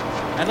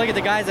 I look at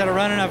the guys that are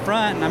running up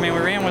front, and I mean, we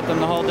ran with them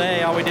the whole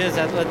day. All we did is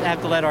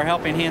have to let our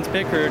helping hands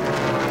pit crew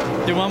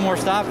do one more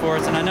stop for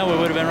us, and I know we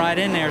would have been right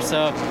in there.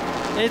 So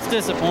it's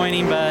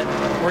disappointing, but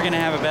we're going to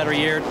have a better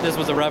year. This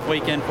was a rough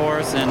weekend for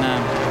us, and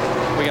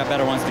we got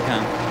better ones to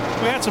come.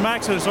 We had some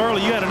accidents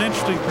early. You had an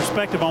interesting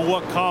perspective on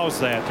what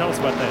caused that. Tell us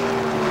about that.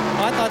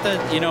 Well, I thought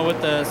that,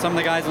 with some of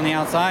the guys on the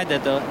outside,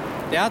 that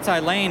the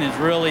outside lane is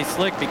really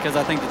slick because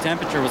I think the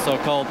temperature was so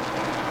cold.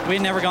 We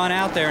had never gone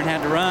out there and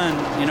had to run,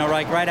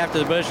 right after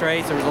the Busch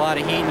race. There was a lot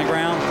of heat in the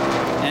ground,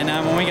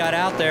 And when we got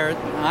out there,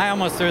 I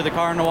almost threw the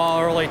car in the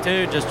wall early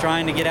too, just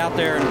trying to get out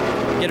there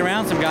and get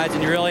around some guys,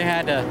 and you really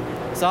had to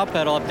soft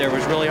pedal up there. It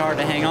was really hard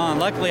to hang on.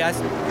 Luckily, I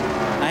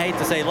hate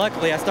to say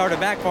luckily, I started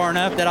back far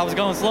enough that I was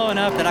going slow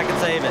enough that I could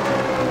save it.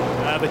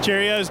 The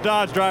Cheerios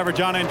Dodge driver,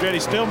 John Andretti,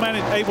 still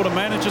able to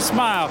manage a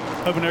smile,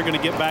 hoping they're going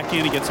to get back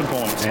in and get some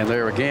points. And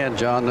there again,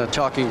 John,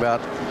 talking about,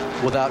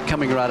 without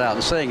coming right out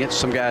and saying it,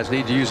 some guys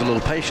need to use a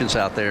little patience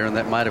out there, and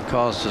that might have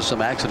caused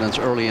some accidents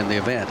early in the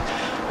event.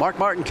 Mark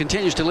Martin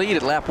continues to lead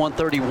at lap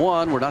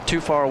 131. We're not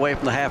too far away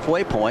from the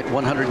halfway point.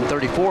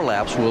 134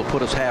 laps will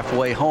put us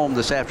halfway home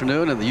this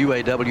afternoon in the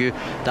UAW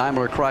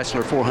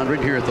Daimler-Chrysler 400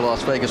 here at the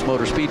Las Vegas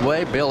Motor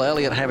Speedway. Bill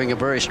Elliott having a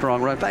very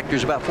strong run. In fact,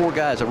 there's about 4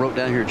 guys I wrote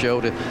down here,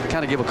 Joe, to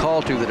kind of give a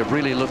call to that have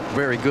really looked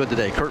very good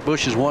today. Kurt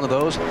Busch is one of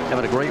those,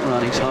 having a great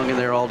run. He's hung in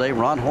there all day.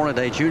 Ron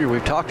Hornaday Jr.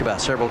 we've talked about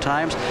several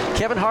times.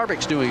 Kevin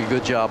Harvick's doing a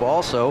good job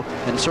also,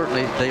 and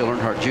certainly Dale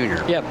Earnhardt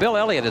Jr. Yeah, Bill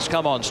Elliott has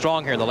come on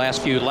strong here in the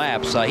last few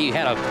laps. He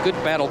had a good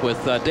battle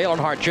with Dale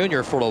Earnhardt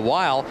Jr. for a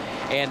while,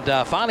 and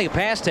finally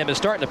passed him, is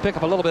starting to pick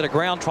up a little bit of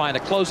ground, trying to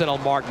close in on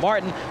Mark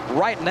Martin.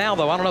 Right now,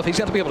 though, I don't know if he's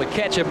going to be able to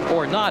catch him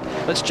or not.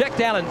 Let's check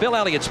down in Bill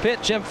Elliott's pit.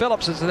 Jim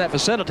Phillips is in that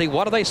vicinity.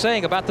 What are they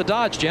saying about the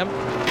Dodge, Jim?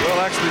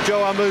 Well, actually,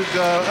 Joe, I moved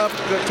up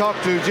to talk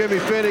to Jimmy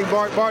Finning,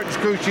 Mark Martin's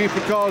crew chief,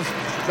 because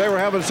they were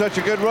having such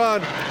a good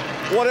run.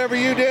 Whatever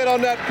you did on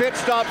that pit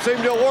stop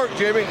seemed to work,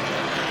 Jimmy.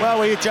 Well,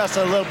 we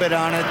adjusted a little bit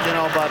on it,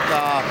 but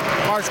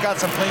Mark's got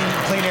some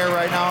clean air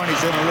right now, and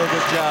he's doing a real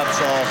good job.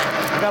 So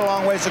we've got a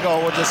long ways to go.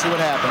 We'll just see what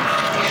happens.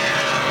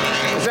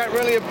 Is that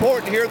really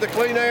important here, the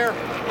clean air?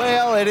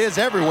 Well, it is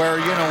everywhere,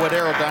 with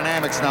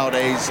aerodynamics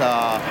nowadays.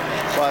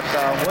 But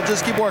we'll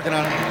just keep working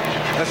on it.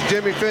 That's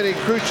Jimmy Finney,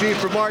 crew chief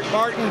for Mark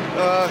Martin.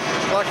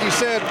 Like he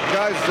said,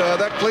 guys,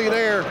 that clean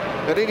air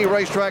at any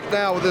racetrack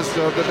now with this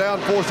the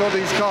downforce on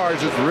these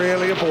cars is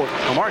really important.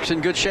 Well, Mark's in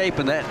good shape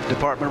in that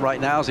department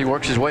right now as he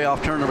works his way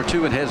off turn number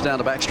 2 and heads down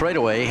the back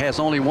straightaway. He has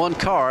only one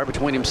car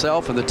between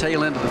himself and the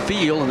tail end of the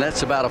field, and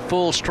that's about a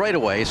full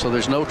straightaway, so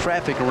there's no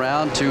traffic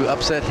around to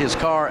upset his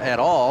car at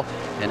all,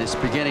 and it's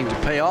beginning to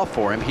pay off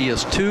for him. He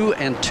is 2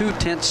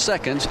 2/10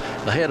 seconds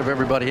ahead of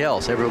everybody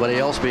else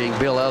being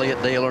Bill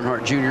Elliott, Dale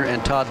Earnhardt Jr.,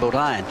 and Todd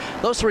Bodine.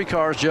 Those 3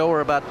 cars, Joe,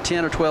 are about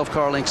 10 or 12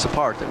 car lengths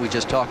apart that we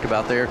just talked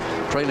about there,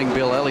 trailing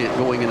Bill Elliott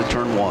going into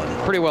turn 1.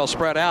 Pretty well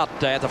spread out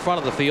at the front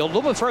of the field. A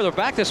little bit further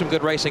back, there's some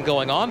good racing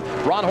going on.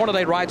 Ron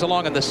Hornaday rides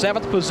along in the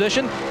 7th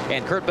position,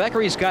 and Kurt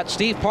Beckery's got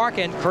Steve Park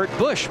and Kurt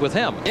Busch with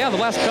him. Yeah, the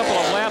last couple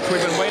of laps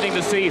we've been waiting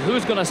to see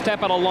who's going to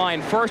step out of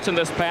line first in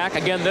this pack.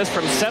 Again, this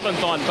from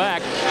 7th on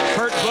back.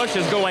 Kurt Busch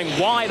is going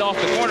wide off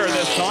the corner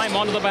this time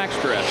onto the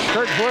backstretch.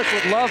 Kurt Busch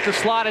would love to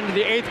slot into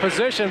the 8th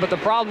position, but the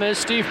problem is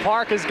Steve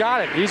Park has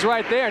got it. He's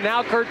right there.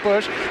 Now Kurt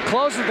Busch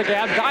closes the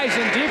gap, dives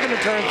in deep into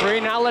turn 3,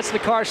 now lets the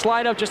car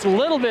slide up just a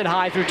little bit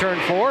high through turn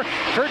 4.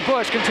 Kurt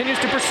Busch continues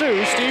to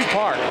pursue Steve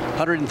Park.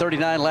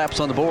 139 laps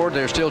on the board.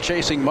 They're still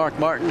chasing Mark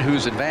Martin,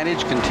 whose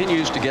advantage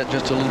continues to get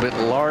just a little bit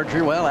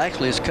larger. Well,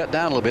 actually, it's cut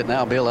down a little bit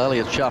now. Bill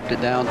Elliott chopped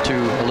it down to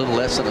a little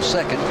less than a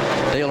second.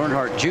 Dale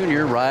Earnhardt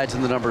Jr. rides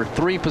in the number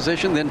 3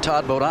 position. Then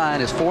Todd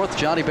Bodine is 4th.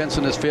 Johnny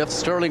Benson is 5th.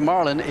 Sterling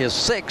Marlin is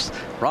 6th.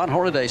 Ron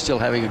Hornaday still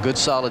having a good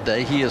solid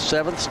day. He is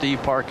 7th.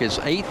 Steve Park is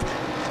 8th.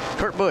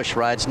 Kurt Busch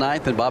rides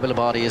 9th, and Bobby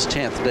Labonte is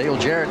 10th. Dale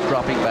Jarrett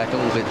dropping back a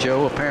little bit,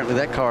 Joe. Apparently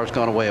that car's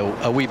gone away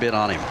a wee bit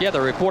on him. Yeah,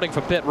 they're reporting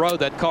from pit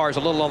road that car's a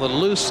little on the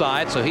loose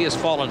side, so he has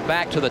fallen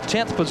back to the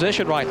 10th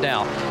position right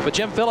now. But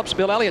Jim Phillips,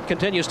 Bill Elliott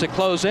continues to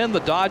close in. The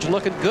Dodge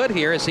looking good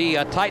here as he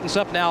tightens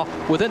up now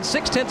within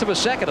 0.6 of a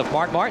second of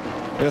Mark Martin.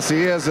 Yes,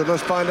 he is, and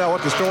let's find out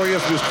what the story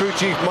is with his crew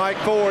chief, Mike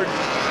Ford.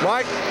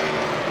 Mike,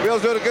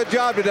 Bill's doing a good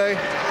job today.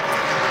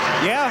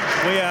 Yeah,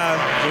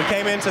 we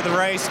came into the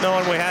race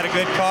knowing we had a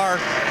good car.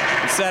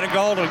 We set a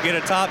goal to get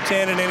a top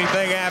 10, and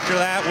anything after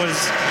that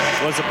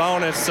was a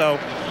bonus. So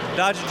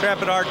Dodge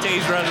Intrepid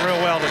RT's running real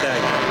well today.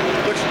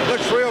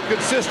 Looks real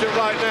consistent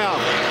right now.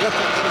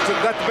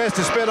 That's the best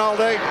it's been all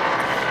day?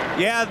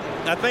 Yeah,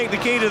 I think the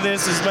key to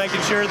this is making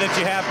sure that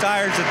you have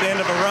tires at the end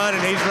of a run,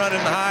 and he's running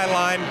the high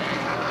line.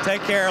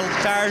 Take care of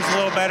tires a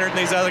little better than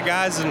these other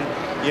guys, and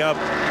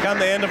come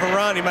the end of a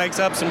run, he makes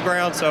up some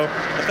ground. So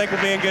I think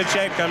we'll be in good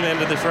shape coming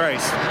into this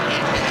race.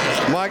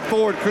 Mike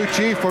Ford, crew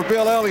chief for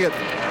Bill Elliott.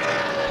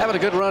 Having a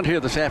good run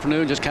here this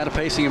afternoon, just kind of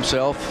pacing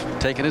himself,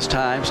 taking his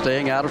time,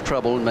 staying out of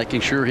trouble, and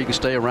making sure he can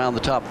stay around the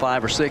top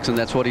 5 or 6, and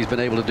that's what he's been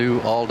able to do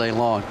all day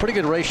long. Pretty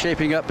good race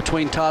shaping up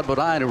between Todd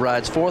Bodine, who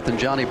rides 4th, and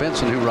Johnny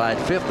Benson, who rides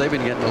 5th. They've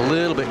been getting a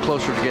little bit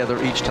closer together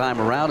each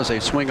time around as they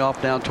swing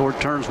off down toward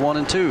turns 1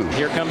 and 2.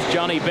 Here comes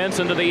Johnny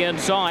Benson to the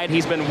inside.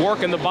 He's been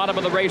working the bottom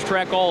of the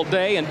racetrack all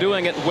day and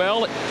doing it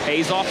well.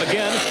 Hayes off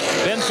again.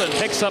 Benson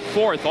picks up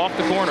 4th off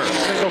the corner.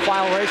 Single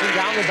file racing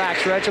down the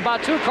backstretch.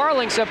 About 2 car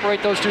lengths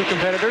separate those 2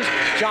 competitors,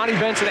 Johnny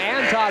Benson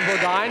and Todd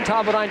Bodine.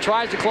 Todd Bodine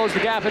tries to close the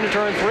gap into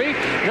turn 3.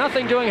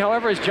 Nothing doing,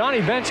 however, as Johnny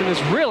Benson is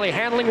really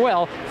handling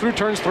well through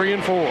turns 3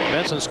 and 4.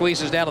 Benson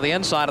squeezes down to the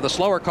inside of the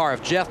slower car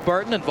of Jeff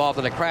Burton, involved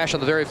in a crash on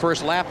the very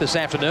first lap this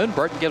afternoon.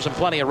 Burton gives him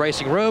plenty of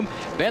racing room.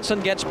 Benson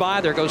gets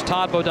by. There goes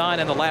Todd Bodine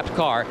in the lapped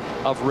car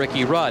of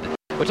Ricky Rudd.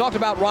 We talked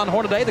about Ron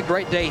Hornaday, the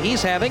great day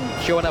he's having,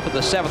 showing up at the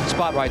 7th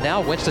spot right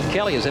now. Winston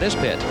Kelly is in his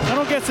pit. I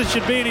don't guess it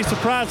should be any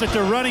surprise that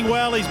they're running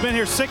well. He's been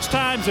here 6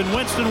 times in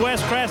Winston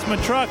West Craftsman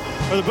truck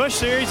for the Busch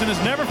Series and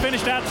has never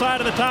finished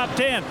outside of the top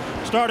 10.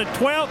 Started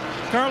 12th,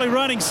 currently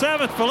running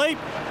 7th. Philippe,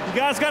 you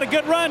guys got a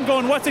good run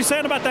going. What's he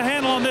saying about the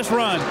handle on this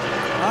run?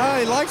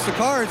 He likes the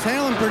car. It's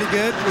handling pretty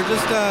good. We're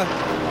just a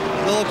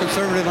little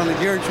conservative on the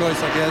gear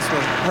choice, I guess.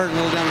 We're hurting a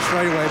little down the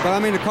straightaway. But, I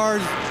mean, the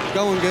car's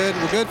going good.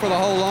 We're good for the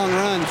whole long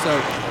run,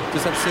 so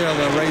just have to see how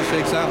the race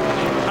shakes out.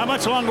 How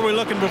much longer are we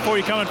looking before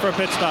you come in for a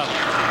pit stop?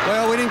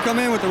 Well, we didn't come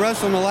in with the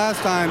rest of them the last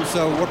time,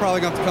 so we're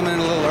probably going to have to come in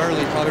a little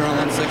early, probably around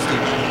 160.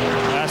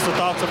 That's the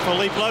thoughts of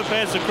Felipe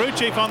Lopez, the crew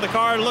chief on the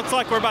car. It looks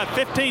like we're about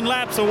 15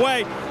 laps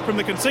away from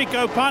the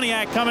Conseco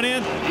Pontiac coming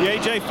in. The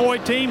A.J.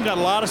 Foyt team got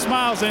a lot of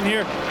smiles in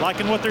here,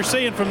 liking what they're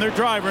seeing from their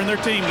driver and their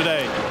team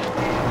today.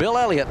 Bill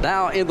Elliott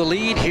now in the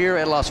lead here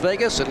at Las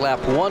Vegas at lap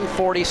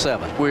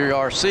 147. We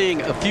are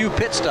seeing a few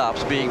pit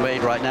stops being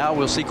made right now.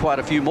 We'll see quite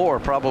a few more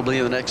probably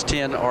in the next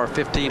 10 or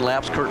 15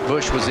 laps. Kurt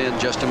Busch was in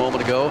just a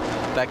moment ago.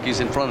 In fact, he's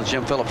in front of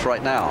Jim Phillips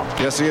right now.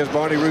 Yes, he is,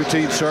 Barney.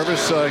 Routine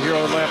service here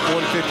on lap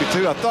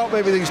 152. I thought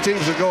maybe these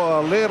teams would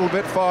go a little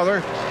bit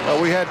farther.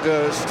 We had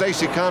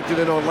Stacy Compton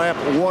in on lap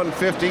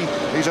 150.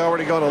 He's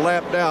already gone a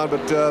lap down,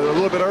 but a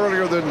little bit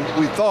earlier than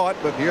we thought,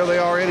 but here they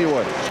are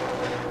anyway.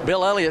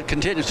 Bill Elliott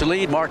continues to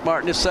lead. Mark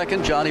Martin is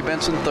second. Johnny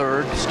Benson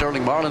third.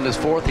 Sterling Marlin is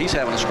fourth. He's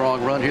having a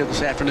strong run here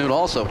this afternoon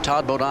also.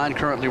 Todd Bodine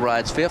currently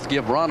rides fifth.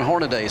 Give Ron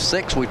Hornaday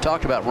sixth. We've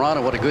talked about Ron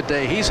and what a good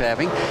day he's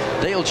having.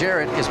 Dale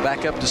Jarrett is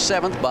back up to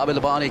seventh. Bobby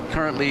Labonte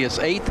currently is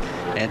eighth.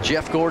 And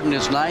Jeff Gordon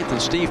is ninth, and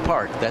Steve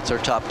Park. That's our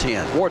top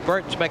 10. Ward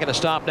Burton's making a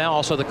stop now.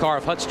 Also the car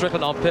of Hut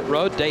Strickland on pit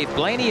road. Dave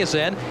Blaney is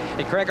in.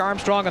 And Craig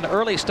Armstrong, an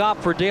early stop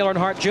for Dale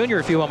Earnhardt Jr.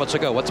 a few moments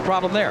ago. What's the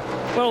problem there?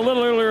 Well, a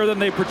little earlier than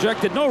they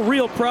projected. No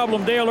real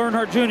problem. Dale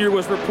Earnhardt Jr.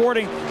 was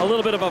reporting a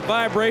little bit of a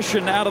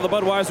vibration out of the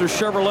Budweiser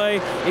Chevrolet.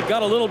 It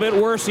got a little bit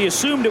worse. He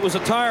assumed it was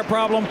a tire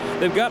problem.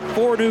 They've got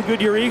 4 new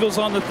Goodyear Eagles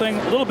on the thing.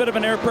 A little bit of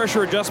an air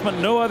pressure adjustment.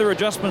 No other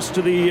adjustments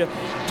to the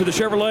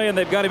Chevrolet, and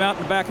they've got him out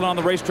and back and on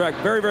the racetrack.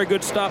 Very, very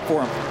good stop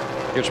for him.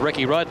 Here's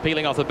Ricky Rudd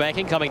peeling off the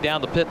banking, coming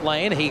down the pit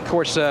lane. He, of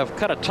course,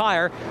 cut a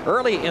tire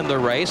early in the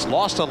race,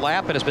 lost a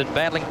lap, and has been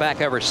battling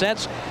back ever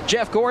since.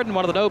 Jeff Gordon,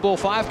 one of the No Bull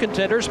 5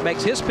 contenders,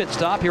 makes his pit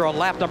stop here on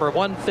lap number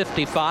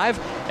 155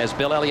 as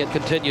Bill Elliott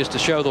continues to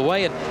show the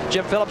way. And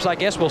Jim Phillips, I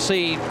guess we'll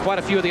see quite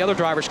a few of the other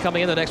drivers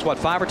coming in the next,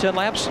 5 or 10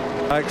 laps?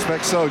 I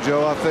expect so,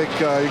 Joe. I think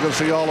you're going to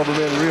see all of them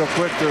in real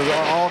quick.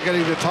 They're all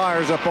getting the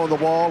tires up on the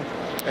wall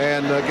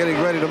and getting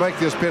ready to make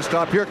this pit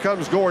stop. Here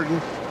comes Gordon,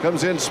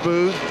 comes in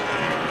smooth.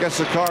 Gets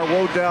the car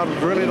wound down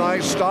really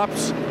nice,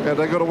 stops, and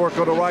they're going to work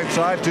on the right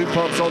side. 2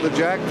 pumps on the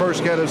jack.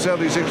 First can of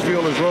 76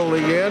 fuel is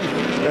rolling in,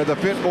 and the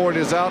pit board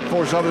is out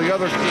for some of the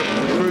other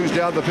crews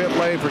down the pit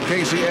lane for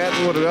Casey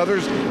Atwood and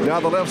others.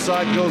 Now the left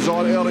side goes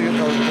on Elliott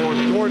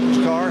for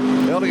Gordon's car.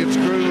 Elliott's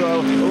crew a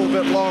little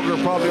bit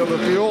longer probably on the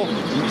fuel.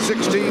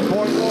 16.1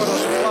 on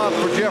the stop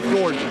for Jeff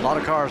Gordon. A lot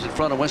of cars in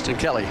front of Winston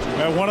Kelly.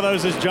 One of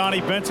those is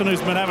Johnny Benson,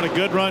 who's been having a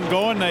good run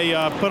going. They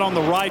put on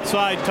the right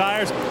side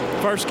tires.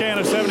 First can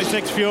of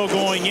 76 fuel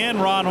going in.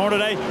 Ron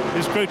Hornaday,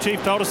 his crew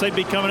chief, told us they'd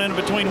be coming in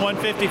between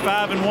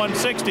 155 and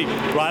 160.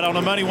 Right on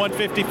the money,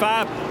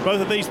 155. Both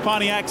of these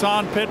Pontiacs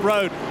on pit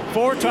road.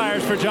 4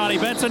 tires for Johnny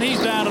Benson.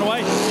 He's down and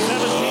away.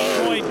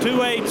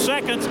 17.28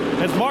 seconds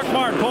as Mark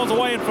Martin pulls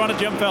away in front of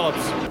Jim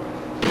Phillips.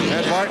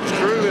 And Martin's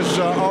crew has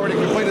already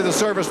completed the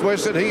service,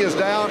 Winston. He is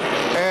down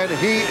and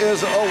he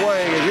is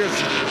away. And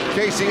here's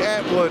Casey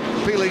Atwood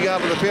peeling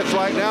out of the pits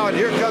right now. And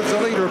here comes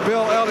the leader,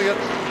 Bill Elliott,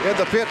 in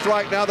the pits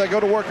right now. They're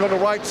going to work on the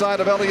right side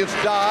of Elliott's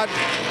Dodge.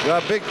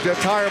 A big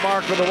tire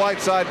mark on the right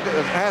side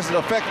hasn't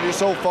affected you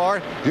so far.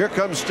 Here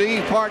comes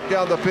Steve Park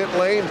down the pit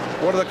lane,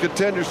 one of the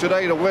contenders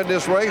today to win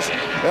this race.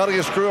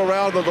 Elliott's crew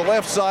around on the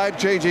left side,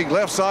 changing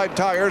left side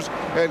tires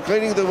and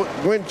cleaning the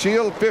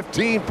windshield.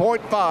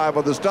 15.5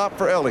 on the stop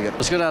for Elliott.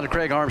 Let's go down to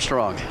Craig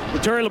Armstrong.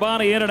 With Terry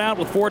Labonte in and out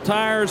with 4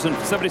 tires and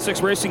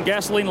 76 Racing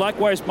gasoline.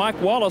 Likewise,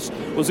 Mike Wallace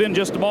was in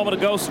just a moment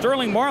ago.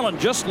 Sterling Marlin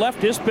just left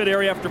his pit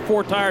area after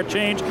 4 tire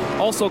change.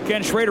 Also,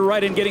 Ken Schrader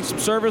right in getting some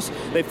service.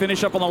 They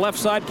finish up on the left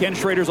side. Ken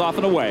Schrader's off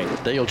and away.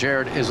 Dale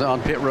Jarrett is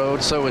on pit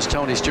road. So is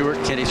Tony Stewart.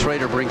 Kenny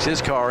Schrader brings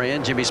his car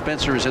in. Jimmy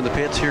Spencer is in the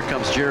pits. Here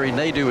comes Jerry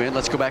Nadeau in.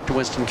 Let's go back to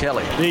Winston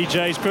Kelly.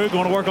 DJ's crew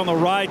going to work on the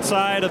right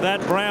side of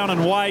that brown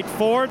and white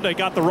Ford. They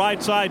got the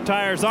right side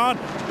tires on.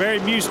 Barry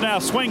Muse now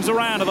swings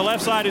around to the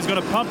left side. He's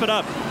going to pump it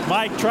up.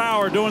 Mike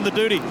Trower doing the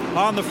duty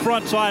on the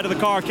front side of the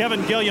car.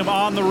 Kevin Gilliam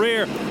on the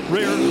rear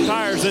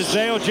tires as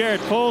Dale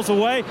Jarrett pulls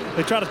away.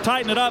 They try to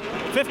tighten it up.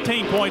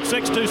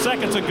 15.62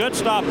 seconds. A good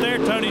stop there.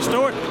 Tony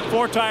Stewart,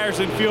 4 tires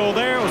and fuel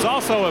there. It was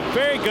also a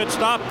very good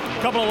stop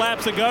a couple of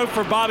laps ago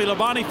for Bobby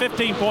Labonte.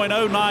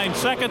 15.09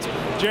 seconds.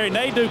 Jerry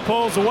Nadeau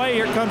pulls away.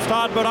 Here comes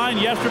Todd Bodine,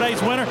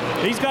 yesterday's winner.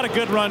 He's got a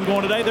good run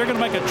going today. They're going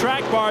to make a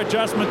track bar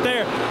adjustment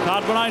there.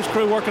 Todd Bodine's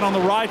crew working on the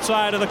right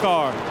side of the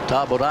car.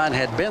 Todd Bodine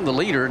had been the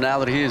leader. Now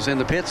that he is in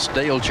the pits,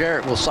 Dale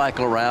Jarrett will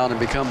cycle around and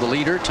become the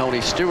leader.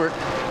 Tony Stewart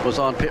was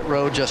on pit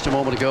road just a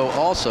moment ago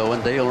also,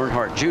 and Dale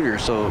Earnhardt Jr.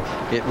 So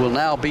it will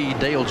now be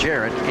Dale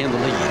Jarrett in the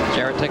lead.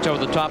 Jarrett takes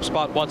over the top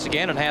spot once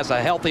again and has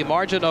a healthy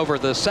margin over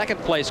the second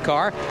place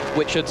car,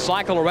 which should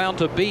cycle around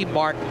to be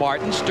Mark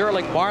Martin.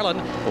 Sterling Marlin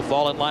will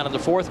fall in line in the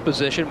 4th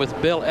position with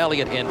Bill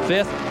Elliott in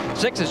 5th.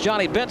 6th is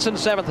Johnny Benson,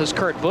 7th is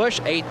Kurt Busch,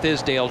 8th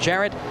is Dale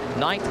Jarrett,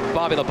 9th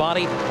Bobby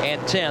Labonte,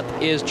 and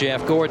 10th is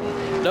Jeff Gordon.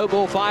 No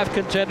Bull 5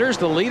 contenders.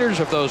 The leaders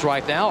of those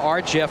right now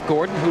are Jeff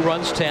Gordon, who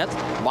runs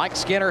 10th, Mike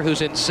Skinner,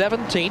 who's in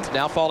 17th,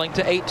 now falling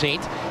to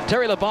 18th,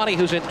 Terry Labonte,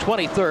 who's in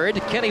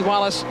 23rd, Kenny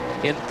Wallace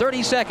in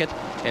 32nd,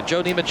 and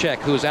Joe Nemechek,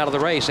 who's out of the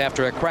race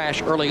after a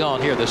crash early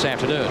on here this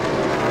afternoon.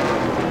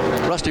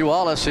 Rusty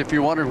Wallace, if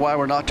you're wondering why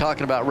we're not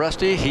talking about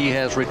Rusty, he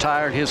has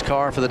retired his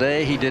car for the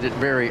day. He did it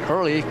very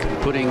early,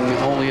 putting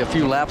only a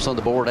few laps on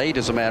the board, 8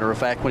 as a matter of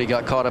fact, when he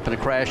got caught up in a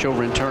crash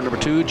over in turn number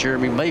 2.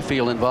 Jeremy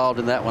Mayfield involved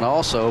in that one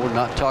also. We're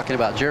not talking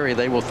about Jerry.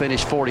 They will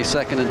finish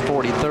 42nd and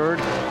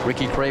 43rd.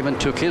 Ricky Craven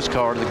took his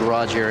car to the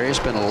garage area,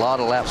 spent a lot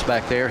of laps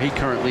back there. He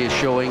currently is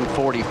showing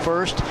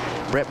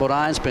 41st. Brett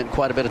Bodine spent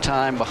quite a bit of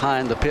time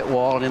behind the pit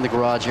wall and in the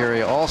garage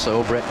area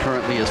also. Brett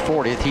currently is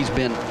 40th. He's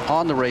been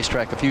on the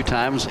racetrack a few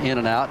times, in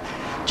and out.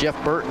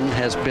 Jeff Burton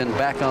has been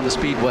back on the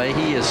speedway.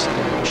 He is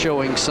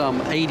showing some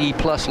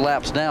 80-plus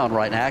laps down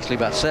right now, actually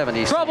about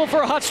 70. Trouble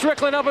for Hut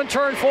Strickland up in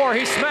turn 4.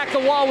 He smacked the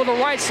wall with the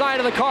right side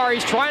of the car.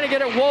 He's trying to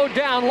get it wound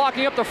down,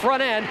 locking up the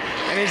front end,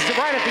 and he's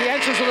right at the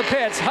entrance of the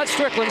pits. Hut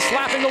Strickland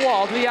slapping the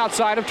wall to the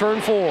outside of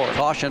turn 4.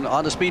 Caution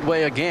on the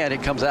speedway again.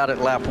 It comes out at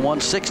lap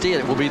 160.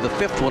 It will be the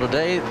 5th one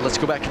today. Let's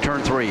go back to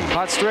turn 3.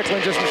 Hut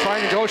Strickland just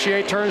trying to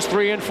negotiate turns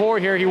 3 and 4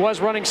 here. He was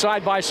running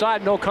side by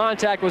side. No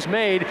contact was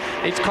made.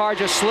 His car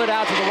just slid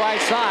out to the right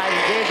side.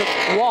 He gave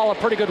the wall a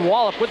pretty good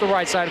wallop with the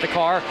right side of the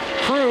car.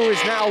 Crew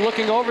is now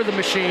looking over the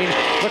machine,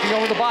 looking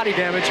over the body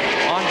damage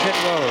on pit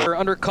road. We're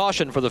under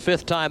caution for the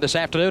 5th time this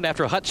afternoon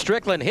after Hut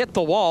Strickland hit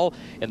the wall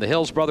in the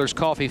Hills Brothers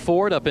Coffee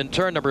Ford up in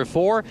turn number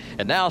 4.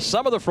 And now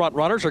some of the front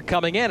runners are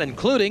coming in,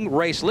 including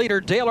race leader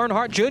Dale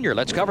Earnhardt Jr.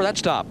 Let's cover that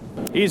stop.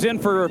 He's in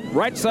for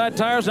right side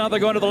tires. Now they're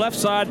going to the left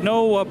side.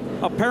 No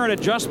apparent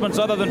adjustments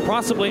other than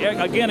possibly,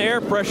 again,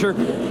 air pressure.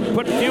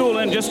 Put fuel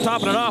in, just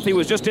topping it off. He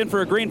was just in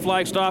for a green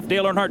flag stop.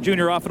 Dale Earnhardt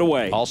Jr. off and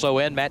away. Also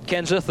in, Matt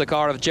Kenseth, the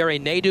car of Jerry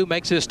Nadeau,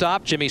 makes his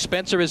stop. Jimmy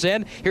Spencer is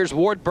in. Here's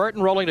Ward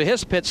Burton rolling to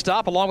his pit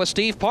stop along with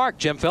Steve Park.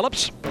 Jim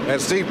Phillips. And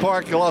Steve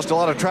Park lost a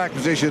lot of track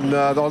position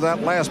on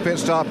that last pit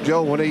stop,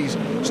 Joe, when he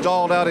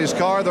stalled out his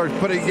car. They're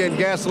putting in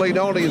gasoline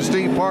only in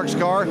Steve Park's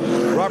car.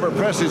 Robert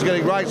Presley's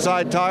getting right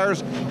side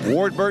tires.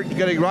 Ward Burton's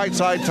getting right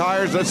side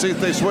tires. Let's see if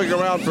they swing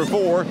around for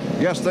 4.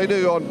 Yes, they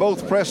do on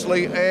both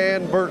Presley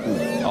and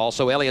Burton.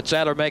 Also, Elliott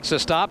Sadler makes a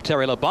stop.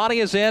 Terry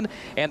Labonte is in,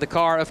 and the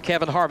car of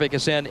Kevin Harvick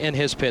is in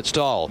his pit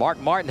stall. Mark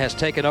Martin has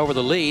taken over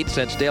the lead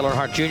since Dale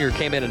Earnhardt Jr.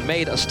 came in and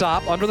made a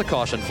stop under the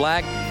caution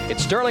flag.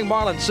 It's Sterling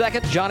Marlin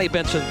 2nd, Johnny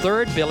Benson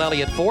 3rd, Bill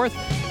Elliott 4th,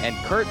 and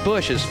Kurt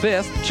Busch is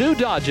 5th. 2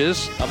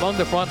 Dodges among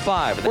the front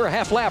 5. We're a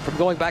half lap from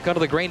going back under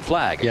the green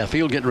flag. Yeah,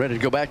 field getting ready to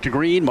go back to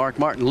green. Mark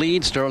Martin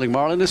leads. Sterling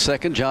Marlin is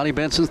 2nd. Johnny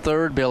Benson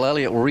 3rd. Bill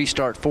Elliott will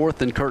restart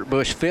 4th, and Kurt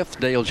Busch 5th.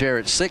 Dale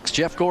Jarrett 6th.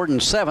 Jeff Gordon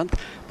 7th.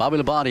 Bobby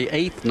Labonte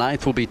 8th.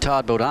 9th will be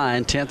Todd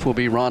Bodine. 10th will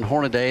be Ron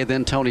Hornaday.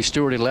 Then Tony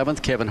Stewart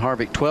 11th. Kevin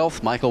Harvick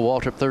 12th. Michael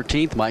Waltrip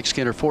 13th. Mike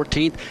Skinner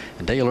 14th.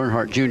 And Dale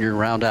Earnhardt Jr.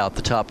 round out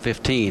the top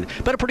 15.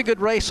 But a pretty good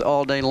race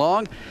all day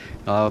long.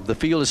 The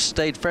field has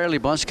stayed fairly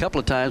bunched. A couple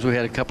of times we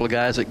had a couple of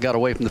guys that got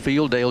away from the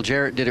field. Dale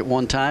Jarrett did it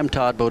one time.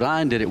 Todd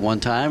Bodine did it one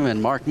time.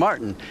 And Mark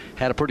Martin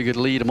had a pretty good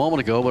lead a moment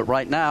ago. But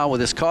right now,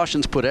 with his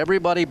cautions put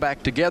everybody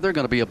back together,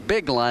 going to be a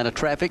big line of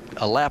traffic,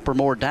 a lap or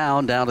more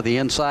down to the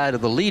inside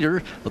of the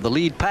leader, of the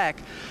lead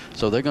pack.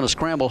 So they're going to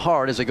scramble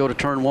hard as they go to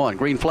turn 1.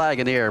 Green flag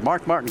in the air.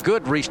 Mark Martin,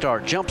 good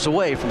restart. Jumps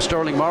away from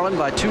Sterling Marlin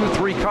by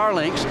 2-3 car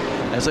lengths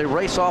as they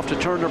race off to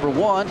turn number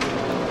 1.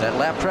 That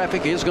lap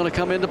traffic is going to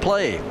come into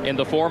play. In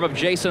the form of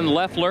Jason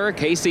Leffler,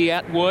 Casey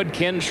Atwood,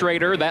 Ken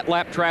Schrader, that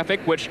lap traffic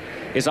which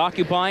is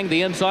occupying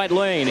the inside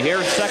lane.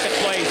 Here's second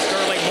place,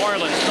 Sterling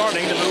Marlin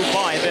starting to move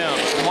by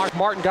them. Mark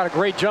Martin got a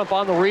great jump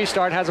on the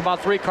restart, has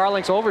about 3 car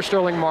lengths over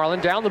Sterling Marlin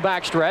down the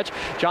back stretch.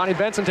 Johnny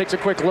Benson takes a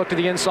quick look to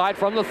the inside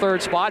from the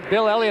 3rd spot.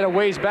 Bill Elliott a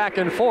ways back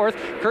in 4th.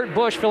 Kurt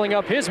Busch filling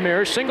up his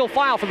mirrors. Single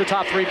file for the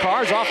top 3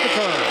 cars off the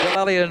turn. Bill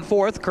Elliott in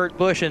 4th, Kurt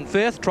Busch in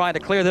 5th, trying to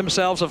clear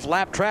themselves of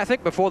lap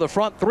traffic before the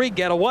front 3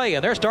 get away,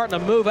 and they're starting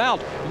to move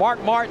out.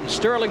 Mark Martin,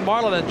 Sterling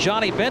Marlin, and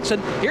Johnny Benson.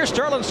 Here's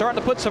Sterling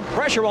starting to put some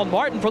pressure on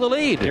Martin for the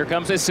lead. Here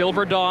comes his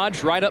silver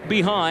Dodge right up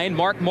behind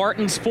Mark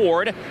Martin's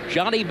Ford.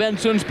 Johnny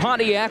Benson's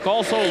Pontiac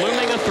also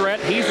looming a threat.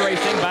 He's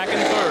racing back in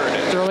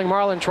 3rd. Sterling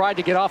Marlin tried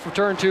to get off of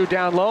turn 2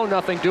 down low,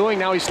 nothing doing.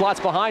 Now he slots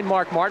behind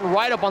Mark Martin,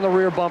 right up on the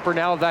rear bumper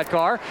now of that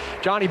car.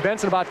 Johnny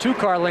Benson about 2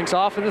 car lengths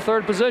off in the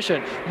 3rd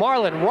position.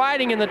 Marlin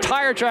riding in the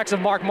tire tracks of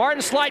Mark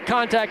Martin. Slight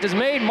contact is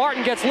made.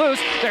 Martin gets loose.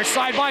 They're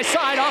side by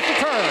side off the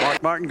turn.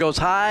 Mark Martin goes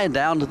high, and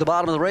down to the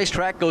bottom of the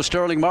racetrack goes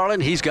Sterling Marlin.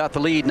 He's got the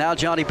lead. Now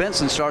Johnny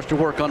Benson starts to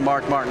work on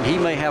Mark Martin. He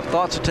may have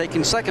thoughts of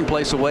taking 2nd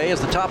place away as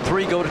the top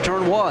 3 go to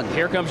turn 1.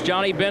 Here comes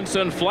Johnny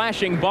Benson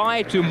flashing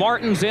by to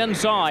Martin's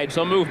inside.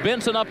 So move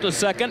Benson up to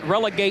second,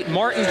 relegate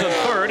Martin to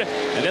third,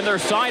 and then they're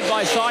side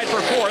by side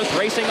for fourth,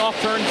 racing off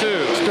turn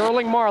 2.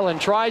 Sterling Marlin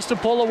tries to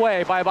pull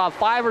away by about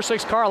 5 or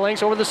 6 car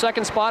lengths over the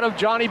second spot of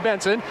Johnny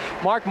Benson.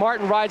 Mark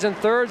Martin rides in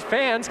third.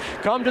 Fans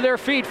come to their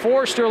feet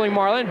for Sterling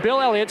Marlin. Bill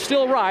Elliott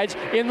still rides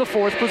in the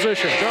 4th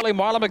position. Sterling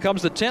Marlin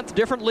becomes the 10th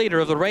different leader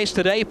of the race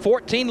today.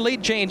 14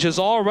 lead changes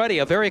already.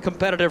 A very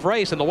competitive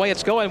race, and the way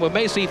it's going, we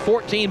may see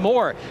 14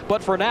 more.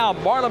 But for now,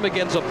 Marlin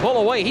begins to pull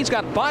away. He's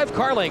got 5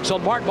 car lengths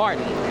on Mark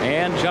Martin.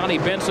 And Johnny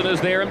Benson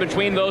is there in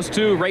between those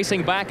two,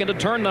 racing back into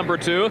turn number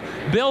 2.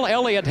 Bill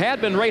Elliott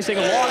had been racing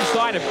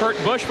alongside of Kurt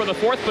Busch for the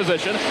 4th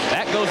position.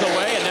 That goes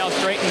away and now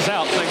straightens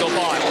out single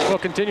file. We'll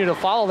continue to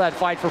follow that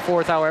fight for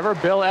 4th, however.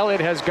 Bill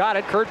Elliott has got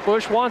it. Kurt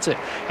Busch wants it.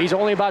 He's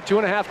only about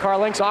 2.5 car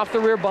lengths off the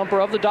rear bumper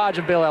of the Dodge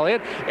of Bill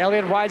Elliott.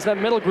 Elliott rides that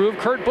middle groove.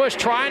 Kurt Busch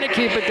trying to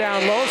keep it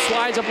down low,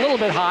 slides up a little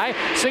bit high.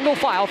 Single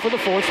file for the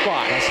 4th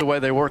spot. That's the way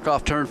they work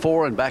off turn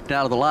 4 and back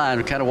down to the line.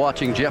 We're kind of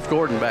watching Jeff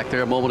Gordon back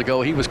there a moment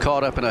ago. He was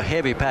caught up in a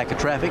heavy pack of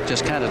traffic,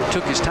 just kind of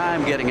took his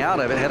time getting out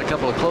of it, had a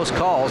couple of close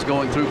calls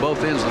going through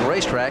both ends of the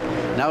racetrack.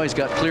 Now he's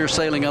got clear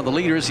sailing on the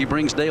leaders. He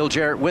brings Dale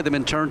Jarrett with him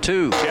in turn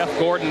 2. Jeff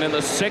Gordon in the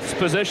 6th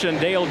position,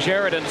 Dale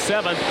Jarrett in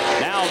 7th.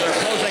 Now they're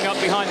closing up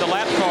behind the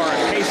lap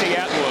car, Casey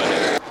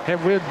Atwood. It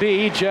would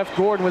be Jeff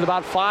Gordon with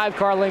about 5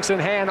 car lengths in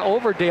hand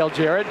over Dale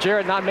Jarrett.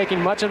 Jarrett not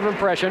making much of an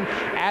impression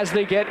as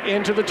they get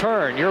into the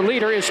turn. Your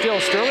leader is still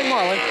Sterling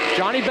Marlin.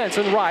 Johnny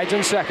Benson rides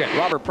in 2nd.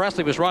 Robert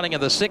Presley was running in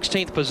the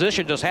 16th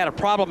position, just had a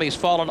problem. He's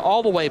fallen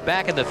all the way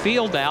back in the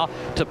field now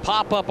to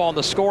pop up on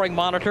the scoring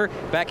monitor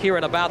back here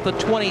in about the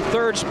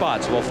 23rd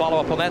spot. So we'll follow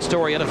up on that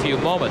story in a few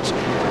moments.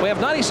 We have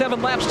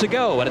 97 laps to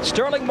go, and it's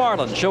Sterling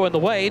Marlin showing the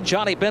way.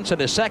 Johnny Benson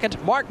is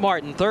 2nd, Mark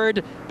Martin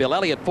 3rd, Bill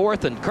Elliott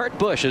 4th, and Kurt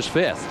Busch is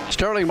 5th.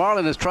 Sterling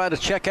Marlin has tried to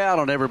check out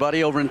on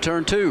everybody over in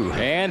turn 2.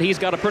 And he's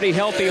got a pretty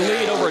healthy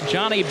lead over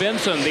Johnny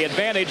Benson. The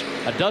advantage,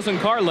 a dozen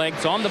car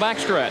lengths on the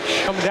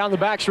backstretch. Coming down the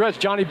backstretch,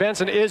 Johnny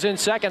Benson is in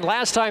 2nd.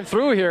 Last time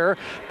through here,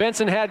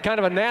 Benson had kind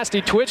of a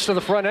nasty twitch to the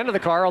front end of the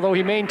car, although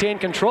he maintained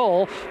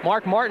control.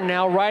 Mark Martin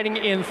now riding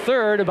in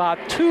 3rd, about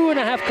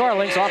 2.5 car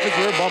lengths off his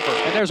rear bumper.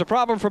 And there's a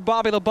problem for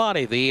Bobby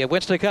Labonte, the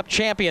Winston Cup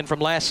champion from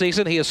last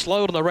season. He is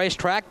slowed on the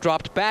racetrack,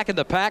 dropped back in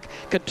the pack,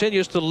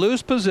 continues to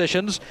lose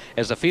positions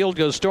as the field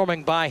goes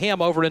storming by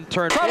him over in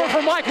turn 4. Trouble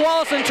for Mike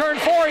Wallace in turn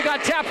 4. He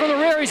got tapped from the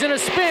rear. He's in a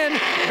spin.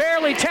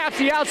 Barely taps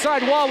the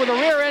outside wall with the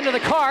rear end of the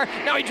car.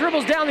 Now he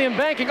dribbles down the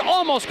embankment,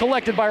 almost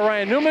collected by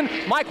Ryan Newman.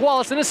 Mike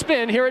Wallace in a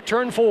spin here at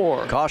turn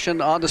 4.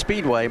 Caution on the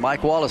speedway.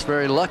 Mike Wallace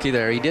very lucky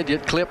there. He did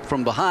get clipped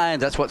from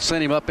behind. That's what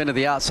sent him up into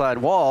the outside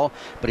wall.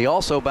 But he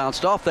also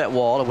bounced off that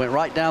wall and went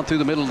right down through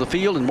the middle of the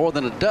field, and more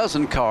than a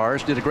dozen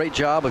cars did a great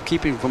job of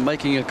keeping from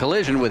making a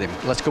collision with him.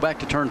 Let's go back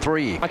to turn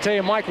 3. I tell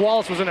you, Mike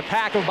Wallace was in a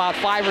pack of about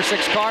 5 or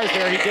 6 cars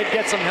there. He did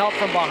get some help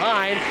from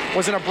behind.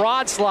 Was in a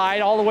broad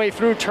slide all the way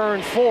through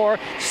turn 4.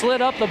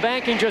 Slid up the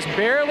banking, just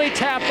barely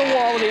tapped the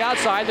wall with the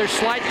outside. There's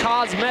slight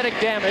cosmetic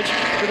damage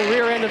to the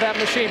rear end of that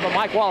machine, but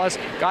Mike Wallace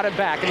got it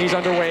back, and he's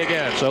underway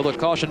again. So the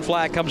caution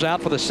flag comes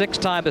out for the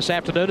 6th time this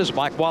afternoon as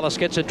Mike Wallace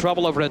gets in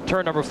trouble over in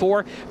turn number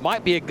 4.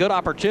 Might be a good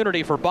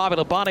opportunity for Bobby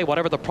Labonte,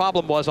 whatever the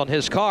problem was on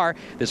his car.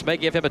 This may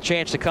give him a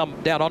chance to come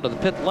down onto the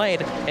pit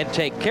lane and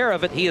take care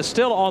of it. He is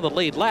still on the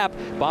lead lap.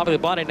 Bobby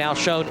Labonte now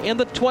shown in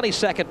the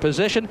 22nd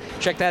position.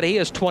 Check that, he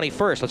is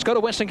 21st. Let's go to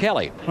Winston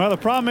Kelly. Well, the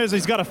problem is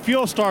he's got a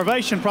fuel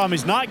starvation problem.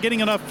 He's not getting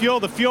enough fuel.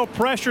 The fuel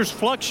pressure's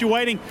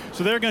fluctuating,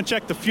 so they're going to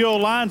check the fuel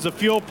lines, the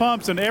fuel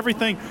pumps, and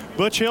everything.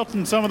 Butch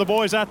Hilton, some of the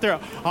boys out there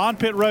on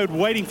pit road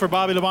waiting for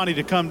Bobby Labonte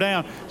to come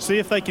down, see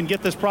if they can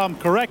get this problem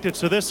corrected.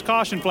 So this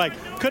caution flag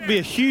could be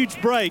a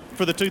huge break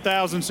for the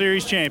 2000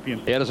 Series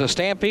champion. It is a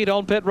stampede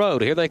on pit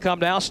road. Here they come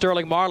now.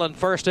 Sterling Marlin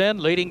first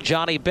in, leading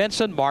Johnny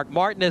Benson. Mark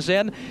Martin is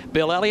in.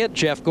 Bill Elliott,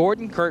 Jeff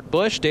Gordon, Kurt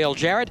Busch, Dale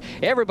Jarrett.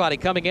 Everybody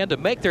coming in to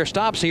make their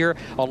stops here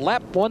on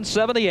lap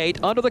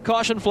 178 under the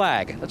caution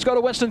flag. Let's go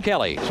to Winston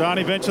Kelly.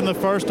 Johnny Benson the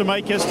first to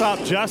make his stop.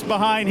 Just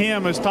behind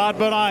him is Todd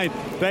Bodine.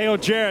 Dale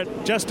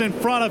Jarrett just in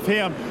front of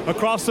him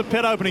across the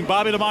pit opening.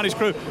 Bobby Labonte's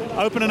crew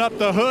opening up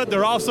the hood.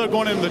 They're also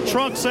going in the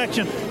trunk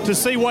section to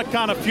see what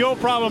kind of fuel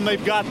problem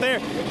they've got there.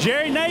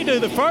 Jerry Nadeau,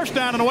 the first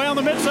down and away on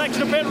the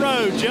midsection of pit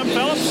road. Jim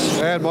Phillips.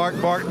 And Mark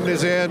Martin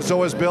is in.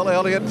 So is Bill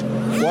Elliott.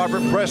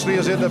 Robert Presley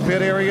is in the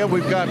pit area.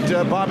 We've got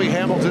Bobby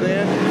Hamilton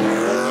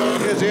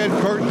is in.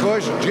 Kurt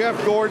Busch,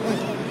 Jeff Gordon,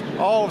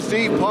 all of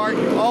Steve Park,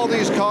 all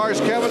these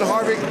cars. Kevin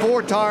Harvick,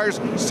 4 tires,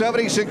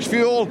 76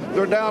 fuel.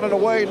 They're down and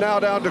away, now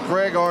down to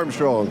Craig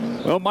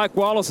Armstrong. Well, Mike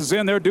Wallace is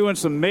in there doing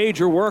some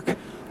major work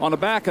on the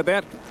back of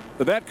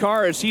that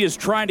car as he is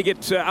trying to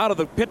get out of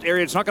the pit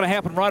area. It's not going to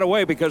happen right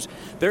away because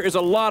there is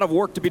a lot of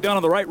work to be done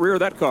on the right rear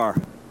of that car.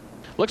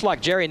 Looks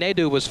like Jerry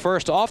Nadeau was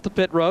first off the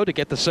pit road to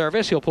get the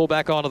service. He'll pull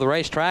back onto the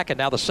racetrack, and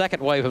now the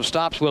second wave of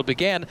stops will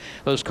begin.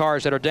 Those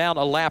cars that are down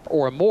a lap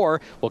or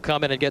more will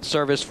come in and get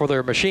service for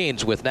their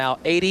machines with now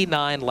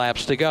 89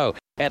 laps to go.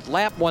 at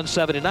lap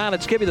 179.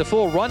 Let's give you the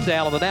full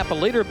rundown on the Napa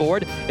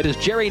leaderboard. It is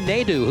Jerry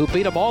Nadeau who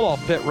beat them all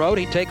off pit road.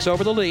 He takes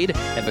over the lead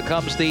and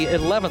becomes the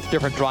 11th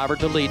different driver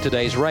to lead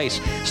today's race.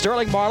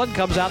 Sterling Marlin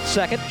comes out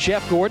second.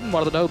 Jeff Gordon,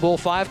 one of the No Bull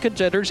 5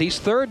 contenders, he's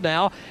third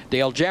now.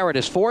 Dale Jarrett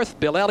is fourth.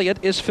 Bill Elliott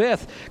is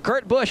fifth.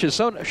 Kurt Busch is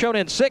shown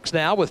in sixth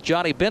now with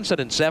Johnny Benson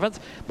in seventh.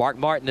 Mark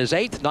Martin is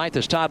eighth. Ninth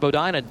is Todd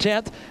Bodine, and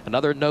 10th,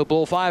 another No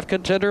Bull 5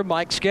 contender,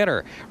 Mike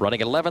Skinner.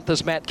 Running 11th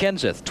is Matt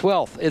Kenseth.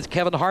 12th is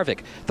Kevin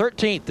Harvick.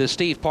 13th is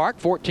Steve Park.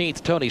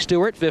 14th, Tony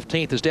Stewart.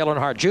 15th is Dale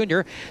Earnhardt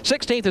Jr.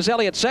 16th is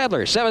Elliott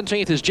Sadler.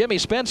 17th is Jimmy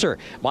Spencer.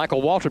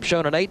 Michael Waltrip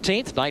shown in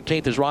 18th.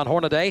 19th is Ron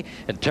Hornaday,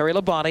 and Terry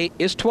Labonte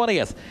is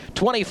 20th.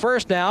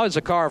 21st now is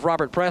the car of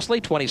Robert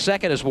Presley.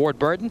 22nd is Ward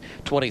Burton.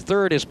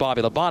 23rd is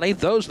Bobby Labonte.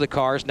 Those are the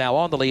cars now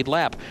on the lead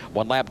lap.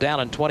 One lap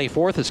down in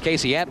 24th is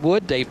Casey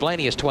Atwood. Dave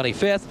Blaney is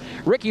 25th.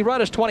 Ricky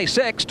Rudd is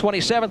 26th.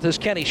 27th is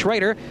Kenny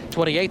Schrader.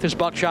 28th is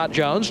Buckshot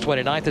Jones.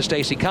 29th is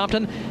Stacy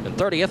Compton. And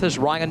 30th is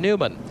Ryan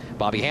Newman.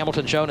 Bobby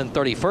Hamilton shown in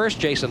 31st.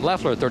 Jason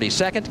Leffler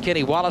 32nd.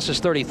 Kenny Wallace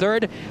is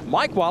 33rd.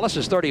 Mike Wallace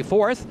is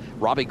 34th.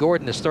 Robbie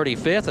Gordon is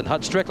 35th. And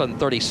Hut Strickland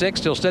 36th,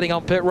 still sitting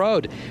on pit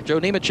road. Joe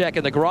Nemechek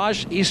in the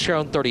garage. He's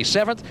shown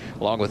 37th,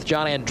 along with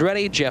John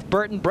Andretti, Jeff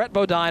Burton, Brett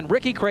Bodine,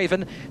 Ricky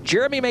Craven,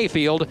 Jeremy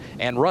Mayfield,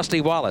 and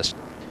Rusty Wallace.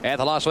 At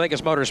the Las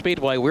Vegas Motor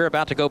Speedway, we're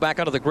about to go back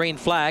under the green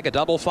flag, a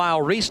double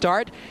file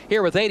restart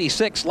here with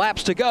 86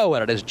 laps to go,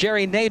 and it is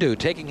Jerry Nadeau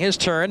taking his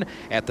turn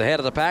at the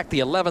head of the pack, the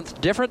 11th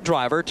different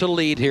driver to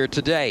lead here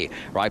today.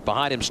 Right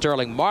behind him,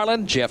 Sterling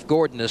Marlin. Jeff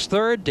Gordon is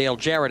third. Dale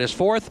Jarrett is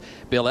fourth.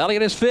 Bill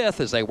Elliott is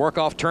fifth as they work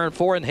off turn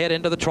 4 and head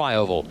into the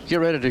tri-oval. Get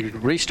ready to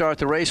restart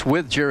the race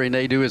with Jerry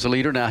Nadeau as a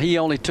leader. Now, he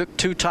only took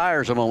 2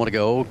 tires a moment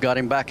ago, got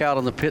him back out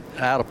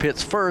of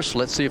pits first.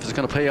 Let's see if it's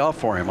going to pay off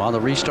for him. On the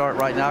restart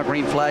right now,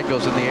 green flag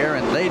goes in the air,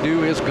 and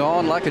Nadeau is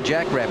gone like a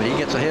jackrabbit. He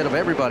gets ahead of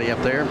everybody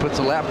up there and puts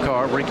a lap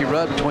car, Ricky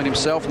Rudd, between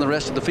himself and the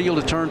rest of the field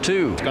at turn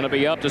 2. It's going to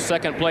be up to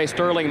second place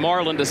Sterling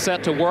Marlin to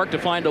set to work to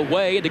find a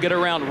way to get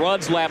around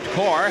Rudd's lapped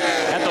car.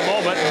 At the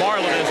moment,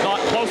 Marlin is not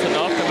close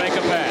enough to make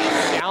a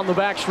pass. Down the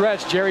back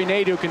stretch, Jerry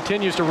Nadeau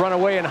continues to run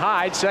away and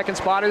hide. Second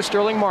spot is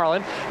Sterling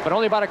Marlin, but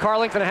only about a car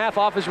length and a half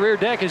off his rear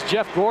deck is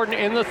Jeff Gordon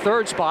in the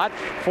third spot.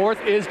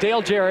 Fourth is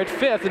Dale Jarrett.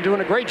 Fifth, and doing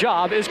a great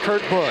job, is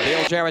Kurt Busch.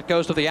 Dale Jarrett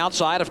goes to the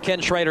outside of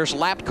Ken Schrader's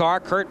lapped car.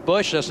 Kurt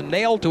Busch just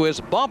nailed to his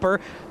bumper,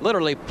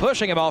 literally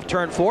pushing him off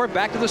turn 4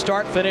 back to the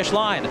start-finish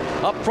line.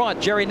 Up front,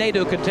 Jerry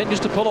Nadeau continues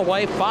to pull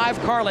away. 5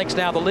 car lengths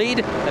now the lead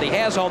that he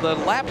has on the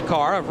lapped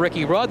car of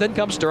Ricky Rudd. Then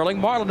comes Sterling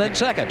Marlin in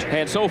second.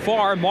 And so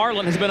far,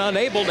 Marlin has been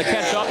unable to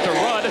catch up to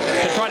Rudd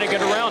to try to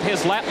get around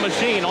his lap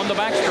machine on the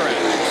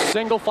backstretch.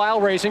 Single file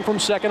racing from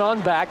second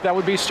on back. That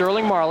would be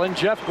Sterling Marlin,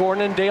 Jeff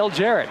Gordon, and Dale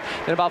Jarrett.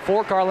 And about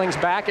 4 car lengths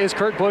back is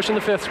Kurt Busch in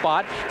the 5th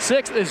spot.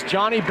 6th is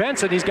Johnny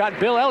Benson. He's got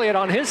Bill Elliott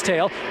on his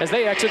tail as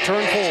they exit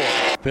turn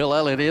 4. Bill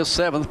Elliott is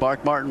 7th.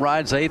 Mark Martin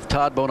rides 8th.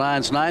 Todd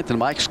Bodine's 9th. And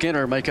Mike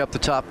Skinner make up the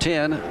top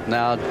 10.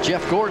 Now,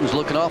 Jeff Gordon's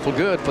looking awful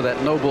good for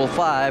that No Bull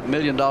 5 $1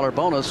 million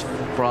bonus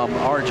from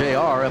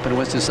RJR up in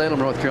Winston-Salem,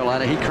 North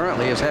Carolina. He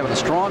currently is having a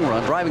strong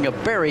run, driving a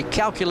very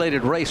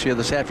calculated race here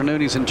this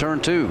afternoon. He's in turn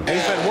 2. He's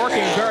been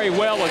working very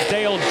well with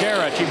Dale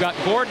Jarrett. You've got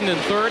Gordon in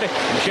third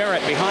and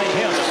Jarrett behind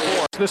him at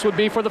 4th. This would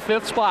be for the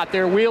 5th spot.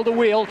 They're wheel to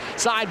wheel,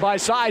 side by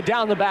side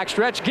down the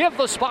backstretch. Give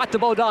the spot to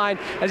Bodine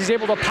as he's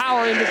able to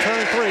power into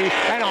turn 3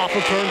 and off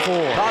of turn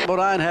 4. Todd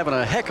Bodine having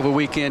a heck of a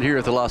weekend here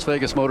at the Las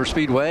Vegas Motor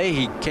Speedway.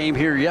 He came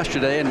here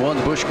yesterday and won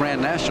the Busch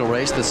Grand National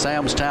race, the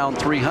Samstown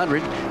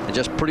 300, and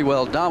just pretty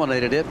well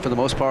dominated it for the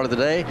most part of the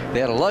day. They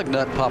had a lug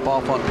nut pop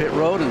off on pit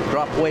road and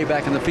drop way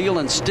back in the field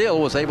and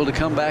still was able to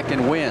come back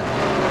and win.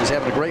 He's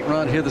having a great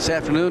run here this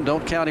afternoon.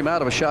 Don't count him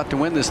out of a shot to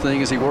win this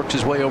thing as he works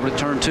his way over to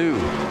turn 2.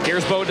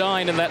 Here's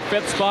Bodine in that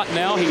 5th spot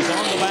now. He's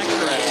on the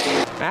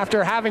backstretch.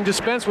 After having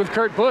dispensed with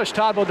Kurt Busch,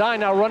 Todd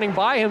Bodine now running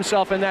by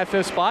himself in that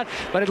 5th spot,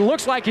 but it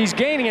looks like he's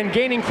gaining and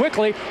gaining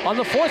quickly on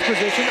the 4th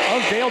position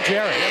of Dale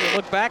Jarrett. We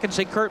look back and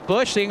see Kurt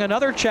Busch seeing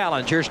another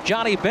challenge. Here's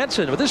Johnny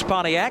Benson with his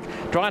Pontiac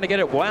trying to get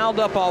it wound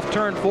up off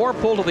turn 4,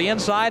 pull to the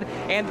inside,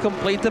 and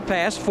complete the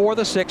pass for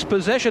the 6th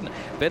position.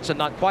 Benson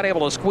not quite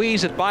able to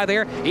squeeze it by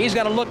there. He's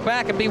got to look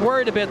back and be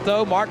worried a bit,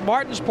 though. Mark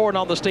Martin's pouring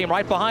on the steam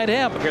right behind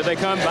him. Here they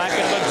come back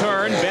into the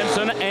turn.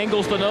 Benson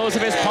angles the nose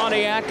of his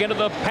Pontiac into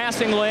the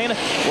passing lane,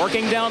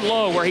 working down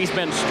low where he's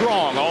been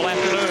strong all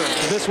afternoon.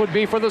 This would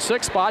be for the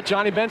 6th spot.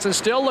 Johnny Benson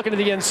still looking to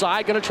the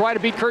inside, going to try to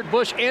beat Kurt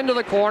Busch into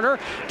the corner.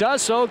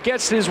 Does so,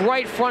 gets his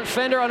right front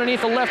fender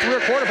underneath the left rear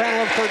quarter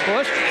panel of Kurt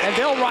Busch, and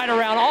they'll ride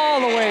around all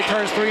the way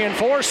turns 3 and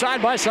 4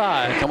 side by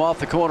side. Come off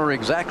the corner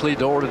exactly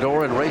door to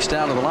door and race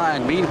down to the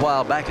line.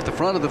 Meanwhile, back at the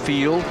front of the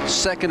field,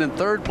 2nd and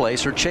 3rd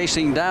place are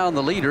chasing down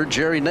the leader,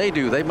 Jerry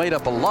Nadeau. They made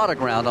up a lot of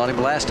ground on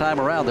him last time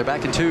around. They're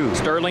back in 2.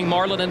 Sterling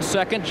Marlin in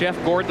 2nd, Jeff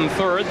Gordon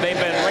 3rd. They've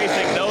been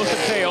racing nose to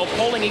tail,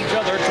 pulling each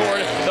other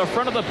toward the the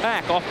front of the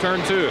pack off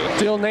turn 2.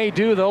 Still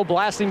Nadeau, though,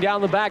 blasting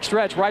down the back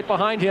stretch. Right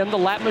behind him, the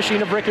lap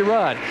machine of Ricky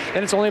Rudd.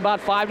 And it's only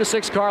about 5 to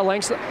 6 car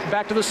lengths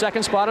back to the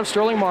second spot of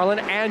Sterling Marlin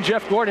and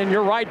Jeff Gordon.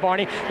 You're right,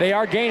 Barney. They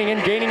are gaining in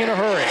a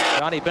hurry.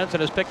 Johnny Benson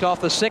has picked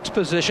off the 6th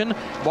position.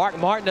 Mark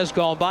Martin has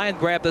gone by and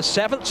grabbed the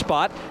 7th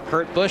spot.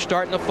 Kurt Busch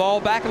starting to fall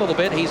back a little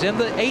bit. He's in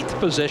the 8th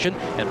position,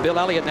 and Bill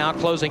Elliott now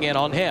closing in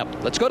on him.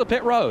 Let's go to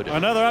pit road.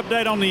 Another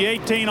update on the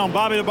 18 on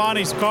Bobby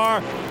Labonte's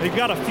car. They've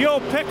got a fuel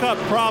pickup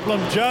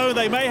problem, Joe.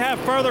 They may have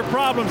further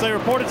problems. They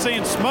reported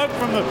seeing smoke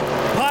from the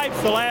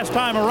pipes the last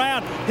time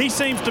around. He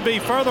seems to be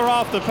further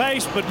off the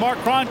pace, but Mark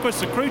Cronquist,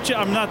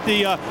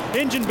 the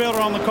engine builder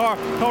on the car,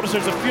 told us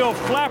there's a fuel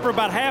flapper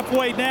about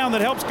halfway down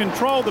that helps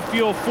control the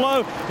fuel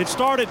flow. It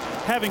started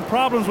having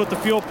problems with the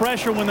fuel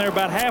pressure when they're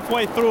about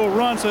halfway through a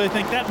run, so they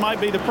think that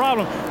might be the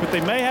problem. But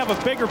they may have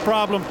a bigger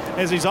problem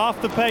as he's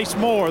off the pace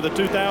more, the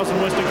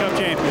 2000 Winston Cup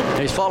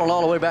champion. He's fallen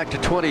all the way back to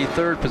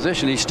 23rd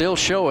position. He's still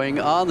showing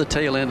on the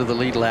tail end of the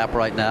lead lap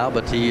right now,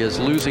 but he is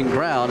losing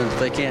ground, and if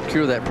they can't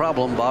cure that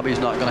problem, Bobby's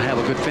not going to have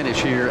a good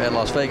finish here at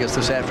Las Vegas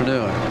this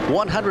afternoon.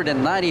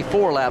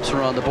 194 laps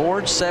are on the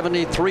board,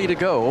 73 to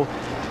go.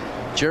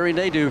 Jerry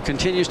Nadeau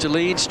continues to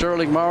lead.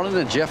 Sterling Marlin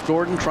and Jeff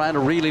Gordon trying to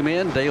reel him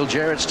in. Dale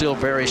Jarrett still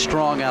very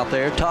strong out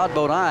there. Todd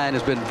Bodine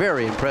has been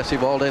very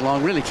impressive all day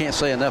long. Really can't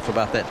say enough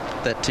about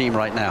that team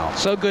right now.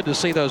 So good to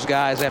see those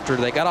guys after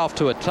they got off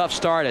to a tough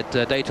start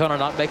at Daytona,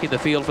 not making the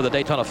field for the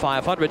Daytona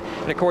 500.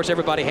 And of course,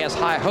 everybody has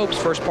high hopes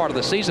first part of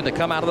the season to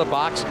come out of the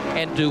box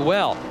and do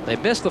well. They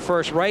missed the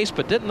first race,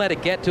 but didn't let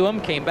it get to them.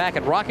 Came back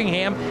at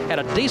Rockingham, had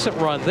a decent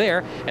run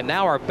there, and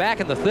now are back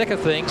in the thick of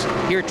things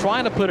here,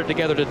 trying to put it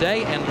together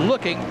today and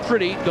looking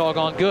pretty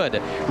doggone good.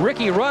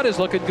 Ricky Rudd is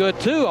looking good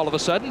too, all of a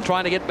sudden,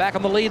 trying to get back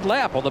on the lead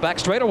lap on the back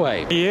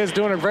straightaway. He is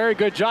doing a very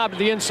good job to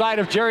the inside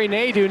of Jerry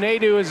Nadeau.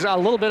 Nadeau is a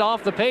little bit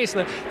off the pace,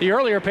 the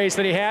earlier pace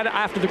that he had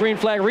after the green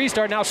flag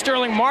restart. Now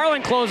Sterling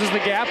Marlin closes the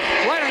gap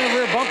right on the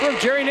rear bumper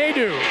of Jerry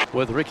Nadeau.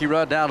 With Ricky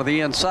Rudd down to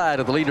the inside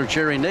of the leader,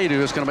 Jerry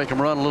Nadeau, is going to make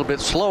him run a little bit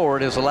slower.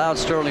 It has allowed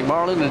Sterling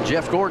Marlin and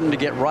Jeff Gordon to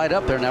get right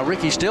up there. Now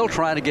Ricky's still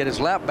trying to get his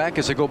lap back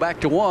as they go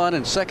back to 1,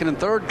 and 2nd and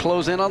 3rd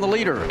close in on the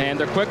leader. And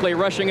they're quickly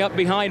rushing up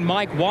behind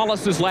Mike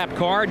Wallace's lap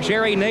car.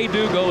 Jerry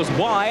Nadeau goes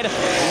wide.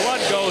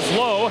 Rudd goes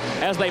low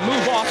as they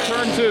move off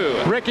turn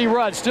 2. Ricky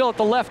Rudd still at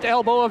the left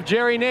elbow of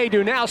Jerry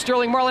Nadeau. Now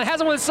Sterling Marlin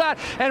has him on the side,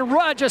 and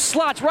Rudd just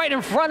slots right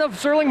in front of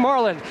Sterling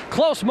Marlin.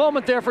 Close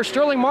moment there for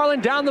Sterling Marlin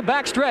down the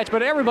back stretch,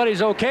 but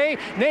everybody's okay.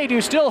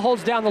 Nadeau still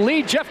holds down the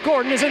lead. Jeff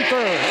Gordon is in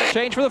 3rd.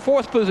 Change for the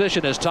 4th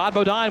position as Todd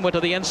Bodine went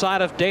to the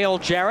inside of Dale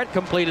Jarrett,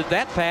 completed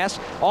that pass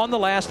on the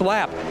last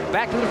lap.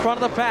 Back to the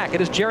front of the pack.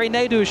 It is Jerry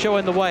Nadeau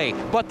showing the way,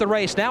 but the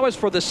race now is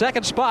for the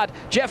 2nd spot.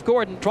 Jeff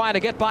Gordon trying to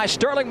get by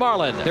Sterling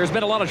Marlin. There's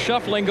been a lot of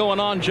shuffling going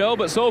on, Joe,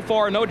 but so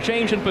far no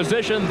change in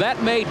position.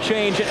 That may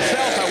change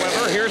itself,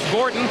 however. Here's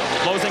Gordon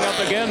closing up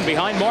again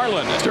behind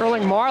Marlin.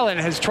 Sterling Marlin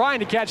is trying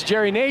to catch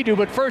Jerry Nadeau,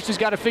 but first he's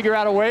got to figure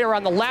out a way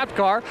around the lap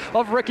car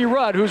of Ricky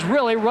Rudd, who's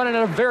really running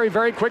at a very,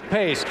 very quick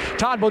pace.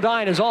 Todd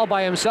Bodine is all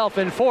by himself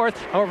in 4th.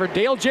 However,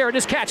 Dale Jarrett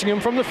is catching him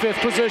from the 5th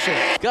position.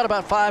 Got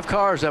about 5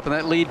 cars up in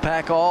that lead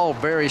pack, all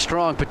very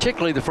strong,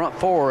 particularly the front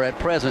 4 at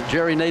present.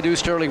 Jerry Nadeau,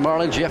 Sterling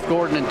Marlin, Jeff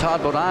Gordon, and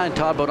Todd Bodine.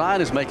 Todd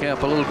Bodine is making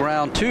up a little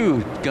ground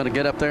too. Going to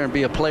get up there and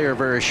be a player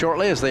very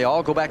shortly as they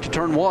all go back to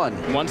turn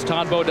 1. Once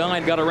Todd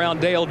Bodine got around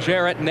Dale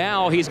Jarrett,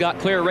 now he's got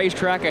clear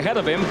racetrack ahead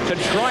of him to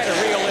try to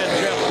reel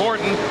in Jeff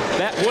Gordon.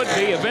 That would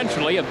be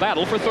eventually a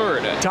battle for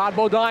 3rd. Todd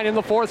Bodine in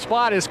the 4th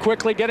spot is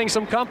quickly getting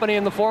some company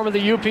in the form of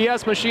the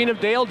UPS machine of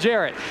Dale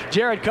Jarrett.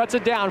 Jarrett cuts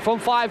it down from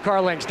 5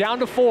 car lengths down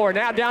to 4,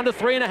 now down to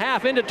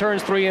 3.5 into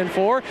turns 3 and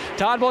 4.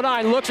 Todd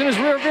Bodine looks in his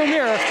rearview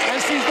mirror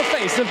and sees the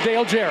face of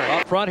Dale Jarrett.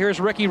 Up front, here's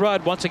Ricky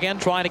Rudd once again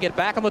trying to get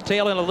back on the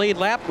tail in the lead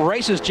lap.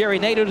 Races Jerry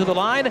Nadeau to the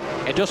line,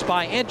 and just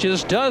by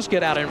inches does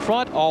get out in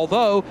front,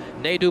 although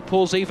Nadeau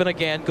pulls even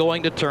again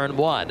going to turn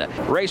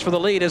 1. Race for the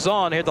lead is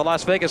on here at the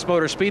Las Vegas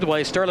Motor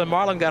Speedway. Sterling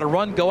Marlin got a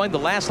run going the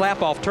last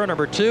lap off turn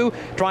number 2,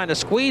 trying to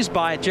squeeze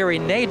by Jerry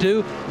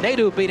Nadeau.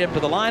 Nadeau beat him to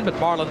the line, but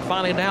Marlin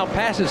finally now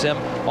passes him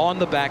on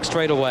the back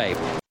straightaway.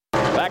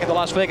 Back at the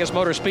Las Vegas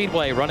Motor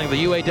Speedway, running the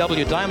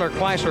UAW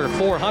Daimler-Chrysler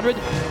 400.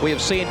 We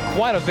have seen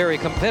quite a very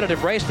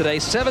competitive race today.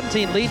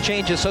 17 lead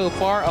changes so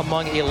far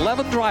among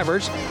 11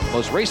 drivers.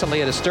 Most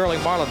recently, it is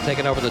Sterling Marlin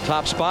taking over the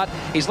top spot.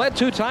 He's led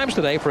 2 times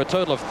today for a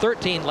total of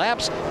 13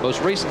 laps,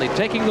 most recently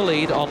taking the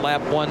lead on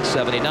lap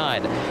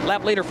 179.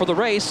 Lap leader for the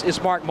race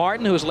is Mark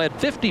Martin, who has led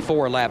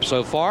 54 laps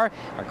so far.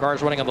 Our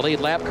car's running on the lead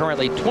lap,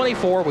 currently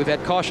 24. We've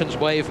had cautions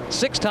wave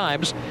 6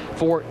 times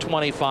for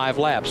 25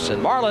 laps.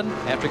 And Marlin,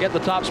 after getting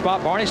the top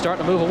spot, Barney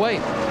starting to move away.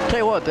 Tell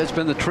you what, that's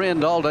been the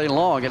trend all day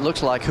long. It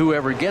looks like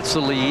whoever gets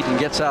the lead and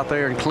gets out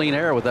there in clean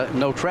air with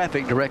no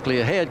traffic directly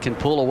ahead can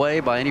pull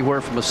away by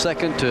anywhere from a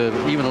second to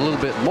even a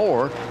little bit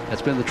more.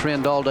 That's been the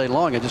trend all day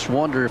long. I just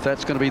wonder if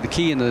that's going to be the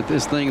key in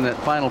this thing, that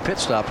final pit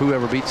stop.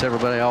 Whoever beats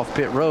everybody off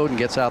pit road and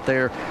gets out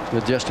there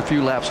with just a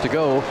few laps to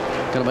go,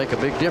 going to make a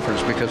big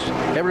difference, because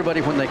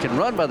everybody, when they can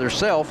run by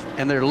themselves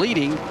and they're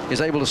leading,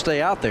 is able to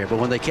stay out there. But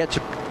when they catch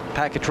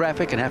pack of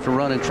traffic and have to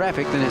run in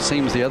traffic, then it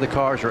seems the other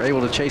cars are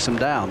able to chase them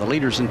down. The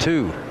leader's in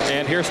 2.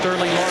 And here's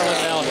Sterling Marlin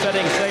now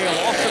setting sail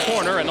off the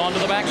corner and onto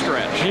the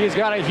backstretch. He's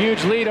got a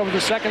huge lead over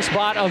the second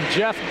spot of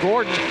Jeff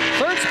Gordon.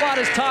 Third spot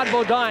is Todd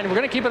Bodine. We're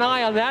going to keep an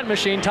eye on that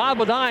machine. Todd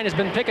Bodine has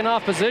been picking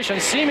off position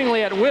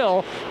seemingly at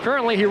will.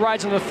 Currently, he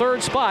rides in the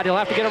 3rd spot. He'll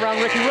have to get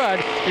around Ricky Rudd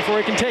before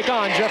he can take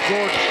on Jeff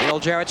Gordon. Dale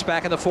Jarrett's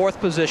back in the 4th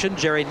position.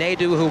 Jerry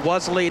Nadeau, who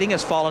was leading,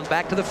 has fallen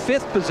back to the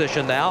 5th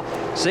position now.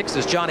 6th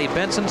is Johnny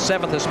Benson.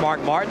 7th is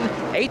Mark Martin.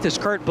 8th is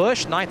Kurt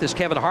Busch. 9th is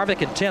Kevin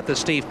Harvick. And 10th is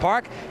Steve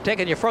Park.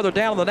 Taking you further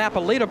down the Napa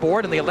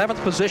leaderboard, in the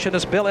 11th position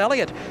is Bill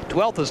Elliott.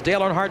 12th is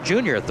Dale Earnhardt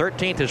Jr.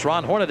 13th is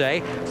Ron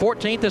Hornaday.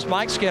 14th is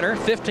Mike Skinner.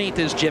 15th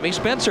is Jimmy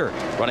Spencer.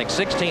 Running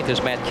 16th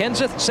is Matt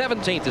Kenseth.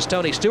 17th is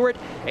Tony Stewart.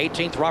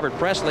 18th Robert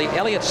Presley.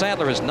 Elliott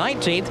Sadler is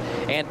 19th.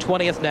 And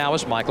 20th now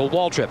is Michael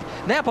Waltrip.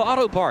 Napa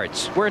Auto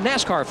Parts, where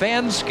NASCAR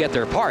fans get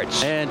their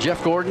parts. And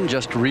Jeff Gordon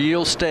just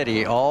real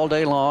steady all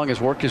day long,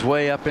 has worked his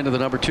way up into the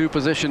number 2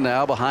 position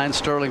now behind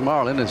Sterling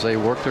Marlin as they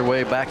work their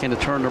way back into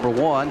turn number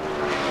 1.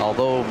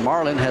 Although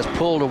Marlin has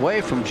pulled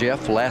away from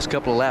Jeff the last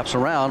couple of laps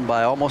around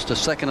by almost a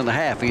second and a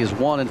half. He is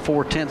 1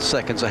 4/10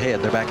 seconds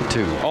ahead. They're back in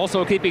 2.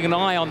 Also keeping an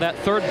eye on that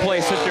 3rd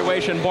place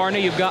situation, Barney.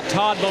 You've got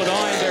Todd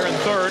Bodine there in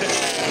 3rd.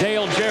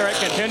 Dale Jarrett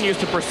continues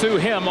to pursue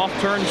him off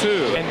turn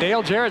 2. And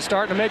Dale Jarrett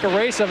starting to make a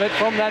race of it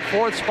from that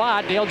 4th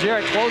spot. Dale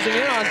Jarrett closing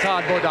in on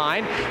Todd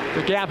Bodine.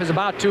 The gap is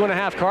about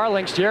 2.5 car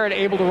lengths. Jarrett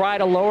able to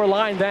ride a lower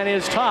line than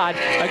is Todd.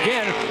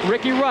 Again,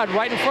 Ricky Rudd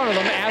right in front of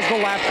them as the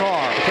lap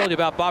car. I told you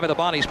about Bobby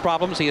Labonte's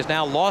problems. He has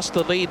now lost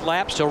the lead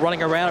lap, still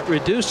running around at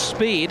reduced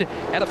speed.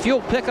 Had a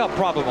fuel pickup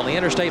problem on the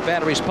Interstate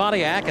Batteries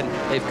Pontiac, and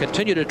they've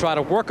continued to try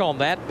to work on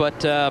that.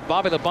 But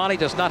Bobby Labonte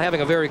just not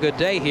having a very good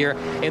day here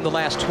in the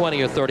last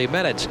 20 or 30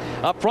 minutes.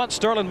 Up front,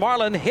 Sterling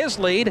Marlin, his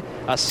lead,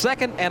 a 1.5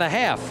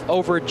 seconds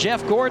over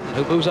Jeff Gordon,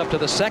 who moves up to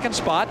the 2nd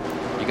spot.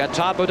 You got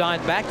Todd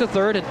Bodine back to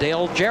 3rd, and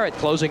Dale Jarrett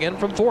closing in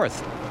from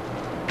 4th.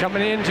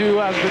 Coming into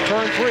the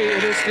turn 3,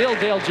 it is still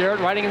Dale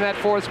Jarrett riding in that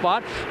 4th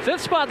spot.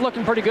 5th spot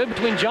looking pretty good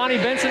between Johnny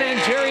Benson and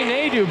Jerry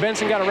Nadeau.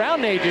 Benson got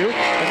around Nadeau,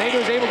 and Nadeau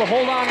is able to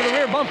hold on to the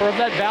rear bumper of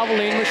that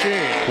Valvoline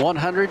machine.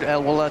 100,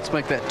 well, let's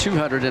make that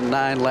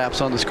 209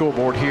 laps on the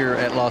scoreboard here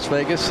at Las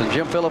Vegas. And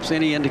Jim Phillips,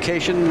 any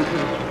indication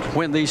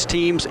when these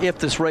teams, if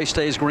this race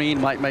stays green,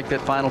 might make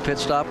that final pit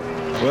stop?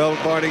 Well,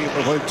 Barney,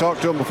 when we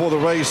talked to them before the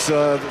race,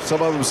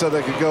 some of them said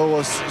they could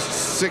go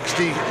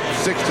 60,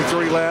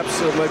 63 laps,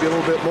 maybe a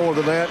little bit more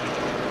than that.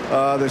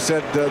 They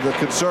said the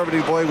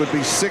conservative way would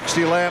be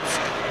 60 laps.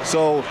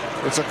 So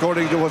it's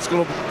according to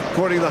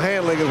the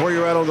handling and where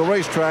you're at on the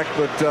racetrack.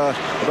 But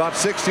about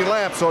 60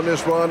 laps on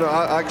this run,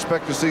 I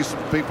expect to see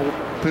some people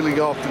peeling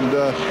off,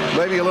 and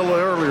maybe a little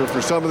earlier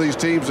for some of these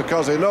teams,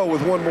 because they know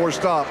with one more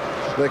stop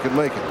they can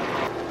make it.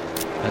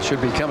 That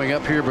should be coming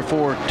up here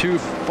before too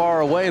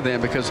far away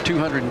then, because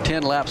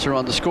 210 laps are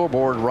on the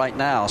scoreboard right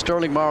now.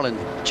 Sterling Marlin,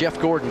 Jeff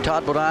Gordon,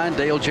 Todd Bodine,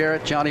 Dale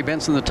Jarrett, Johnny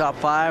Benson, the top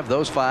 5.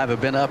 Those 5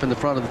 have been up in the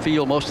front of the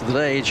field most of the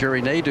day.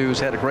 Jerry Nadeau's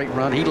had a great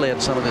run. He led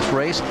some of this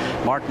race.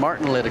 Mark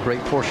Martin led a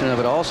great portion of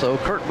it also.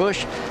 Kurt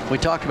Busch, we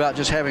talked about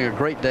just having a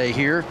great day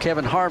here.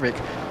 Kevin Harvick,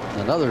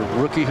 another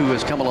rookie who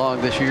has come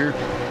along this year.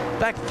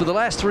 Back for the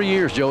last 3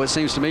 years, Joe, it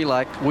seems to me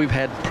like we've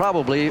had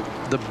probably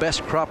the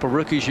best crop of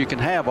rookies you can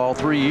have all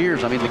 3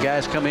 years. I mean, the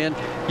guys come in.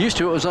 Used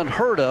to, it was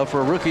unheard of for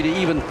a rookie to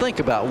even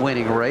think about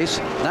winning a race.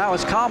 Now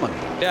it's common.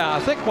 Yeah, I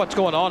think what's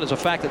going on is the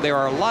fact that there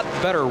are a lot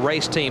better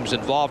race teams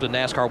involved in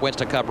NASCAR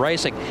Winston Cup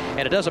racing.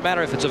 And it doesn't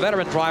matter if it's a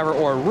veteran driver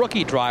or a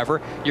rookie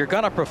driver, you're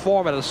going to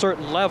perform at a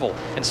certain level.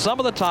 And some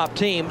of the top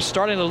teams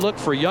starting to look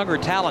for younger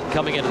talent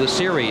coming into the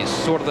series,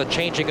 sort of the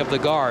changing of the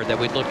guard that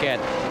we look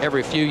at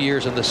every few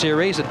years in the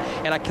series.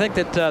 And I think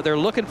that they're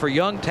looking for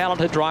young,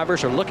 talented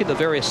drivers. They're looking at the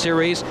various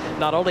series,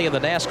 not only in the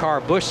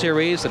NASCAR Busch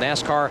Series, the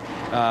NASCAR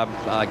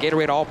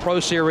Gatorade All-Pro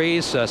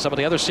Series, some of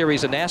the other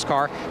series in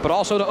NASCAR, but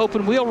also to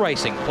open wheel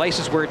racing,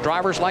 places where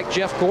drivers like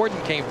Jeff Gordon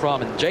came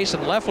from and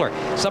Jason Leffler,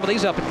 some of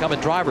these up-and-coming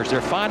drivers.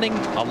 They're finding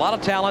a lot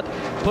of talent,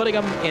 putting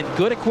them in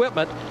good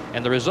equipment,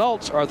 and the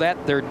results are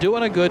that they're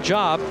doing a good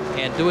job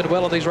and doing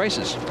well in these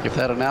races. If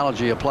that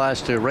analogy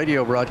applies to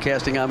radio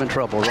broadcasting, I'm in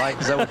trouble, right?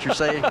 Is that what you're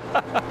saying?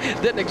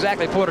 Didn't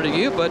exactly point it to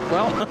you, but,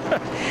 well,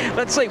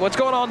 let's see. What's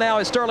going on now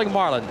is Sterling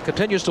Marlin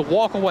continues to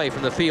walk away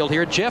from the field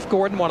here. Jeff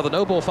Gordon, one of the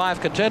Noble 5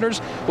 contenders,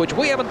 which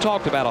we haven't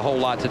talked about a whole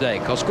lot today,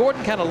 because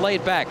Gordon kind of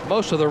laid back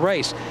most of the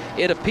race.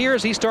 It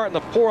appears he's starting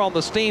to pour on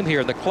the steam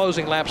here in the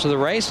closing laps of the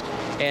race,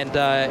 and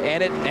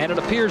it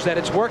appears that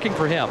it's working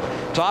for him.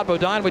 Todd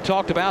Bodine, we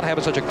talked about,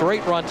 having such a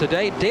great run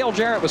today. Dale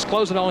Jarrett was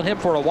closing on him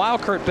for a while.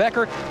 Kurt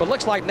Becker, but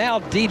looks like now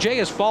DJ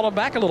has fallen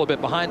back a little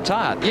bit behind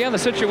Todd. Yeah, the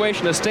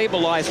situation has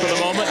stabilized for the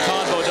moment.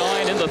 Todd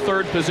Bodine in the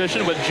third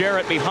position with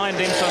Jarrett behind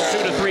him,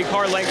 some 2 to 3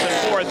 car lengths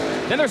in fourth.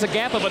 Then there's a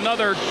gap of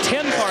another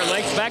 10 car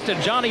lengths back to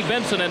Johnny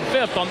Benson in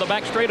fifth on the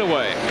back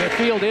straightaway. The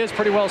field is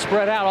pretty well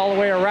spread out all the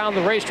way around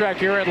the racetrack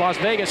here at Las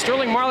Vegas.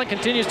 Sterling Marlin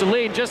continues to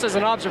lead. Just as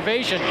an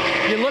observation,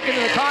 you look into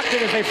the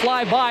cockpit as they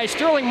fly by.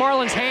 Sterling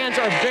Marlin's hands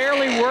are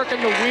barely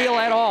working the wheel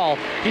at all.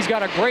 He's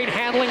got a great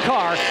handling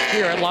car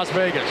here at Las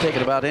Vegas.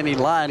 Taking about any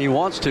line he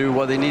wants to,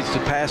 whether he needs to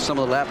pass some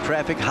of the lap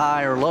traffic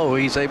high or low,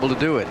 he's able to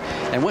do it.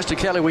 And Winston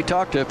Kelly, we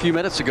talked a few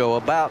minutes ago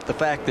about the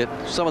fact that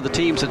some of the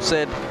teams had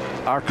said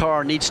our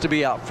car needs to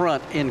be out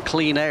front in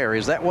clean air.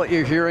 Is that what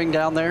you're hearing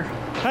down there?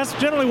 That's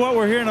generally what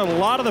we're hearing at a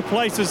lot of the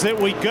places that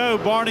we go,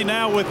 Barney,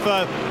 now with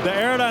the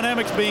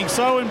aerodynamics being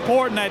so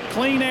important. That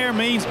clean air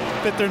means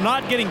that they're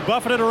not getting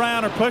buffeted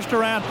around or pushed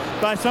around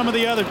by some of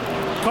the other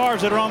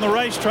cars that are on the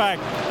racetrack.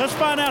 Let's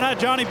find out how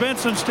Johnny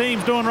Benson's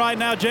team's doing right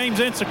now.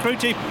 James Ince, crew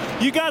chief.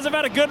 You guys have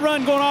had a good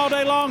run going all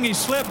day long. He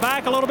slipped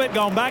back a little bit,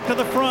 gone back to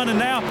the front, and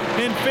now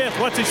in fifth.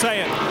 What's he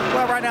saying?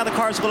 Well, right now the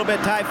car's a little bit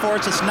tight for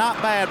us. It's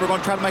not bad. We're going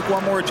to try to make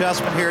one more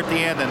adjustment here at the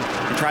end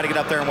and try to get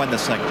up there and win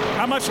this thing.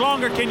 How much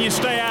longer can you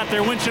stay out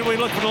there? When should we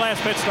look for the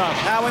last pit stop?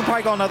 We can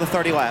probably go another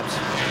 30 laps.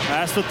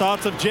 That's the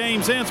thoughts of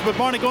James Ince. But,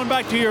 Barney, going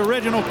back to your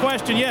original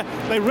question, yeah,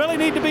 they really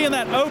need to be in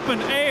that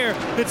open air.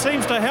 It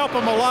seems to help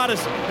them a lot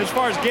as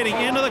far as getting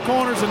into the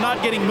corners and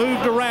not getting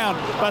moved around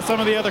by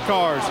some of the other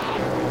cars.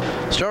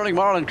 Sterling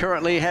Marlin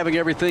currently having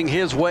everything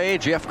his way.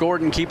 Jeff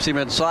Gordon keeps him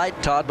in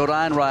sight. Todd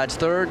Bodine rides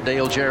third.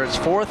 Dale Jarrett's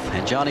fourth.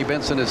 And Johnny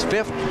Benson is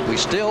fifth. We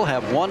still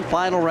have one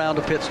final round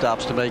of pit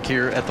stops to make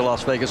here at the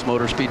Las Vegas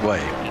Motor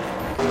Speedway.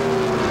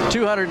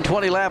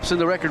 220 laps in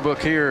the record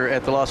book here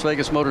at the Las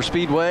Vegas Motor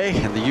Speedway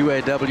and the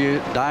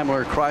UAW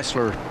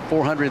Daimler-Chrysler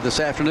 400 this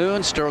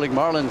afternoon. Sterling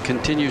Marlin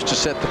continues to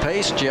set the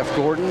pace. Jeff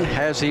Gordon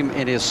has him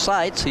in his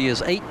sights. He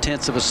is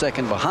 0.8 of a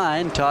second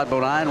behind. Todd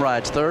Bodine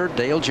rides third.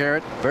 Dale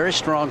Jarrett, very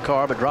strong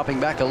car, but dropping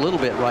back a little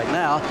bit right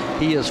now.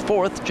 He is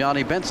fourth.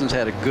 Johnny Benson's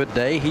had a good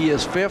day. He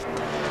is fifth.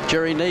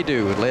 Jerry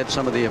Nadeau led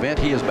some of the event.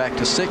 He is back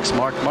to sixth.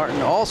 Mark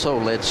Martin also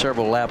led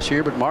several laps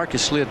here, but Mark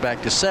has slid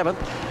back to seventh.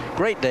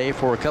 Great day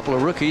for a couple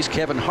of rookies.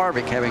 Kevin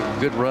Harvick having a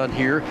good run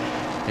here,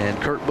 and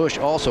Kurt Busch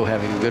also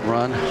having a good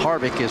run.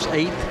 Harvick is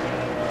 8th.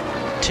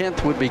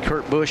 10th would be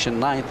Kurt Busch,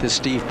 and 9th is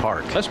Steve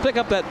Park. Let's pick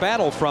up that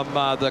battle from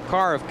the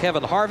car of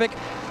Kevin Harvick.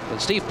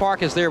 And Steve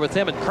Park is there with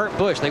him and Kurt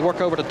Busch. They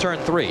work over to turn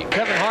 3.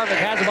 Kevin Harvick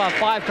has about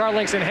 5 car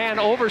lengths in hand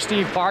over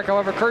Steve Park.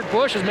 However, Kurt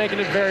Busch is making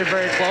it very,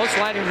 very close,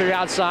 sliding to the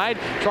outside,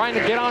 trying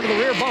to get onto the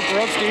rear bumper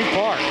of Steve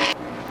Park.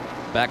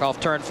 Back off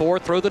turn 4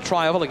 through the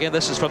tri-oval. Again,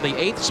 this is from the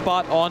 8th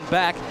spot on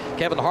back.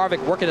 Kevin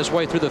Harvick working his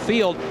way through the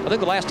field. I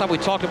think the last time we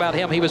talked about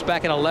him, he was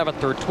back in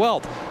 11th or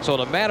 12th. So in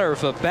a matter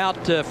of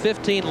about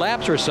 15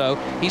 laps or so,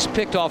 he's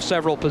picked off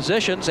several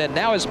positions and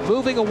now is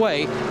moving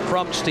away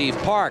from Steve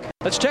Park.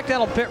 Let's check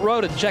down on pit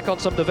road and check on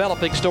some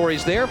developing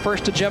stories there.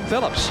 First to Jim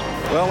Phillips.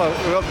 Well,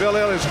 Bill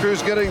Elliott's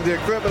crew's getting the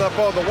equipment up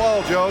on the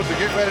wall, Joe, to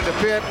get ready to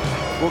pit.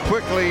 We'll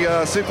quickly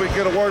see if we can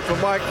get a word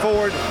from Mike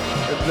Ford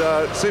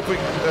and see if we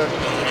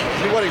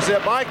see what he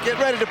said. Mike, get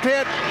ready to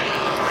pit.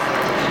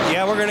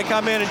 Yeah, we're going to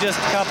come in just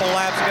a couple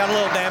laps. We got a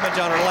little damage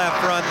on our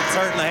left front that's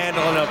hurting the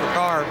handling of our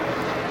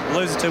car.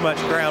 Losing too much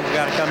ground, we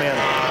got to come in.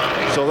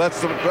 So that's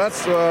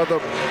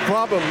the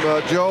problem,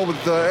 Joe,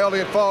 with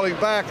Elliott falling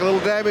back. A little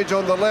damage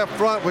on the left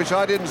front, which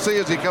I didn't see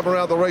as he come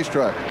around the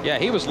racetrack. Yeah,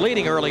 he was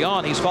leading early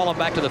on. He's fallen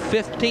back to the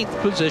 15th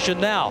position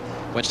now.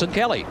 Winston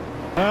Kelly.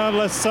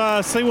 Let's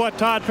see what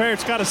Todd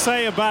Parrott's got to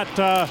say about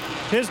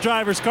his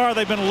driver's car.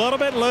 They've been a little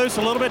bit loose,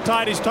 a little bit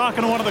tight. He's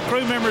talking to one of the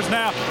crew members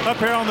now up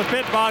here on the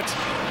pit box.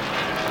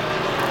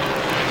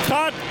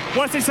 Todd,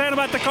 what's he saying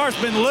about the car?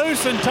 It's been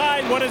loose and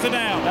tight. What is it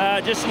now?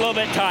 Just a little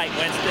bit tight,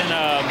 Winston.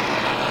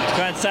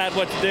 Trying to decide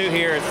what to do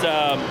here.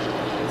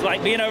 It's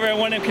like being over in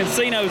one of them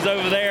casinos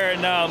over there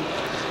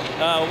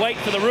and wait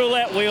for the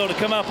roulette wheel to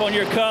come up on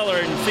your color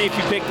and see if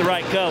you pick the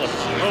right color.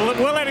 Well,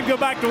 we'll let him go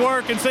back to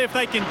work and see if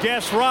they can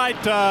guess right.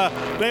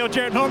 Dale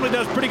Jarrett normally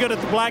does pretty good at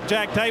the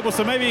blackjack table,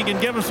 so maybe you can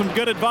give them some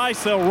good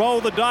advice. They'll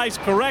roll the dice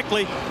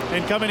correctly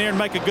and come in here and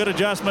make a good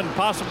adjustment and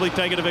possibly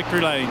take it to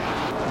victory lane.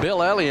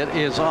 Bill Elliott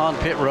is on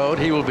pit road.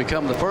 He will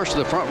become the first of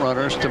the front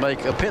runners to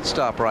make a pit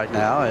stop right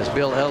now as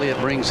Bill Elliott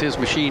brings his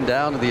machine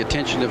down to the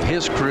attention of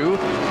his crew.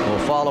 We'll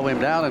follow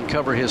him down and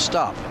cover his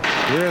stop.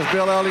 Here's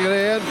Bill Elliott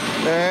in,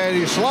 and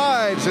he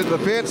slides into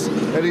the pits,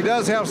 and he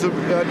does have some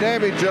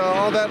damage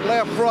on that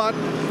left front.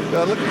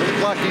 Looks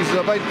like he's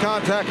made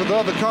contact with the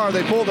other car.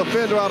 They pull the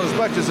fender out as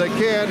much as they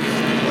can.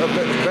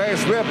 Barry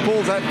Smith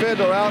pulls that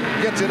fender out,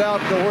 gets it out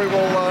to where he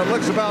will,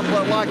 looks about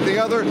like the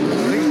other.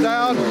 He's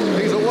down,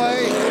 he's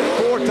away.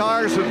 4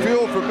 tires and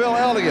fuel for Bill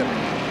Elliott.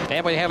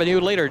 And we have a new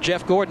leader.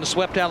 Jeff Gordon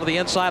swept out of the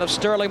inside of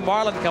Sterling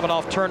Marlin coming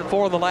off turn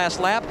 4 in the last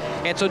lap.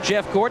 And so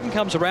Jeff Gordon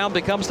comes around,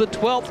 becomes the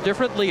 12th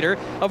different leader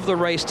of the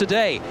race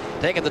today.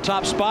 Taking the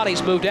top spot,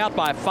 he's moved out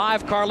by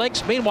 5 car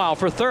lengths. Meanwhile,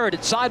 for third,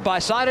 it's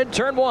side-by-side in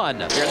turn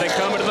 1. Here they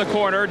come into the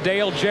corner.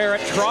 Dale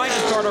Jarrett trying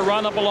to start a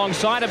run up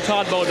alongside of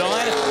Todd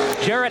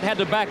Bodine. Jarrett had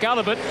to back out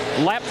of it.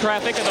 Lap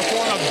traffic in the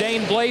form of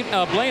Dane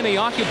Blaney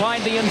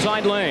occupying the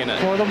inside lane.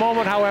 For the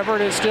moment, however,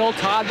 it is still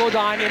Todd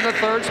Bodine in the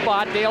third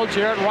spot. Dale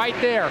Jarrett right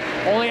there.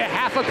 Only a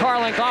half a car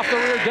length off the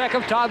rear deck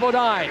of Todd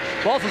Bodine.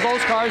 Both of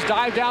those cars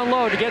dive down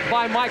low to get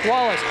by Mike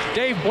Wallace.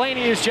 Dave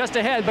Blaney is just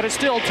ahead, but it's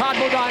still Todd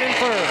Bodine in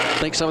third. I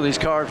think some of these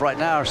cars right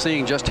now are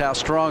seeing just how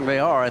strong they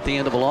are at the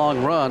end of a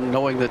long run,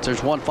 knowing that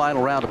there's one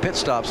final round of pit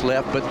stops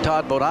left. But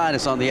Todd Bodine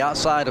is on the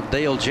outside of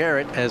Dale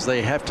Jarrett as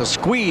they have to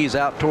squeeze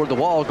out toward the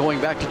wall going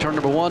back to turn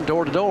number 1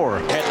 door to door.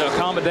 Had to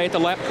accommodate the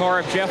lap car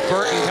of Jeff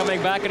Burton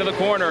coming back into the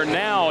corner.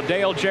 Now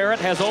Dale Jarrett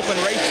has open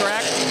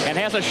racetrack and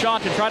has a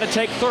shot to try to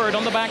take third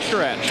on the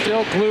backstretch.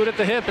 Still glued at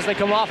the hip as they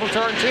come off of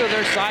turn 2.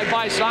 They're side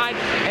by side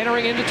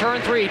entering into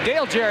turn 3.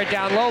 Dale Jarrett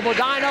down low,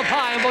 Bodine up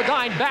high, and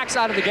Bodine backs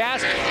out of the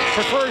gas.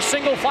 Prefers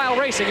single file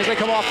racing as they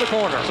come off the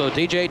corner. So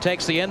DJ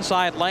takes the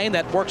inside lane.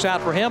 That works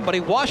out for him, but he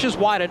washes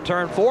wide in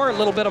turn 4. A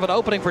little bit of an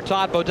opening for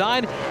Todd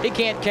Bodine. He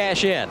can't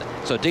cash in.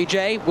 So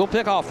DJ will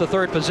pick off the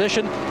third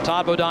position.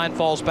 Todd Bodine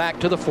falls back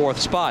to the 4th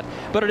spot.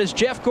 But it is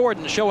Jeff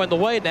Gordon showing the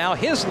way now.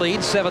 His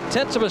lead,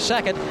 7/10 of a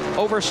second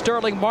over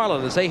Sterling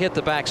Marlin as they hit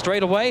the back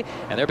straightaway,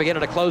 and they're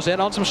beginning to close in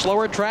on some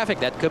slower traffic.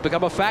 That could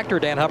become a factor,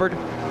 Dan Hubbard.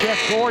 Jeff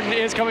Gordon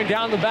is coming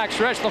down the back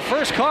stretch. The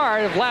first car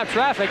of lap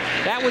traffic,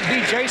 that would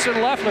be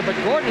Jason Leffler, but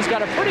Gordon has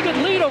got a pretty good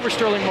lead over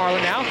Sterling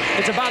Marlin now.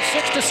 It's about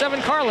 6 to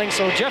 7 car lengths,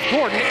 so Jeff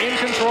Gordon in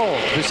control.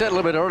 We said a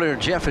little bit earlier,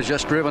 Jeff has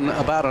just driven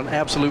about an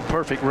absolute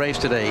perfect race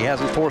today. He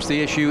hasn't forced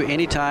the issue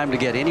any time to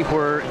get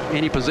anywhere,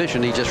 any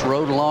position. He just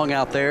rode along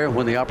out there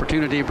when the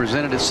opportunity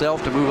presented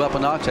itself to move up a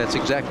notch. That's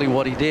exactly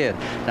what he did.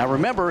 Now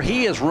remember,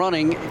 he is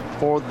running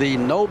for the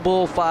No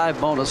Bull 5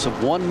 bonus of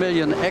 $1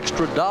 million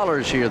extra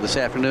here this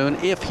afternoon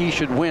if he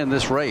should win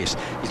this race.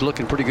 He's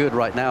looking pretty good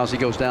right now as he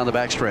goes down the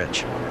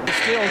backstretch.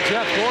 Still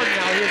Jeff Gordon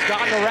now. He has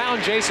gotten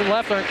around Jason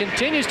Leffler and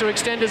continues to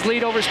extend his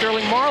lead over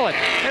Sterling Marlin.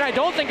 And I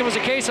don't think it was a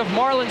case of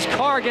Marlin's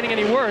car getting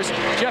any worse.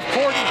 Jeff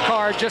Gordon's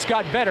car just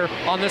got better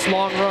on this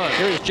long run.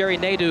 Here's Jerry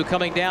Nadeau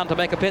coming down to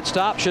make a pit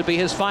stop. Should be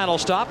his final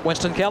stop.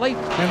 Winston Kelly.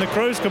 And the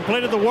crew's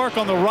completed the work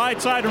on the right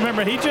side.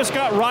 Remember, he just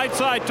got right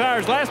side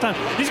tires last time.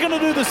 He's going to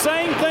do the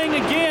same thing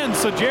again.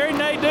 So Jerry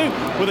Nadeau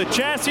with a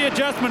chassis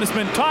adjustment. It's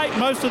been tight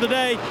most of the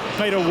day.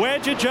 Made a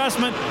wedge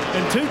adjustment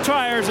and 2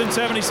 tires in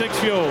 76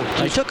 fuel.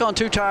 He took on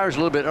 2 tires a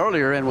little bit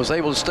earlier and was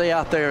able to stay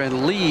out there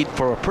and lead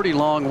for a pretty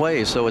long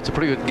way, so it's a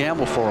pretty good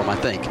gamble for him, I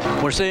think.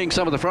 We're seeing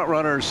some of the front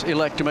runners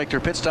elect to make their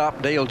pit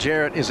stop. Dale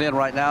Jarrett is in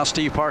right now.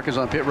 Steve Parker's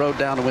on pit road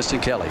down to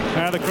Winston Kelly.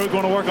 Now the crew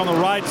going to work on the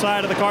right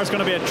side of the car. It's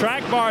going to be a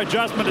track bar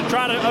adjustment to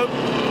try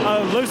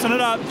to loosen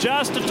it up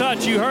just a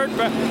touch. You heard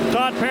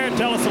Todd Parrott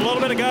tell us a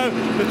little bit ago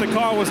that the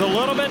car was a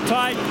little bit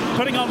tight.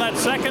 Putting on that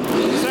second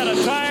set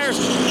of tires,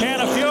 can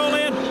of fuel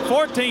in,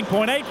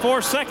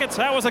 14.84 seconds.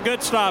 That was a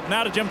good stop.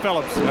 Now to Jim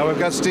Phillips. Now we've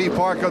got Steve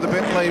Parker on the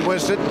pit lane,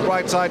 Winston.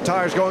 Right side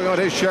tires going on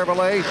his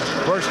Chevrolet.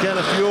 First can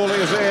of fuel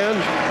is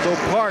in. So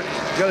Park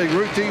getting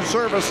routine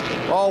service.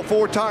 All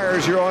 4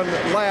 tires. You're on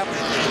lap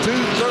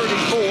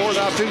 234,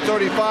 now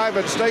 235,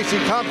 and Stacy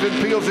Compton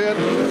peels in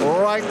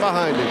right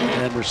behind him.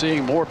 And we're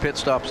seeing more pit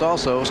stops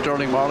also.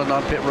 Sterling Marlin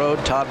on pit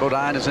road. Todd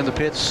Bodine is in the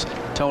pits.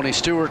 Tony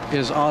Stewart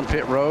is on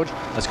pit road.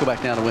 Let's go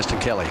back down to Winston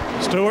Kelly.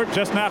 Stewart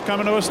just now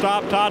coming to a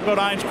stop. Todd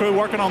Bodine's crew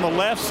working on the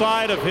left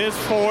side of his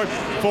Ford.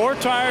 4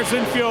 tires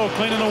in fuel,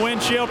 cleaning the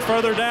windshield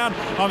further down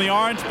on the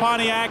orange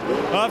Pontiac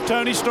of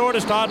Tony Stewart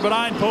as Todd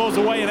Bodine pulls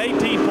away in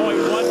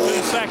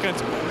 18.12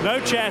 seconds. No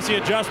chassis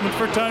adjustment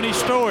for Tony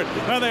Stewart.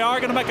 Now they are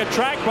going to make a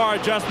track bar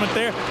adjustment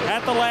there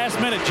at the last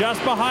minute.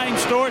 Just behind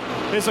Stewart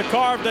is a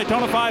car of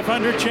Daytona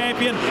 500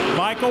 champion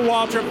Michael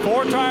Waltrip.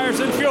 4 tires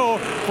in fuel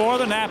for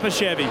the Napa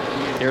Chevy.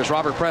 Here's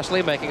Robert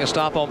Presley making a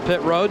stop on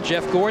pit road.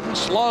 Jeff Gordon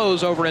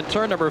slows over in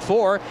turn number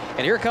 4.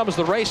 And here comes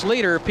the race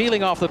leader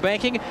peeling off the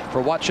banking for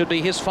what should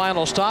be his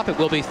final stop. It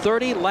will be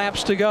 30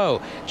 laps to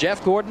go.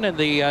 Jeff Gordon in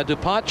the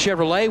DuPont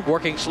Chevrolet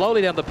working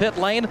slowly down the pit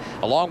lane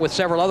along with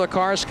several other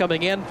cars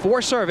coming in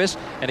for service.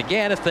 And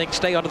again, if things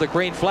stay under the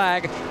green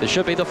flag, this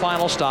should be the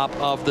final stop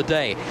of the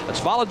day.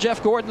 Let's follow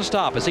Jeff Gordon's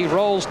stop as he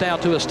rolls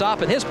down to a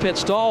stop in his pit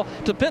stall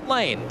to pit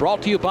lane.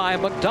 Brought to you by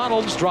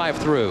McDonald's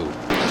drive-thru.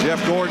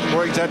 Jeff Gordon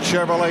brings that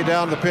Chevrolet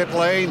down the pit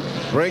lane,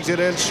 brings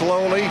it in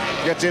slowly,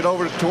 gets it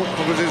over to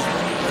because his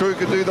crew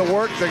can do the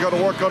work. They're going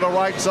to work on the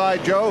right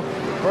side, Joe.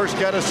 First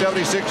can of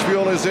 76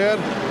 fuel is in.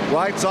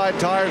 Right side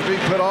tires being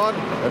put on,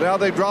 and now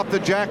they drop the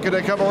jack and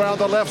they come around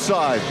the left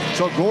side.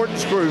 So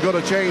Gordon's crew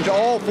going to change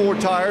all 4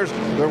 tires.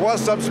 There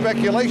was some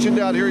speculation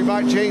down here he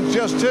might change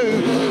just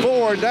 2.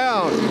 4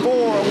 down,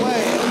 4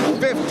 away,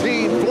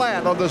 15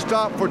 flat on the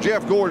stop for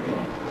Jeff Gordon.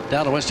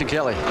 Down to Winston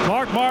Kelly.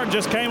 Mark Martin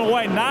just came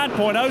away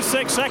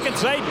 9.06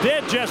 seconds. They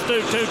did just do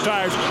 2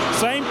 tires.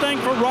 Same thing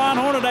for Ron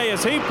Hornaday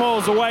as he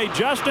pulls away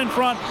just in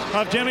front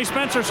of Jimmy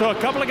Spencer. So a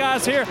couple of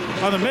guys here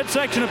on the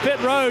midsection of pit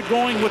road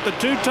going with the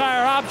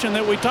 2-tire option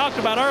that we talked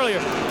about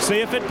earlier.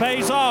 See if it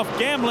pays off.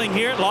 Gambling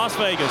here at Las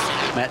Vegas.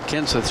 Matt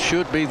Kenseth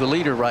should be the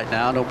leader right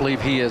now. I don't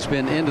believe he has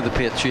been into the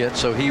pits yet,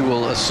 so he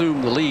will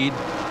assume the lead.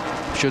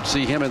 Should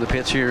see him in the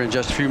pits here in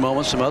just a few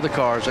moments. Some other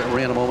cars that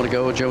ran a moment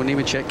ago. Joe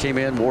Nemechek came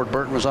in. Ward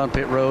Burton was on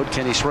pit road.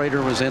 Kenny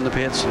Schrader was in the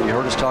pits. And you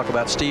heard us talk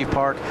about Steve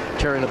Park.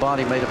 Terry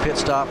Labonte made a pit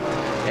stop.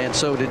 And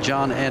so did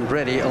John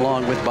Andretti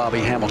along with Bobby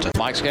Hamilton.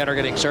 Mike Skinner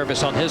getting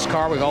service on his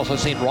car. We've also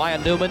seen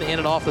Ryan Newman in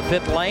and off the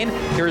pit lane.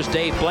 Here's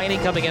Dave Blaney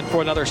coming in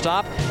for another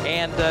stop.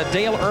 And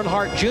Dale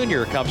Earnhardt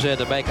Jr. comes in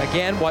to make,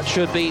 again, what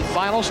should be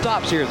final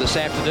stops here this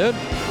afternoon.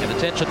 And the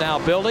tension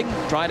now building,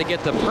 trying to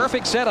get the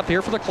perfect setup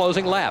here for the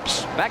closing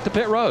laps. Back to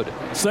pit road.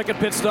 Second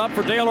pit stop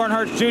for Dale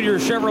Earnhardt Jr.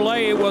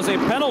 Chevrolet. It was a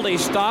penalty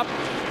stop.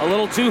 A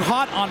little too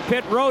hot on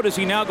pit road as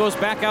he now goes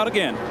back out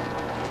again.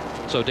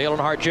 So Dale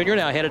Earnhardt Jr.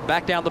 now headed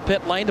back down the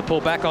pit lane to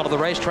pull back onto the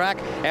racetrack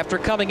after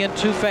coming in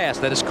too fast.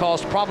 That has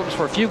caused problems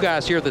for a few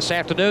guys here this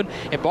afternoon.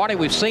 And Barney,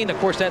 we've seen, of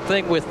course, that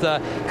thing with a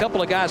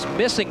couple of guys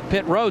missing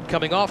pit road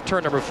coming off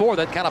turn number 4.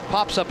 That kind of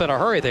pops up in a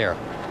hurry there.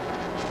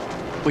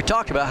 We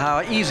talked about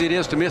how easy it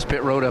is to miss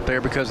pit road up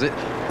there because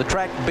the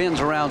track bends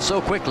around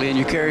so quickly and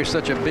you carry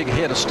such a big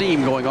head of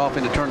steam going off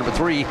into turn number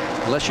 3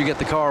 unless you get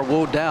the car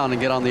wound down and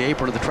get on the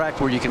apron of the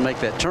track where you can make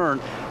that turn.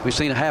 We've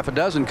seen a half a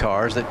dozen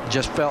cars that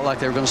just felt like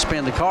they were going to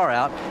spin the car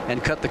out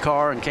and cut the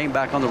car and came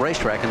back on the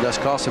racetrack and thus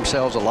cost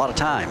themselves a lot of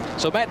time.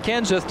 So Matt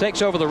Kenseth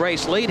takes over the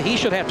race lead. He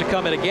should have to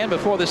come in again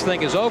before this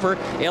thing is over.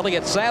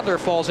 Elliott Sadler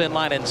falls in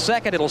line in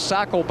second. It'll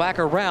cycle back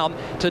around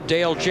to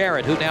Dale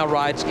Jarrett, who now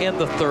rides in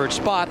the 3rd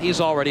spot. He's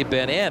already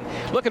been in.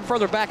 Looking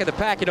further back in the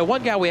pack, you know,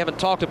 one guy we haven't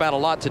talked about a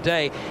lot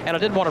today, and I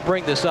did want to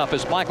bring this up,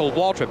 is Michael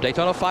Waltrip.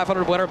 Daytona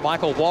 500 winner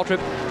Michael Waltrip.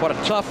 What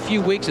a tough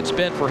few weeks it's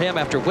been for him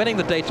after winning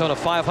the Daytona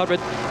 500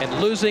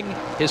 and losing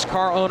his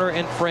car owner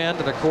and friend,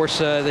 and of course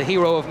the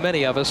hero of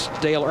many of us,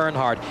 Dale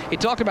Earnhardt. He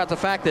talked about the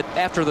fact that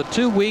after the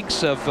 2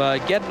 weeks of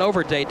getting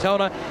over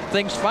Daytona,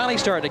 things finally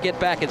started to get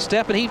back in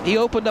step, and he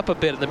opened up a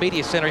bit in the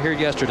media center here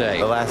yesterday.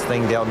 The last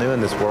thing Dale knew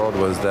in this world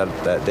was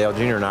that Dale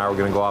Jr. and I were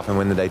going to go off and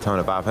win the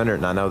Daytona 500,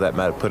 and I know that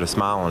might have put a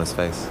smile on his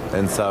face.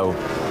 And so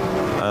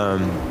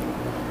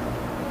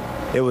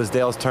it was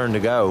Dale's turn to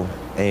go,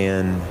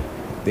 and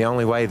the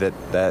only way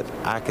that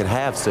I could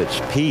have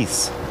such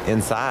peace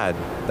inside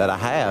that I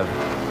have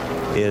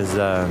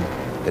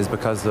is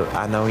because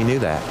I know he knew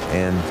that.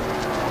 And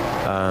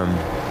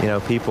you know,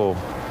 people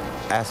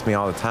ask me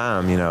all the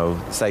time, you know,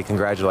 say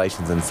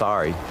congratulations and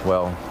sorry.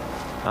 Well,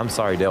 I'm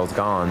sorry Dale's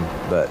gone,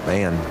 but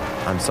man,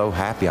 I'm so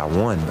happy I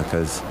won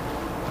because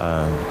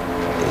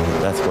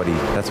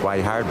that's why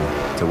he hired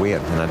me, to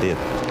win, and I did.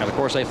 And of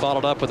course they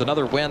followed up with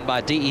another win by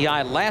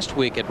DEI last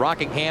week at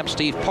Rockingham.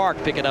 Steve Park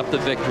picking up the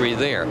victory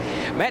there.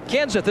 Matt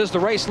Kenseth is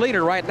the race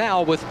leader right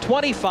now with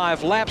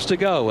 25 laps to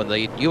go in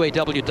the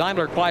UAW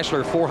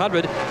Daimler-Chrysler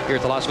 400 here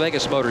at the Las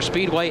Vegas Motor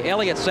Speedway.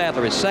 Elliott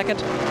Sadler is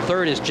second.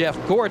 Third is Jeff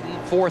Gordon.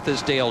 Fourth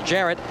is Dale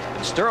Jarrett.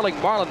 And Sterling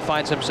Marlin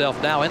finds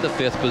himself now in the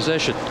 5th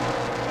position.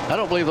 I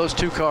don't believe those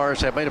 2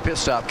 cars have made a pit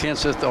stop,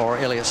 Kenseth or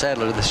Elliott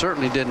Sadler. They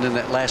certainly didn't in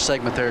that last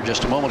segment there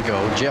just a moment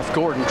ago. Jeff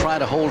Gordon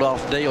trying to hold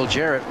off Dale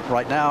Jarrett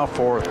right now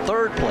for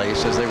 3rd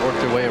place as they work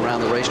their way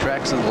around the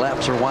racetracks, and the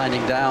laps are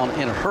winding down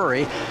in a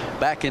hurry.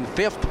 Back in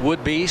 5th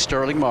would be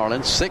Sterling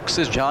Marlin. 6th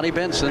is Johnny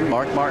Benson.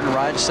 Mark Martin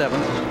rides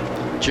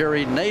 7th.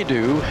 Jerry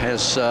Nadeau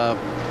has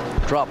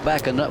dropped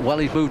back well,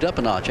 he's moved up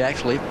a notch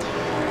actually.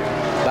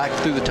 Back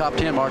through the top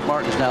 10, Mark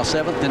Martin is now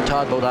 7th, then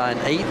Todd Bodine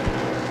 8th.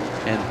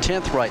 And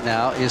 10th right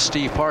now is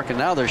Steve Park, and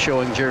now they're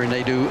showing Jerry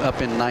Nadeau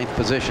up in 9th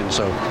position.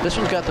 So this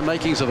one's got the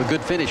makings of a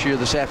good finish here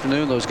this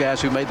afternoon. Those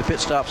guys who made the pit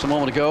stops a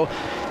moment ago,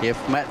 if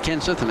Matt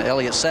Kenseth and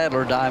Elliott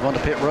Sadler dive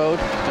onto pit road,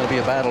 it's going to be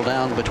a battle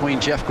down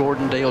between Jeff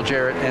Gordon, Dale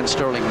Jarrett, and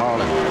Sterling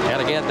Marlin.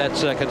 And again,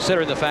 that's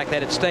considering the fact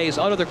that it stays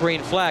under the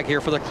green flag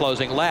here for the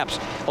closing laps.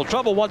 Well,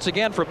 trouble once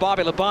again for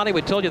Bobby Labonte.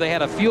 We told you they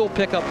had a fuel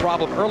pickup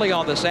problem early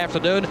on this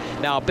afternoon.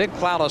 Now a big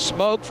cloud of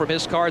smoke from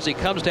his car as he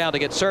comes down to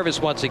get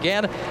service once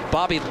again.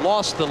 Bobby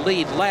lost the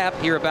lead lap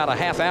here about a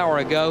half hour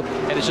ago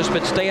and has just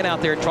been staying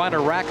out there trying to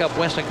rack up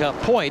Winston Cup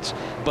points,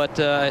 but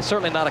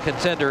certainly not a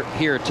contender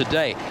here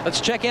today.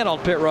 Let's check in on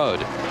pit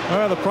road.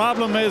 Well, the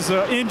problem is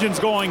the engine's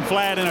going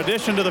flat. In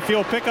addition to the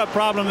fuel pickup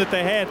problem that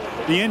they had,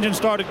 the engine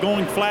started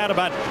going flat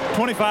about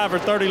 25 or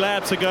 30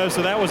 laps ago,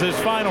 so that was his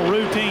final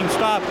routine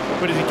stop.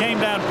 But as he came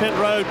down pit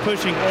road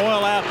pushing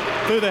oil out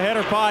through the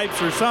header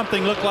pipes or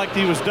something, looked like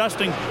he was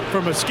dusting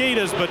for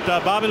mosquitoes. But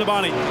Bobby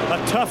Labonte,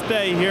 a tough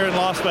day here in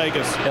Las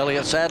Vegas.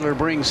 Elliott Sadler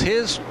brings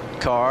his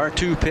car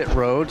to pit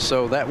road,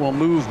 so that will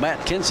move Matt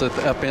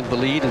Kenseth up into the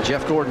lead, and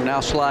Jeff Gordon now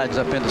slides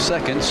up into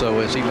 2nd. So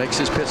as he makes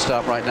his pit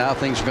stop right now,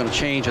 things are going to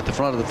change at the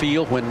front of the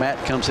field. When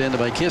Matt comes in to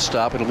make his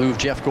stop, it'll move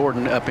Jeff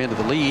Gordon up into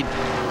the lead.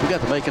 We've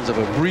got the makings of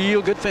a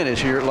real good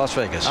finish here at Las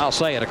Vegas. I'll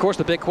say it. Of course,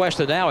 the big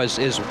question now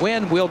is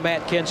when will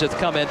Matt Kenseth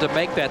come in to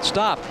make that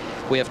stop?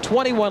 We have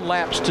 21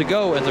 laps to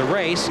go in the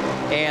race,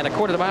 and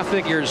according to my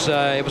figures,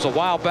 it was a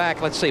while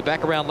back, let's see,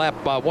 back around lap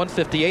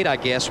 158, I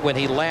guess, when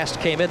he last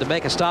came in to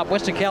make a stop.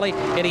 Winston Kelly,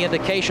 any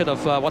indication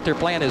of what their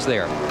plan is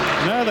there?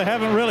 No, they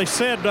haven't really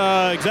said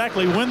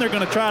exactly when they're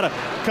going to try to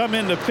come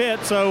into pit,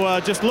 so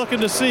just looking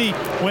to see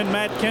when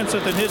Matt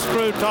Kenseth and his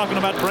crew talking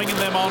about bringing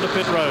them onto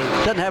pit road.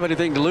 Doesn't have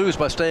anything to lose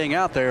by staying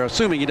out there,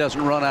 assuming he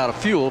doesn't run out of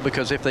fuel,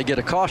 because if they get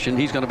a caution,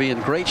 he's going to be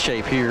in great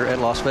shape here at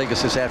Las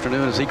Vegas this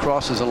afternoon as he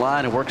crosses the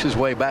line and works his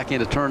way back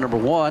into turn number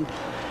 1.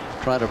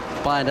 Trying to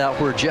find out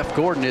where Jeff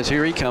Gordon is.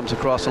 Here he comes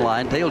across the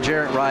line. Dale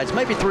Jarrett rides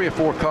maybe 3 or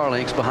 4 car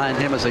lengths behind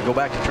him as they go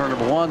back to turn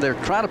number 1. They're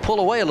trying to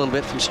pull away a little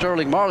bit from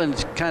Sterling Marlin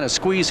to kind of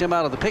squeeze him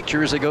out of the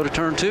picture as they go to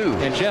turn 2.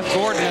 And Jeff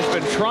Gordon has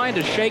been trying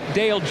to shake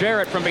Dale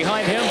Jarrett from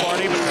behind him,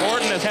 Barney, but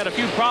Gordon has had a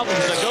few problems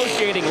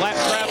negotiating lap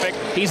traffic.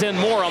 He's in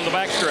more on the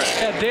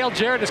backstretch. Yeah, Dale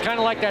Jarrett is kind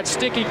of like that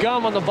sticky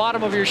gum on the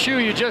bottom of your shoe.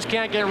 You just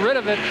can't get rid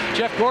of it.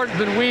 Jeff Gordon's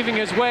been weaving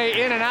his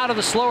way in and out of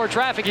the slower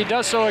traffic. He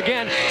does so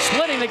again,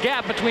 splitting the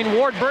gap between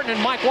Ward Burton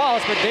and Mike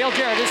Wallace, but Dale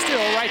Jarrett is still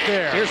right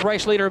there. Here's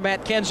race leader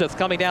Matt Kenseth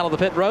coming down on the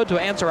pit road to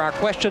answer our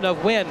question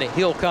of when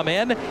he'll come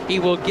in. He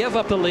will give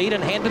up the lead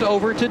and hand it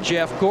over to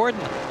Jeff Gordon.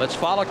 Let's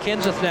follow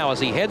Kenseth now as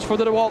he heads for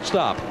the DeWalt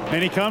stop.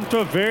 And he comes to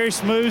a very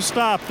smooth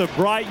stop. The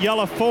bright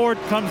yellow Ford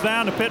comes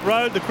down to pit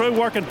road. The crew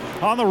working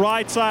on the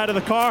right side of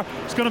the car.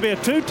 It's going to be a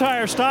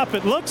 2-tire stop.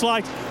 It looks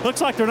like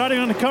they're not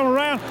even going to come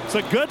around. It's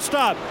a good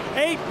stop.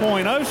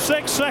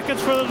 8.06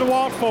 seconds for the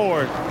DeWalt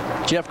Ford.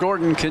 Jeff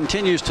Gordon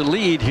continues to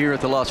lead here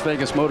at the Las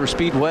Vegas Motor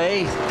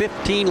Speedway.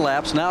 15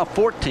 laps, now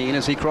 14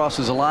 as he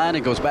crosses the line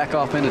and goes back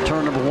off into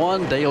turn number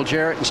 1. Dale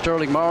Jarrett and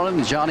Sterling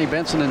Marlin, Johnny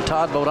Benson and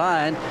Todd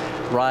Bodine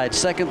ride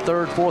 2nd,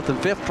 3rd, 4th, and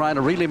 5th, trying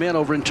to reel him in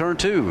over in turn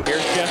 2.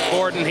 Here's Jeff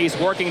Gordon. He's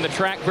working the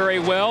track very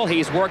well.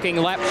 He's working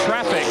lap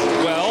traffic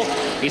well.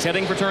 He's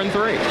heading for turn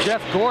 3.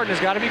 Jeff Gordon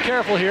has got to be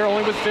careful here.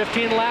 Only with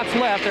 15 laps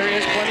left, there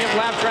is plenty of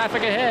lap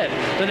traffic ahead.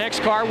 The next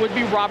car would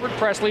be Robert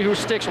Presley, who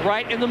sticks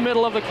right in the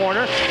middle of the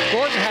corner.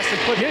 Gordon has to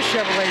put his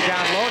Chevrolet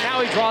down low.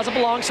 Now he draws up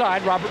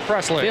alongside Robert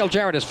Presley. Dale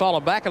Jarrett has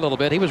fallen back a little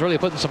bit. He was really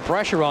putting some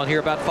pressure on here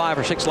about 5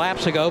 or 6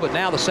 laps ago, but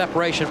now the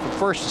separation from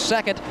 1st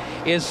to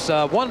 2nd is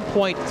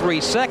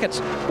 1.3 seconds.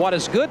 What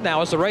is good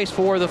now is the race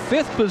for the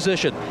 5th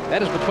position.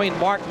 That is between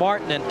Mark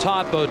Martin and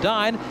Todd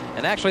Bodine,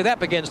 and actually that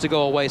begins to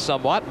go away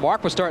somewhat.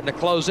 Mark was starting to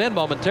close in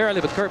momentarily,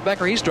 but Kurt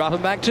Becker, he's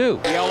dropping back too.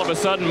 All of a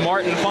sudden,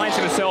 Martin finds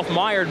himself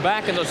mired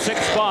back in the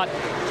 6th spot.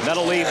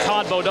 That'll leave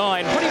Todd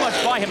Bodine pretty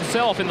much by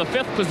himself in the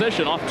 5th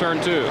position off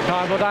turn 2.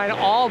 Todd Bodine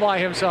all by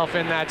himself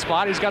in that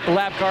spot. He's got the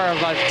lap car of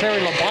Terry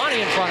Labonte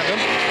in front of him.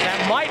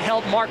 That might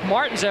help Mark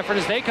Martin's effort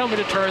as they come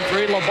into turn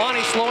 3.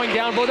 Labonte slowing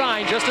down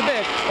Bodine just a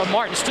bit, but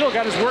Martin still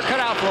got his work cut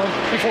out for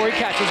him before he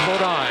catches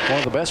Bodine. One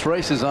of the best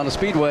races on the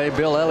speedway.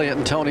 Bill Elliott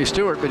and Tony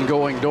Stewart been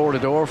going door to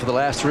door for the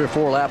last 3 or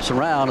 4 laps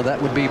around, and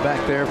that would be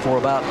back there for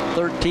about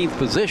 13th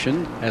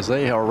position as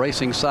they are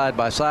racing side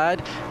by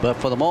side. But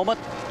for the moment,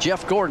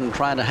 Jeff Gordon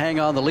trying to hang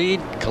on the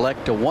lead,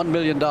 collect a $1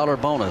 million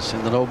bonus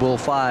in the No Bull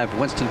 5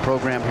 Winston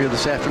program here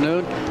this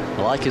afternoon.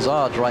 I like his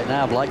odds right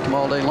now. I've liked him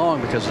all day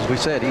long because, as we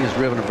said, he has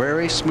driven a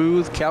very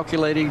smooth,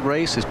 calculating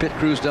race. His pit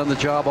crew's done the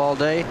job all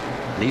day,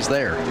 and he's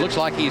there. Looks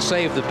like he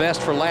saved the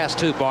best for last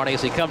too, Barney,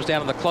 as he comes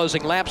down in the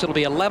closing laps. It'll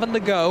be 11 to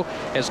go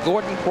as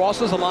Gordon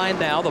crosses the line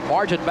now. The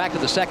margin back to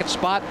the 2nd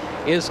spot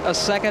is a 1.5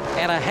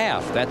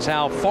 seconds. That's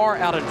how far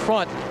out in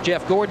front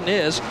Jeff Gordon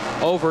is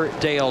over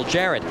Dale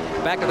Jarrett.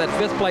 Back to that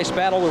 5th place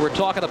battle we were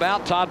talking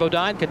about. Todd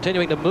Bodine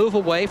continuing to move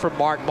away from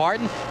Mark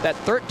Martin. That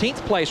 13th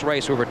place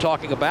race we were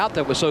talking about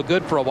that was so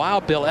good for a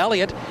while, Bill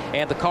Elliott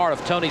and the car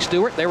of Tony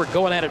Stewart, they were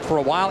going at it for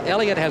a while.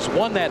 Elliott has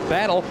won that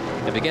battle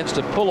and begins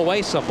to pull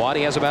away somewhat.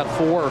 He has about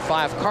 4 or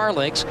 5 car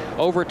lengths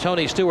over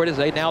Tony Stewart as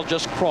they now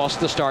just cross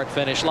the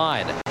start-finish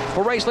line.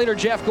 For race leader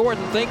Jeff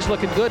Gordon, things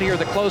looking good here in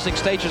the closing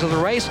stages of the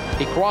race.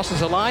 He crosses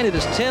the line. It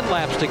is 10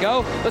 laps to go.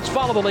 Let's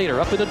follow the leader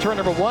up into turn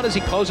number 1 as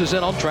he closes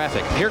in on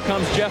traffic. Here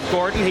comes Jeff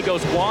Gordon. He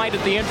goes wide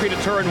at the entry to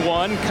turn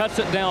 1, cuts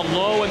it down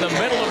low in the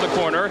middle of the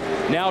corner.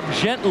 Now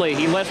gently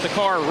he lets the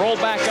car roll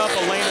back up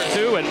a lane or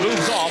 2 and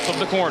moves off of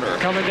the corner.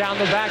 Coming down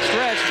the back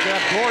stretch,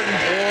 Jeff Gordon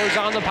pours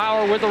on the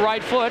power with the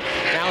right foot.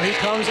 Now he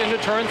comes into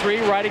turn 3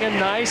 riding a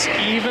nice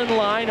even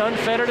line,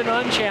 unfettered and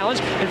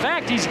unchallenged. In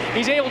fact,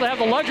 he's able to have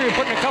the luxury of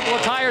putting a couple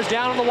of tires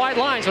down on the white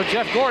line, so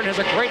Jeff Gordon has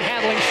a great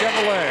handling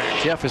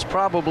Chevrolet. Jeff is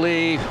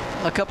probably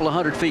a couple of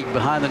 100 feet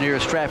behind the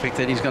nearest traffic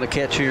that he's going to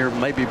catch here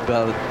maybe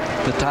by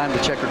the time the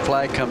checkered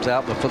flag comes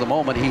out, but for the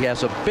moment he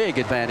has a big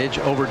advantage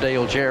over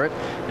Dale Jarrett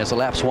as the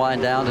laps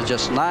wind down to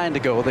just 9 to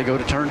go. They go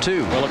to turn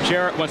 2. Well, if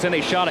Jarrett wants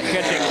any shot at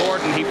catching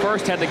Gordon, he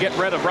first had to get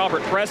rid of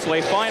Robert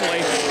Presley.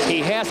 Finally, he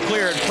has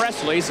cleared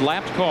Presley's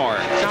lapped car.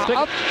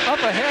 Now, up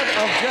ahead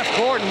of Jeff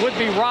Gordon would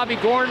be Robbie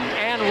Gordon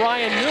and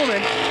Ryan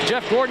Newman.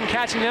 Jeff Gordon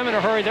catching them in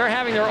a hurry. They're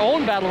having their their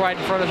own battle right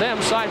in front of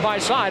them, side by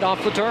side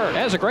off the turn.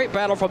 That's a great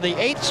battle from the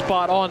 8th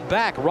spot on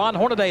back. Ron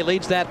Hornaday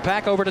leads that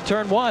pack over to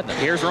turn 1.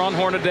 Here's Ron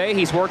Hornaday.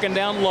 He's working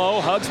down low,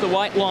 hugs the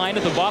white line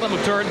at the bottom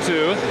of turn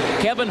 2.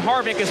 Kevin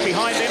Harvick is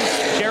behind him.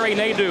 Jerry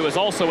Nadeau is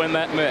also in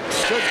that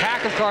mix. Good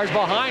pack of cars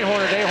behind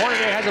Hornaday.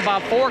 Hornaday has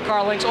about 4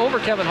 car lengths over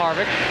Kevin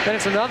Harvick. Then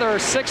it's another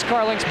 6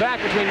 car lengths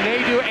back between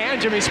Nadeau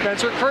and Jimmy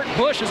Spencer. Kurt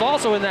Busch is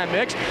also in that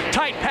mix.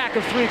 Tight pack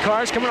of 3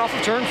 cars coming off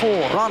of turn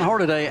 4. Ron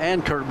Hornaday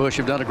and Kurt Busch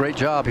have done a great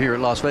job here at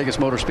Las Vegas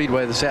Motor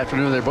Speedway this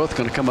afternoon. They're both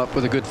going to come up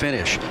with a good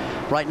finish.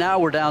 Right now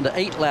we're down to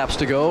 8 laps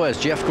to go as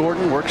Jeff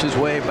Gordon works his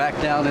way back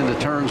down into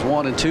turns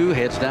 1 and 2,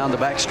 heads down the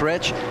back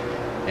stretch.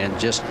 And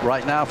just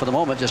right now, for the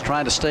moment, just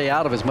trying to stay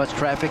out of as much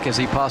traffic as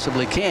he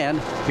possibly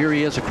can. Here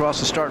he is across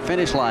the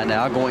start-finish line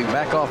now, going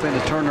back off into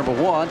turn number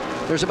 1.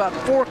 There's about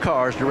 4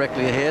 cars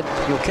directly ahead.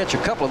 He'll catch a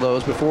couple of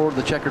those before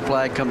the checkered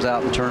flag comes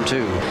out in turn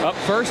 2. Up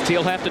first,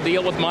 he'll have to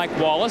deal with Mike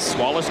Wallace.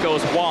 Wallace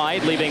goes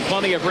wide, leaving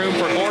plenty of room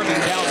for Gordon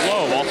down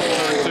low off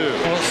of turn 2.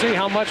 We'll see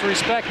how much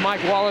respect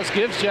Mike Wallace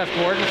gives Jeff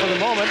Gordon. For the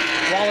moment,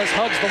 Wallace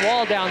hugs the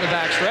wall down the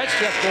backstretch.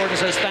 Jeff Gordon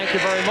says thank you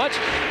very much.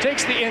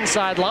 Takes the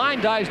inside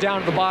line, dives down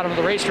to the bottom of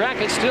the racetrack.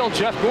 It's still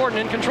Jeff Gordon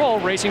in control,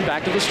 racing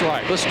back to the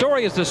stripe. The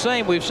story is the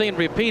same we've seen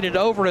repeated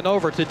over and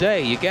over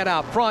today. You get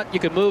out front, you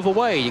can move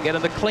away. You get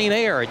in the clean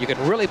air, and you can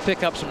really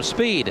pick up some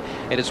speed.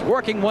 It is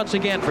working once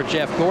again for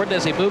Jeff Gordon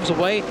as he moves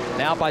away,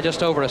 now by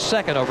just over a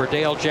second over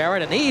Dale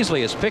Jarrett, and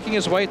easily is picking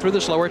his way through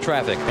the slower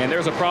traffic. And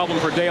there's a problem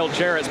for Dale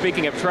Jarrett.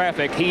 Speaking of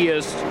traffic, he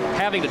is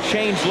having to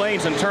change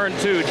lanes in turn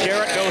 2.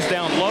 Jarrett goes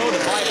down low to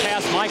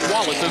bypass Mike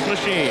Wallace's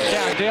machine.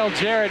 Yeah, Dale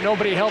Jarrett,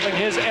 nobody helping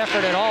his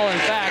effort at all. In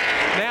fact,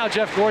 now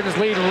Jeff Gordon's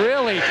lead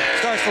really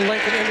starts to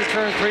lengthen into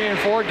turn 3 and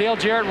 4. Dale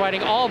Jarrett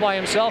riding all by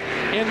himself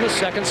in the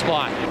 2nd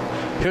spot.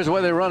 Here's the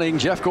way they're running.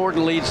 Jeff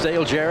Gordon leads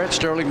Dale Jarrett,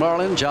 Sterling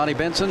Marlin, Johnny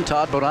Benson,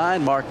 Todd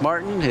Bodine, Mark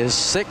Martin is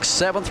 6th,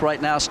 7th.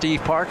 Right now,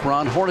 Steve Park.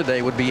 Ron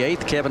Hornaday would be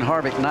 8th. Kevin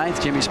Harvick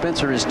 9th. Jimmy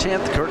Spencer is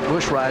 10th. Kurt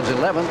Busch rides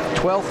 11th.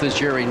 12th is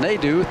Jerry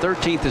Nadeau.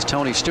 13th is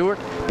Tony Stewart.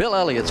 Bill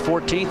Elliott's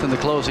 14th in the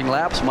closing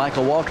laps.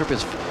 Michael Waltrip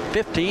is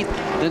 15th.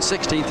 Then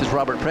 16th is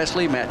Robert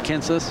Presley. Matt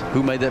Kenseth,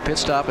 who made that pit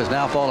stop, has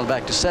now fallen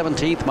back to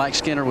 17th. Mike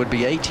Skinner would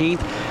be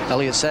 18th.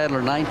 Elliott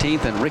Sadler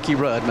 19th. And Ricky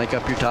Rudd make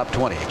up your top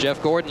 20.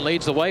 Jeff Gordon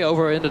leads the way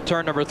over into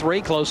turn number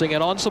 3, closing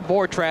in on some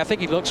more traffic.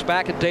 He looks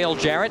back at Dale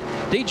Jarrett.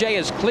 DJ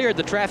has cleared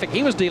the traffic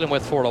he was dealing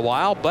with for a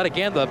while, but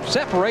again, the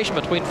separation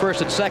between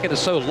 1st and 2nd is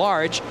so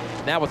large.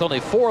 Now with only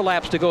 4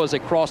 laps to go as they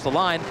cross the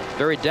line,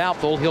 very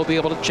doubtful he'll be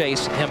able to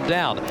chase him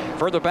down.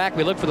 Further back,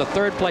 we look for the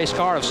 3rd place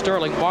car of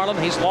Sterling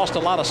Marlin. He's lost a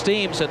lot of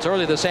steam since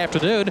early this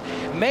afternoon.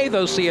 May,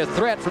 though, see a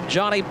threat from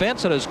Johnny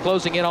Benson, who's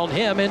closing in on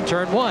him in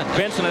turn 1.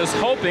 Benson is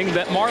hoping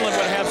that Marlin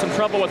would have some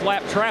trouble with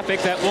lap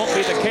traffic. That won't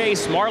be the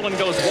case. Marlin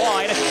goes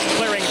wide,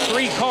 clearing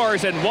 3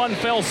 cars in one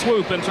fell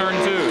swoop in turn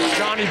 2.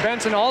 Johnny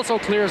Benson also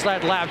clears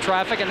that lap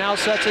traffic and now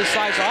sets his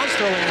sights on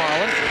Sterling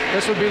Marlin.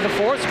 This would be the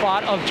 4th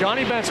spot of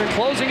Johnny Benson,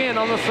 closing in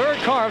on the 3rd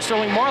car of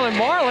Sterling Marlin.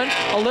 Marlin,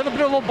 a little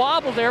bit of a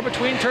bobble there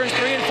between turns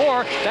 3 and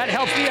 4. That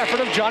helps the effort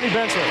of Johnny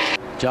Benson.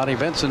 Johnny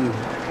Benson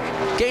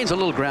gains a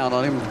little ground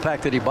on him, the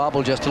fact that he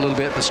bobbled just a little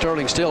bit, but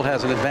Sterling still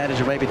has an advantage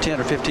of maybe 10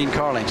 or 15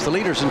 car lengths. The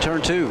leaders in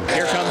turn 2.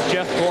 Here comes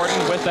Jeff Gordon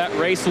with that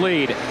race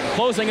lead.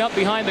 Closing up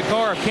behind the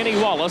car of Kenny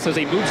Wallace as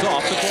he moves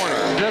off the corner.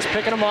 Just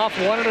picking them off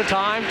 1 at a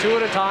time, 2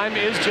 at a time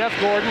is Jeff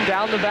Gordon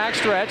down the back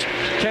stretch.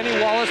 Kenny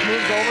Wallace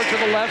moves over to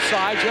the left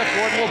side. Jeff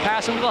Gordon will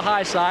pass him to the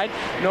high side.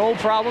 No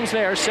problems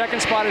there.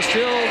 2nd spot is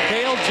still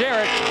Dale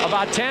Jarrett,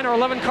 about 10 or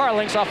 11 car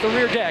lengths off the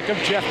rear deck of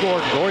Jeff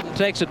Gordon. Gordon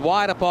takes it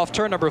wide up off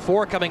turn number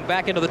 4, coming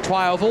back into the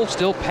tri-oval,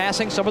 still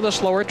passing some of the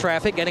slower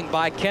traffic, getting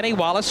by Kenny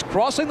Wallace,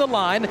 crossing the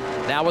line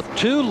now with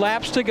 2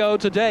 laps to go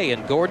today,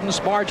 and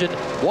Gordon's margin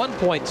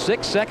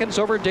 1.6 seconds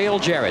over Dale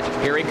Jarrett.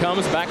 Here he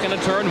comes back into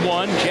turn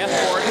 1.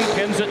 Jeff Gordon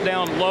pins it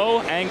down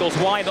low, angles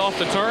wide off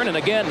the turn, and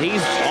again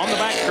he's on the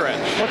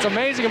backstretch. What's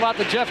amazing about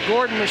the Jeff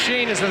Gordon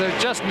machine is that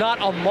there's just not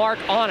a mark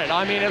on it.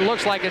 I mean, it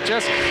looks like it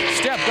just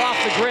stepped off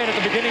the grid at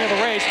the beginning of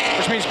the race,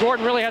 which means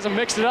Gordon really hasn't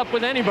mixed it up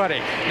with anybody.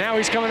 Now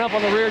he's coming up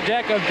on the rear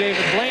deck of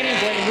David Blaney.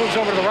 Blaney moves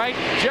over to the right.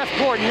 Jeff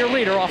Gordon, your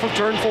leader, off of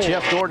turn 4.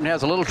 Jeff Gordon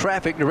has a little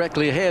traffic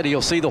directly ahead.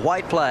 He'll see the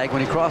white flag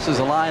when he crosses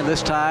the line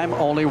this time.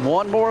 Only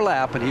 1 more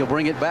lap, and he'll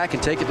bring it back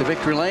and take it to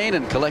victory lane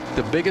and collect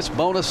the biggest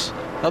bonus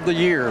of the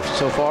year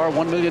so far,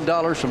 $1 million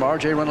from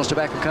R.J. Reynolds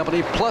Tobacco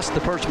Company, plus the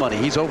purse money.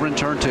 He's over in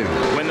turn 2.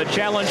 When the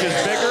challenge is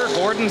bigger,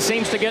 Gordon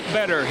seems to get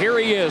better. Here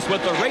he is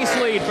with the race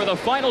lead for the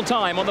final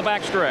time on the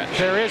backstretch.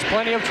 There is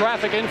plenty of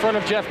traffic in front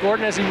of Jeff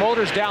Gordon as he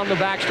motors down the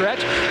backstretch.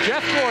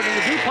 Jeff Gordon,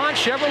 the DuPont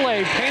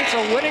Chevrolet, paints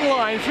a winning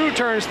line through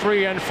turns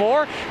 3 and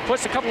 4,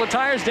 puts a couple of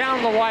tires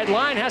down the wide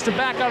line, has to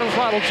back out of the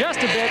throttle just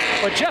a bit,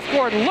 but Jeff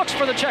Gordon looks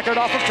for the checkered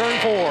off of turn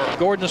 4.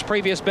 Gordon's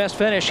previous best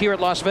finish here at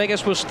Las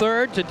Vegas was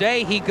 3rd.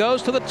 Today he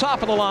goes to the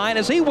top of the line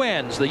as he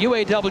wins the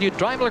UAW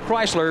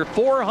Daimler-Chrysler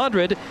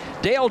 400.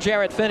 Dale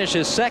Jarrett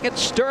finishes 2nd.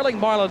 Sterling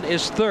Marlin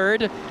is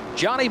 3rd.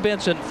 Johnny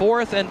Benson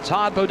 4th, and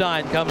Todd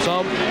Bodine comes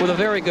home with a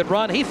very good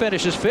run. He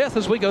finishes 5th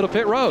as we go to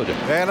pit road.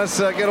 And let's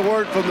get a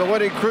word from the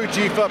winning crew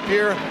chief up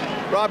here,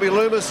 Robbie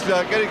Loomis.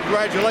 Getting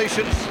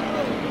congratulations.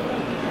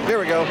 Here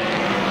we go.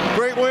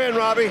 Great win,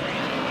 Robbie.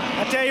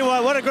 I tell you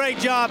what a great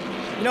job.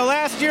 You know,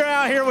 last year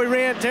out here we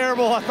ran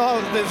terrible. I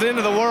thought it was the end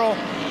of the world.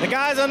 The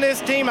guys on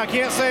this team, I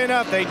can't say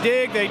enough. They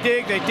dig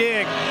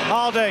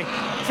all day.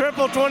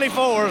 Triple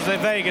 24s at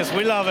Vegas.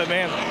 We love it,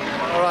 man.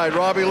 All right,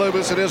 Robbie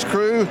Loomis and his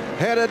crew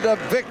headed to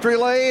victory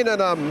lane in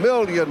 $1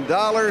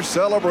 million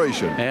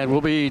celebration. And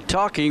we'll be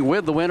talking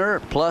with the winner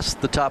plus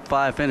the top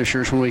 5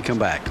 finishers when we come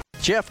back.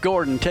 Jeff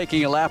Gordon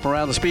taking a lap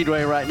around the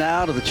Speedway right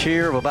now to the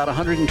cheer of about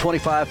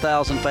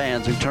 125,000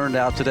 fans who turned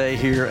out today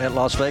here at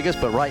Las Vegas.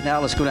 But right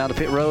now, let's go down to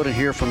pit road and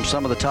hear from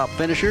some of the top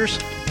finishers.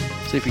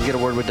 See if we can get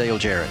a word with Dale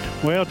Jarrett.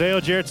 Well,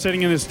 Dale Jarrett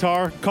sitting in his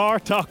car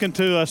talking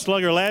to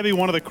Slugger Labby,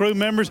 one of the crew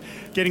members,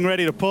 getting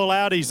ready to pull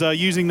out. He's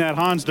using that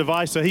Hans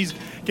device, so he's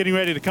getting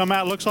ready to come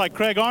out. Looks like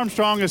Craig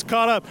Armstrong is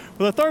caught up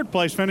with a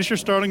third-place finisher,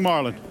 Sterling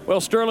Marlin.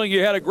 Well, Sterling,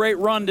 you had a great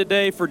run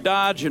today for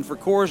Dodge and for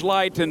Coors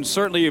Light, and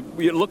certainly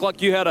you looked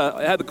like you had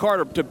the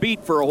car to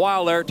beat for a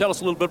while there. Tell us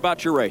a little bit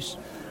about your race.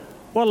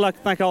 Well, I'd like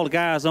to thank all the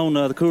guys on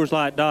the Coors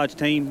Light Dodge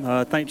team.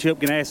 Thank Chip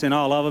Ganassi and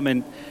all of them.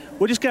 And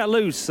we just got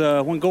loose.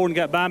 When Gordon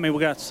got by me, we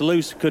got so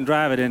loose, couldn't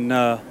drive it. And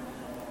I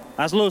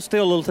was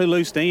still a little too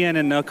loose at the end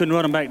and couldn't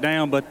run them back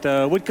down.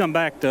 But we'd come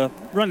back to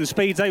running the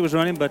speeds they was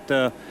running, but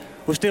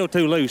we're still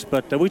too loose.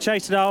 But we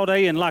chased it all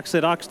day. And like I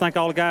said, I just thank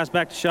all the guys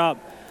back to the shop.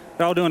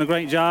 They're all doing a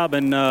great job.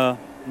 And,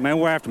 man,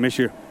 we're after them this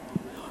year.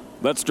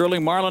 That's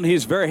Sterling Marlin.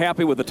 He's very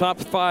happy with the top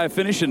 5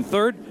 finish in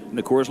third in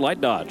the Coors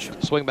Light Dodge.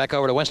 Swing back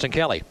over to Winston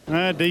Kelly.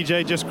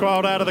 DJ just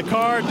crawled out of the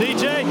car.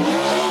 DJ,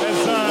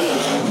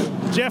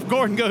 as Jeff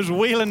Gordon goes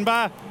wheeling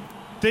by.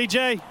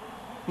 DJ,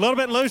 a little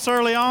bit loose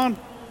early on.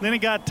 Then it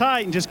got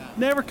tight and just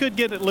never could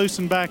get it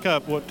loosened back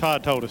up, what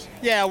Todd told us.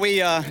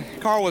 Yeah,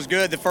 car was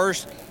good the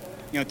first,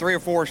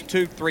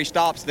 3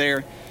 stops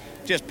there.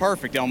 Just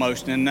perfect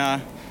almost. And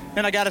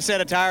then I got a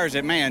set of tires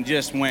that, man,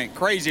 just went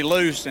crazy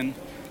loose and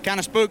kind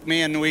of spooked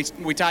me, and we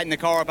tightened the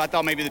car up. I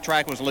thought maybe the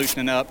track was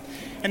loosening up,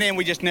 and then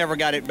we just never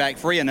got it back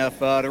free enough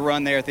to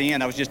run there at the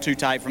end. I was just too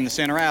tight from the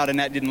center out, and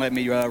that didn't let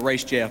me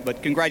race Jeff.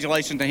 But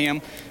congratulations to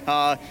him.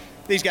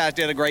 These guys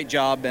did a great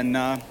job,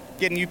 and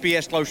getting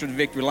UPS closer to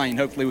victory lane.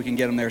 Hopefully we can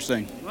get them there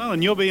soon. Well,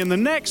 and you'll be in the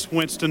next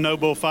Winston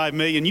Noble 5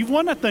 million. You've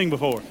won that thing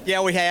before.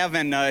 Yeah, we have,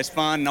 and it's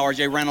fun.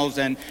 RJ Reynolds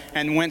and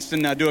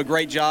Winston do a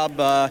great job,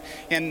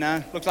 and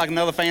looks like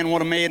another fan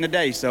won $1 million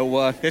today.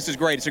 So this is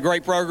great. It's a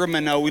great program,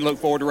 and we look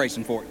forward to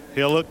racing for it.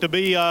 He'll look to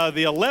be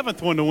the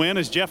 11th one to win,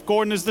 as Jeff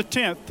Gordon is the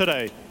 10th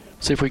today.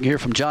 See if we can hear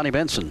from Johnny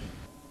Benson.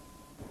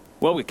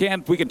 Well, we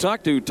can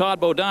talk to Todd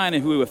Bodine,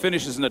 who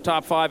finishes in the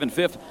top 5 and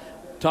 5th.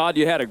 Todd,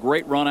 you had a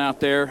great run out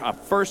there. A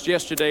first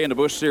yesterday in the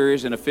Busch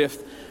Series and a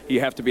 5th.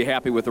 You have to be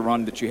happy with the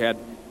run that you had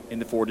in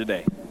the Ford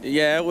today.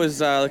 Yeah, it was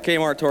the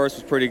Kmart Taurus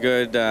was pretty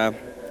good.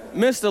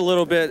 Missed a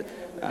little bit.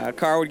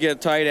 Car would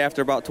get tight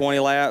after about 20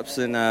 laps,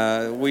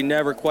 and we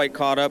never quite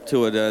caught up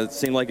to it. It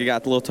seemed like it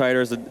got a little tighter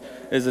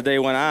as the day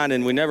went on,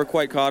 and we never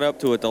quite caught up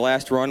to it. The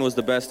last run was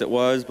the best it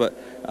was, but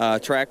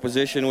track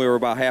position, we were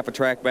about half a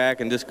track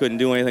back and just couldn't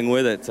do anything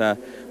with it.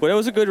 But it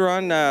was a good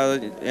run.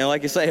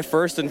 Like you say,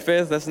 1st and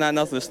 5th, that's not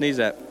nothing to sneeze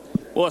at.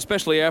 Well,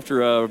 especially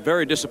after a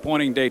very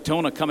disappointing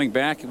Daytona, coming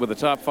back with a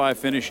top 5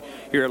 finish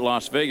here at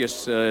Las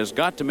Vegas has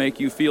got to make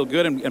you feel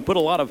good and put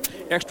a lot of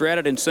extra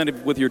added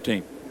incentive with your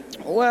team.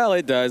 Well,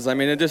 it does. I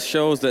mean, it just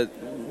shows that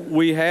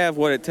we have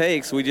what it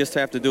takes. We just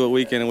have to do it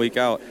week in and week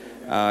out.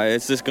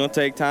 It's just going to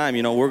take time.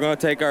 We're going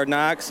to take our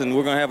knocks and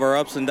we're going to have our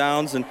ups and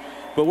downs.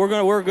 But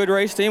we're a good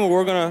race team, and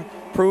we're going to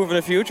prove in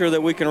the future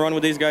that we can run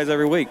with these guys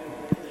every week.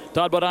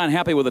 Todd Bodine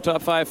happy with the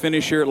top 5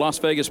 finish here at Las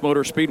Vegas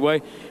Motor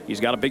Speedway. He's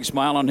got a big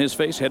smile on his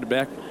face, headed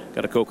back,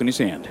 got a Coke in his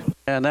hand.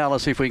 And now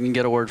let's see if we can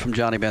get a word from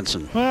Johnny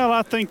Benson. Well,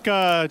 I think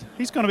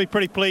he's going to be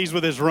pretty pleased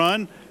with his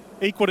run.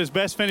 Equaled his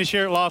best finish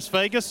here at Las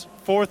Vegas.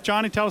 4th,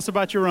 Johnny, tell us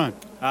about your run.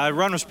 The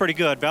run was pretty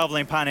good.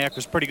 Valvoline Pontiac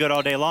was pretty good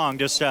all day long.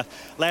 Just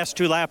last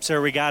 2 laps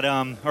there we got,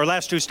 or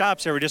last 2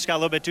 stops there, we just got a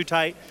little bit too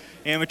tight,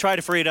 and we tried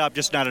to free it up,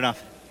 just not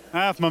enough.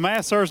 If my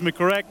math serves me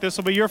correct, this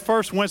will be your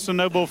first Winston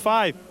Noble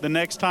 5 the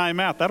next time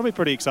out. That'll be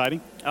pretty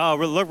exciting. Oh,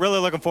 we're really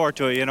looking forward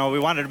to it. We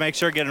wanted to make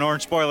sure to get an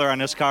orange spoiler on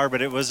this car,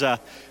 but it was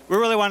we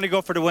really wanted to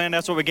go for the win.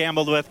 That's what we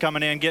gambled with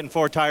coming in, getting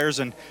 4 tires,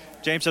 and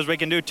James says we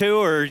can do 2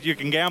 or you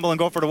can gamble and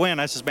go for the win.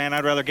 I says, man,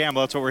 I'd rather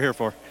gamble. That's what we're here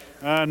for.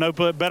 No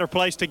better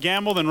place to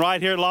gamble than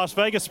right here at Las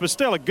Vegas, but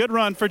still a good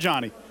run for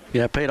Johnny.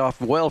 Yeah, it paid off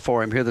well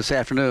for him here this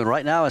afternoon.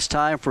 Right now it's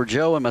time for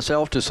Joe and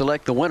myself to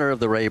select the winner of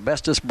the Ray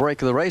Bestest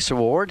Break of the Race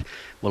Award.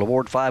 We'll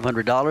award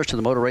 $500 to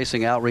the Motor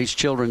Racing Outreach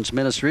Children's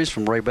Ministries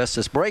from Ray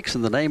Bestest Brakes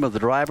in the name of the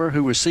driver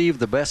who received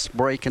the best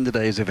break in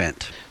today's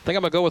event. I think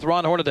I'm going to go with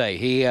Ron Hornaday.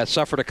 He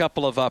suffered a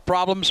couple of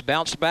problems,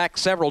 bounced back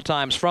several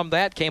times from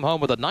that, came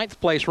home with a 9th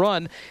place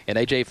run in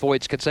A.J.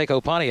 Foyt's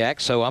Conseco Pontiac,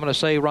 so I'm going to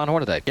say Ron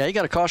Hornaday. Yeah, he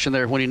got a caution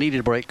there when he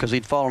needed a break because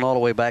he'd fallen all the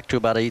way back to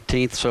about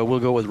 18th, so we'll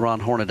go with Ron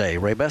Hornaday.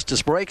 Ray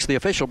Bestest Brakes, the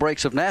official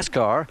Breaks of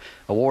NASCAR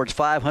awards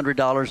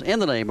 $500 in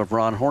the name of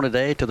Ron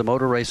Hornaday to the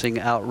Motor Racing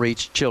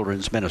Outreach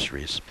Children's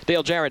Ministries.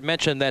 Dale Jarrett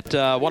mentioned that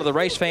one of the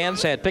race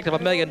fans had picked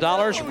up $1 million.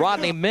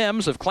 Rodney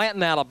Mims of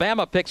Clanton,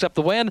 Alabama picks up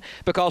the win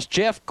because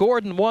Jeff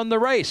Gordon won the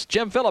race.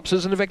 Jim Phillips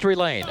is in the victory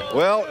lane.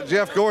 Well,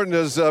 Jeff Gordon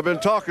has been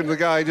talking to the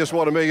guy he just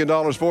won $1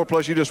 million for,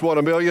 plus you just won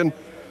 $1 million.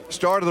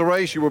 Start of the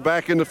race, you were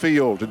back in the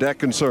field. Did that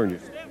concern you?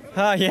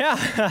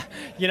 Yeah,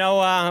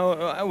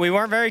 we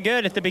weren't very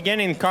good at the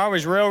beginning. The car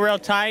was real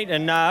tight,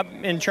 and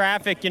in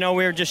traffic, we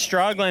were just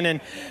struggling.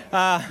 And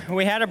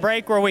we had a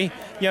break where we,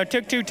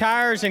 took 2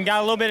 tires and got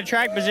a little bit of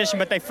track position,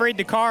 but they freed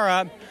the car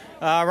up.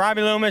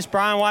 Robbie Loomis,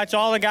 Brian Watts,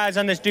 all the guys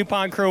on this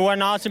DuPont crew, what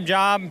an awesome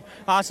job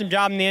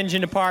in the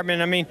engine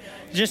department. I mean,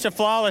 just a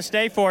flawless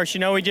day for us.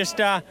 We just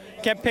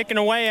kept picking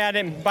away at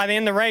it. By the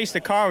end of the race, the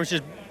car was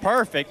just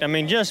perfect. I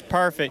mean, just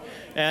perfect.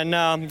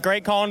 And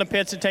great call in the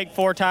pits to take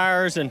 4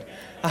 tires. And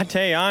I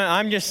tell you,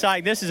 I'm just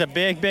psyched. This is a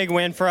big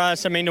win for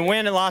us. I mean, to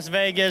win at Las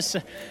Vegas,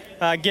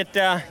 get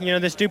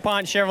this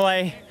DuPont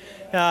Chevrolet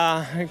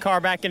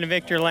car back into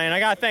victory lane. I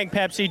got to thank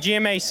Pepsi,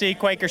 GMAC,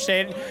 Quaker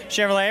State,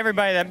 Chevrolet,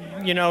 everybody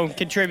that,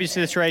 contributes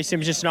to this race. It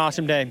was just an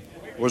awesome day.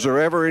 Was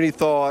there ever any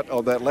thought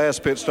on that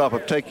last pit stop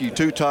of taking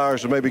 2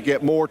 tires to maybe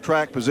get more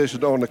track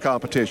position on the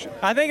competition?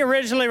 I think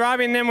originally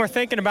Robbie and them were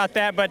thinking about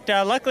that, but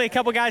luckily a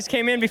couple guys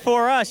came in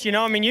before us.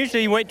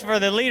 Usually you wait for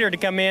the leader to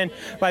come in,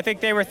 but I think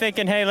they were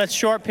thinking, hey, let's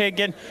short pit,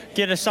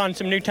 get us on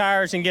some new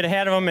tires and get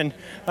ahead of them. And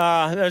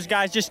those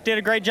guys just did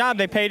a great job.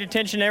 They paid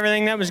attention to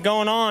everything that was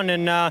going on,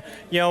 and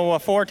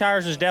 4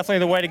 tires was definitely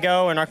the way to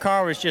go. And our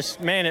car was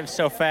just, man, it was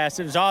so fast.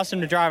 It was awesome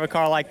to drive a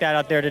car like that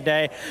out there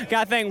today.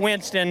 Got to thank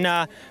Winston.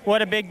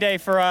 What a big day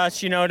for us,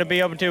 to be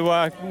able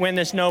to win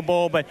this No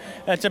Bull, but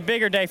it's a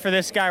bigger day for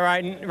this guy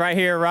right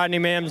here, Rodney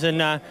Mims,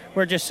 and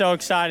we're just so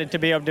excited to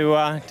be able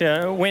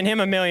to win him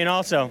 $1 million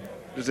also.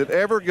 Does it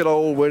ever get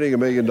old winning $1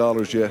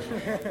 million, Jeff?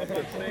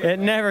 It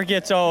never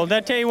gets old. I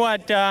tell you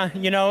what,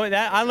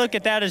 I look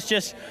at that as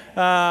just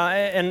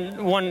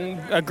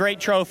a great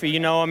trophy.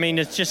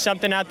 It's just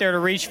something out there to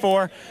reach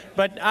for.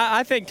 But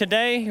I think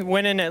today,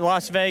 winning at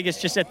Las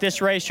Vegas, just at this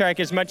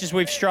racetrack, as much as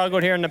we've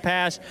struggled here in the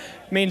past,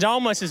 means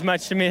almost as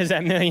much to me as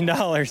that $1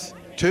 million.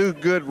 2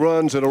 good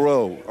runs in a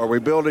row. Are we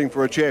building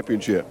for a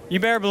championship? You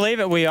better believe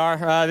it, we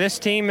are. This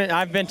team,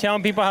 I've been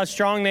telling people how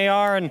strong they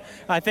are, and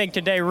I think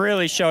today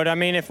really showed. I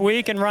mean, if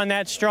we can run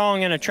that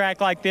strong in a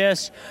track like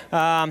this,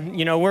 I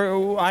know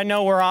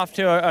we're off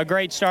to a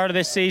great start of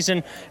this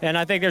season, and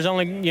I think there's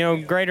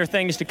only, greater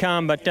things to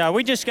come. But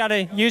we just got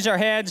to use our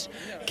heads,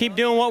 keep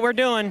doing what we're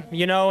doing,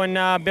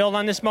 and build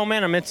on this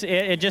momentum.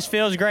 It just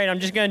feels great. I'm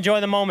just going to enjoy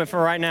the moment for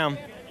right now.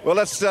 Well,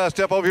 let's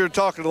step over here and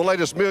talk to the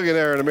latest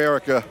millionaire in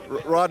America,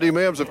 Rodney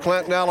Mims of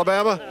Clanton,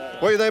 Alabama.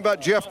 What do you think about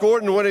Jeff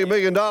Gordon winning $1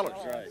 million?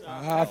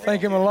 I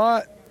thank him a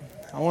lot.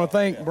 I want to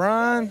thank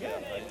Brian,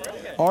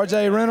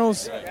 R.J.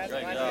 Reynolds.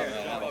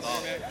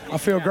 I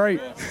feel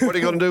great. What are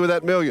you going to do with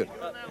that $1 million?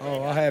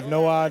 Oh, I have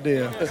no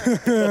idea.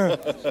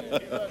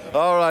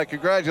 All right,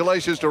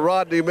 congratulations to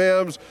Rodney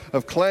Mims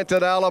of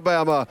Clanton,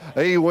 Alabama.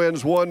 He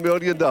wins $1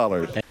 million.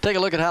 Take a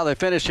look at how they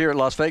finished here at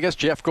Las Vegas.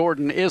 Jeff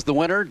Gordon is the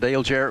winner.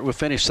 Dale Jarrett will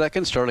finish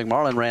second. Sterling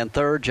Marlin ran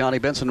third. Johnny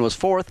Benson was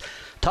fourth.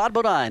 Todd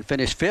Bodine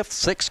finished fifth.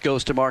 Sixth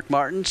goes to Mark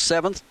Martin.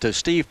 Seventh to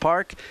Steve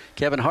Park.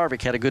 Kevin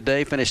Harvick had a good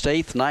day, finished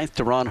eighth. Ninth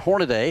to Ron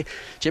Hornaday.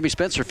 Jimmy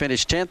Spencer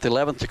finished 10th.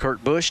 11th to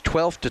Kurt Busch.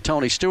 12th to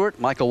Tony Stewart.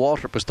 Michael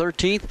Waltrip was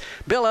 13th.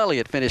 Bill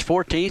Elliott finished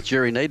 14th.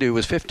 Jerry Nadeau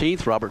was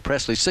 15th. Robert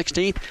Presley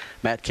 16th.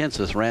 Matt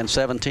Kenseth ran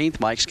 17th.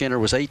 Mike Skinner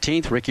was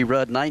 18th. Ricky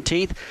Rudd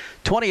 19th.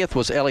 20th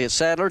was Elliott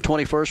Sadler.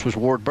 21st was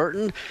Ward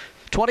Burton.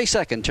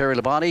 22nd, Terry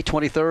Labonte.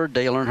 23rd,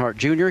 Dale Earnhardt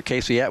Jr.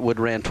 Casey Atwood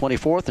ran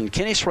 24th, and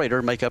Kenny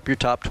Schrader make up your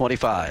top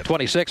 25.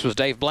 26 was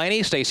Dave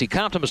Blaney. Stacy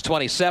Compton was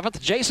 27th.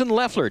 Jason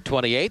Leffler,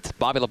 28th.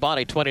 Bobby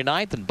Labonte,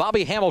 29th. And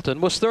Bobby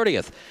Hamilton was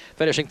 30th.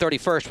 Finishing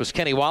 31st was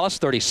Kenny Wallace.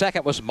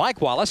 32nd was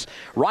Mike Wallace.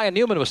 Ryan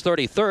Newman was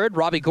 33rd.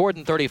 Robbie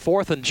Gordon,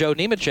 34th. And Joe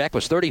Nemechek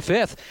was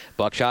 35th.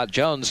 Buckshot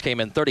Jones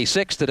came in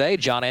 36th today.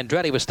 John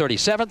Andretti was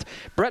 37th.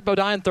 Brett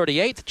Bodine,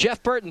 38th.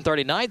 Jeff Burton,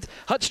 39th.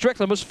 Hut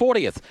Strickland was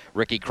 40th.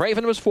 Ricky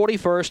Craven was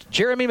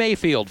 41st. Jeremy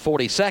Mayfield,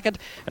 42nd,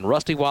 and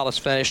Rusty Wallace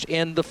finished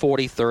in the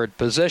 43rd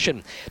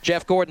position.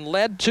 Jeff Gordon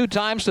led 2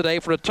 times today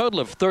for a total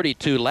of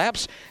 32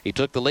 laps. He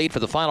took the lead for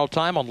the final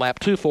time on lap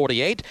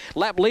 248.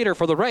 Lap leader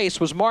for the race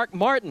was Mark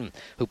Martin,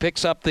 who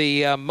picks up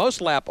the most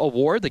lap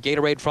award, the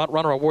Gatorade Front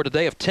Runner Award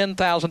today of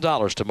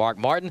 $10,000 to Mark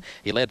Martin.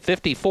 He led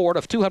 54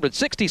 of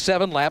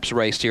 267 laps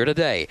raced here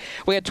today.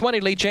 We had 20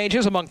 lead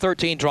changes among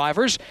 13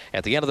 drivers.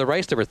 At the end of the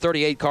race, there were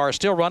 38 cars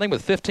still running,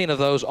 with 15 of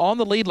those on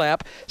the lead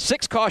lap.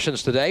 6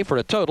 cautions today for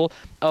a total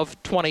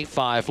of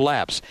 25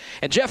 laps.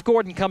 And Jeff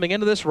Gordon, coming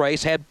into this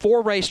race, had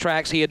 4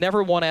 racetracks he had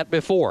never won at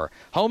before: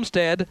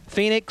 Homestead,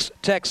 Phoenix,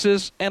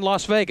 Texas, and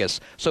Las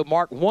Vegas. So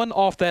mark 1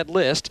 off that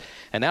list.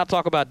 And now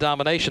talk about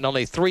domination.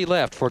 Only 3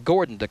 left for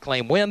Gordon to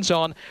claim wins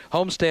on: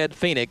 Homestead,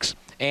 Phoenix,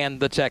 and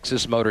the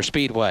Texas Motor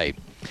Speedway.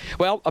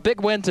 Well, a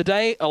big win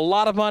today, a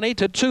lot of money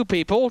to two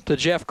people, to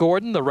Jeff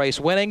Gordon, the race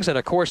winnings, and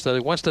of course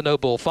the Winston No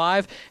Bull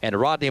 5, and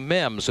Rodney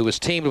Mims, who was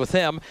teamed with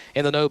him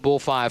in the No Bull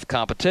 5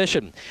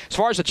 competition. As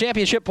far as the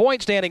championship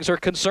point standings are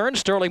concerned,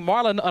 Sterling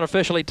Marlin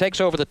unofficially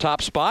takes over the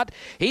top spot.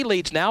 He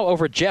leads now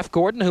over Jeff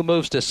Gordon, who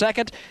moves to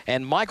second,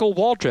 and Michael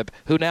Waltrip,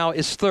 who now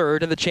is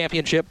third in the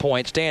championship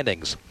point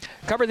standings.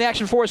 Covering the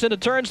action for us into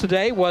turns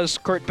today was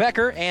Kurt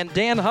Becker and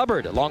Dan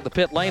Hubbard. Along the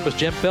pit lane was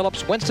Jim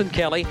Phillips, Winston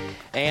Kelly,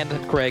 and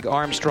Craig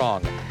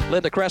Armstrong.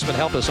 Linda Cressman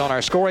helped us on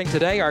our scoring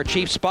today. Our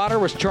chief spotter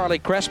was Charlie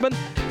Cressman.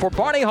 For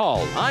Barney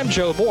Hall, I'm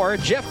Joe Moore.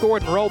 Jeff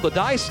Gordon rolled the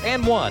dice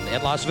and won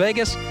in Las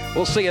Vegas.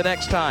 We'll see you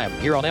next time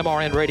here on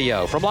MRN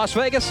Radio. From Las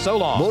Vegas, so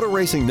long. Motor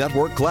Racing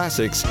Network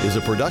Classics is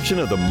a production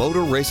of the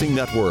Motor Racing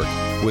Network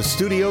with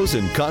studios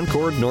in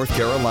Concord, North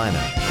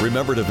Carolina.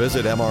 Remember to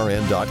visit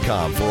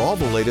MRN.com for all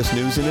the latest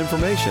news and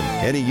information.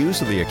 Any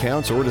use of the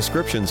accounts or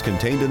descriptions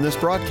contained in this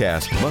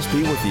broadcast must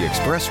be with the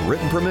express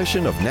written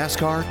permission of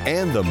NASCAR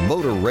and the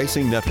Motor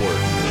Racing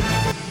Network.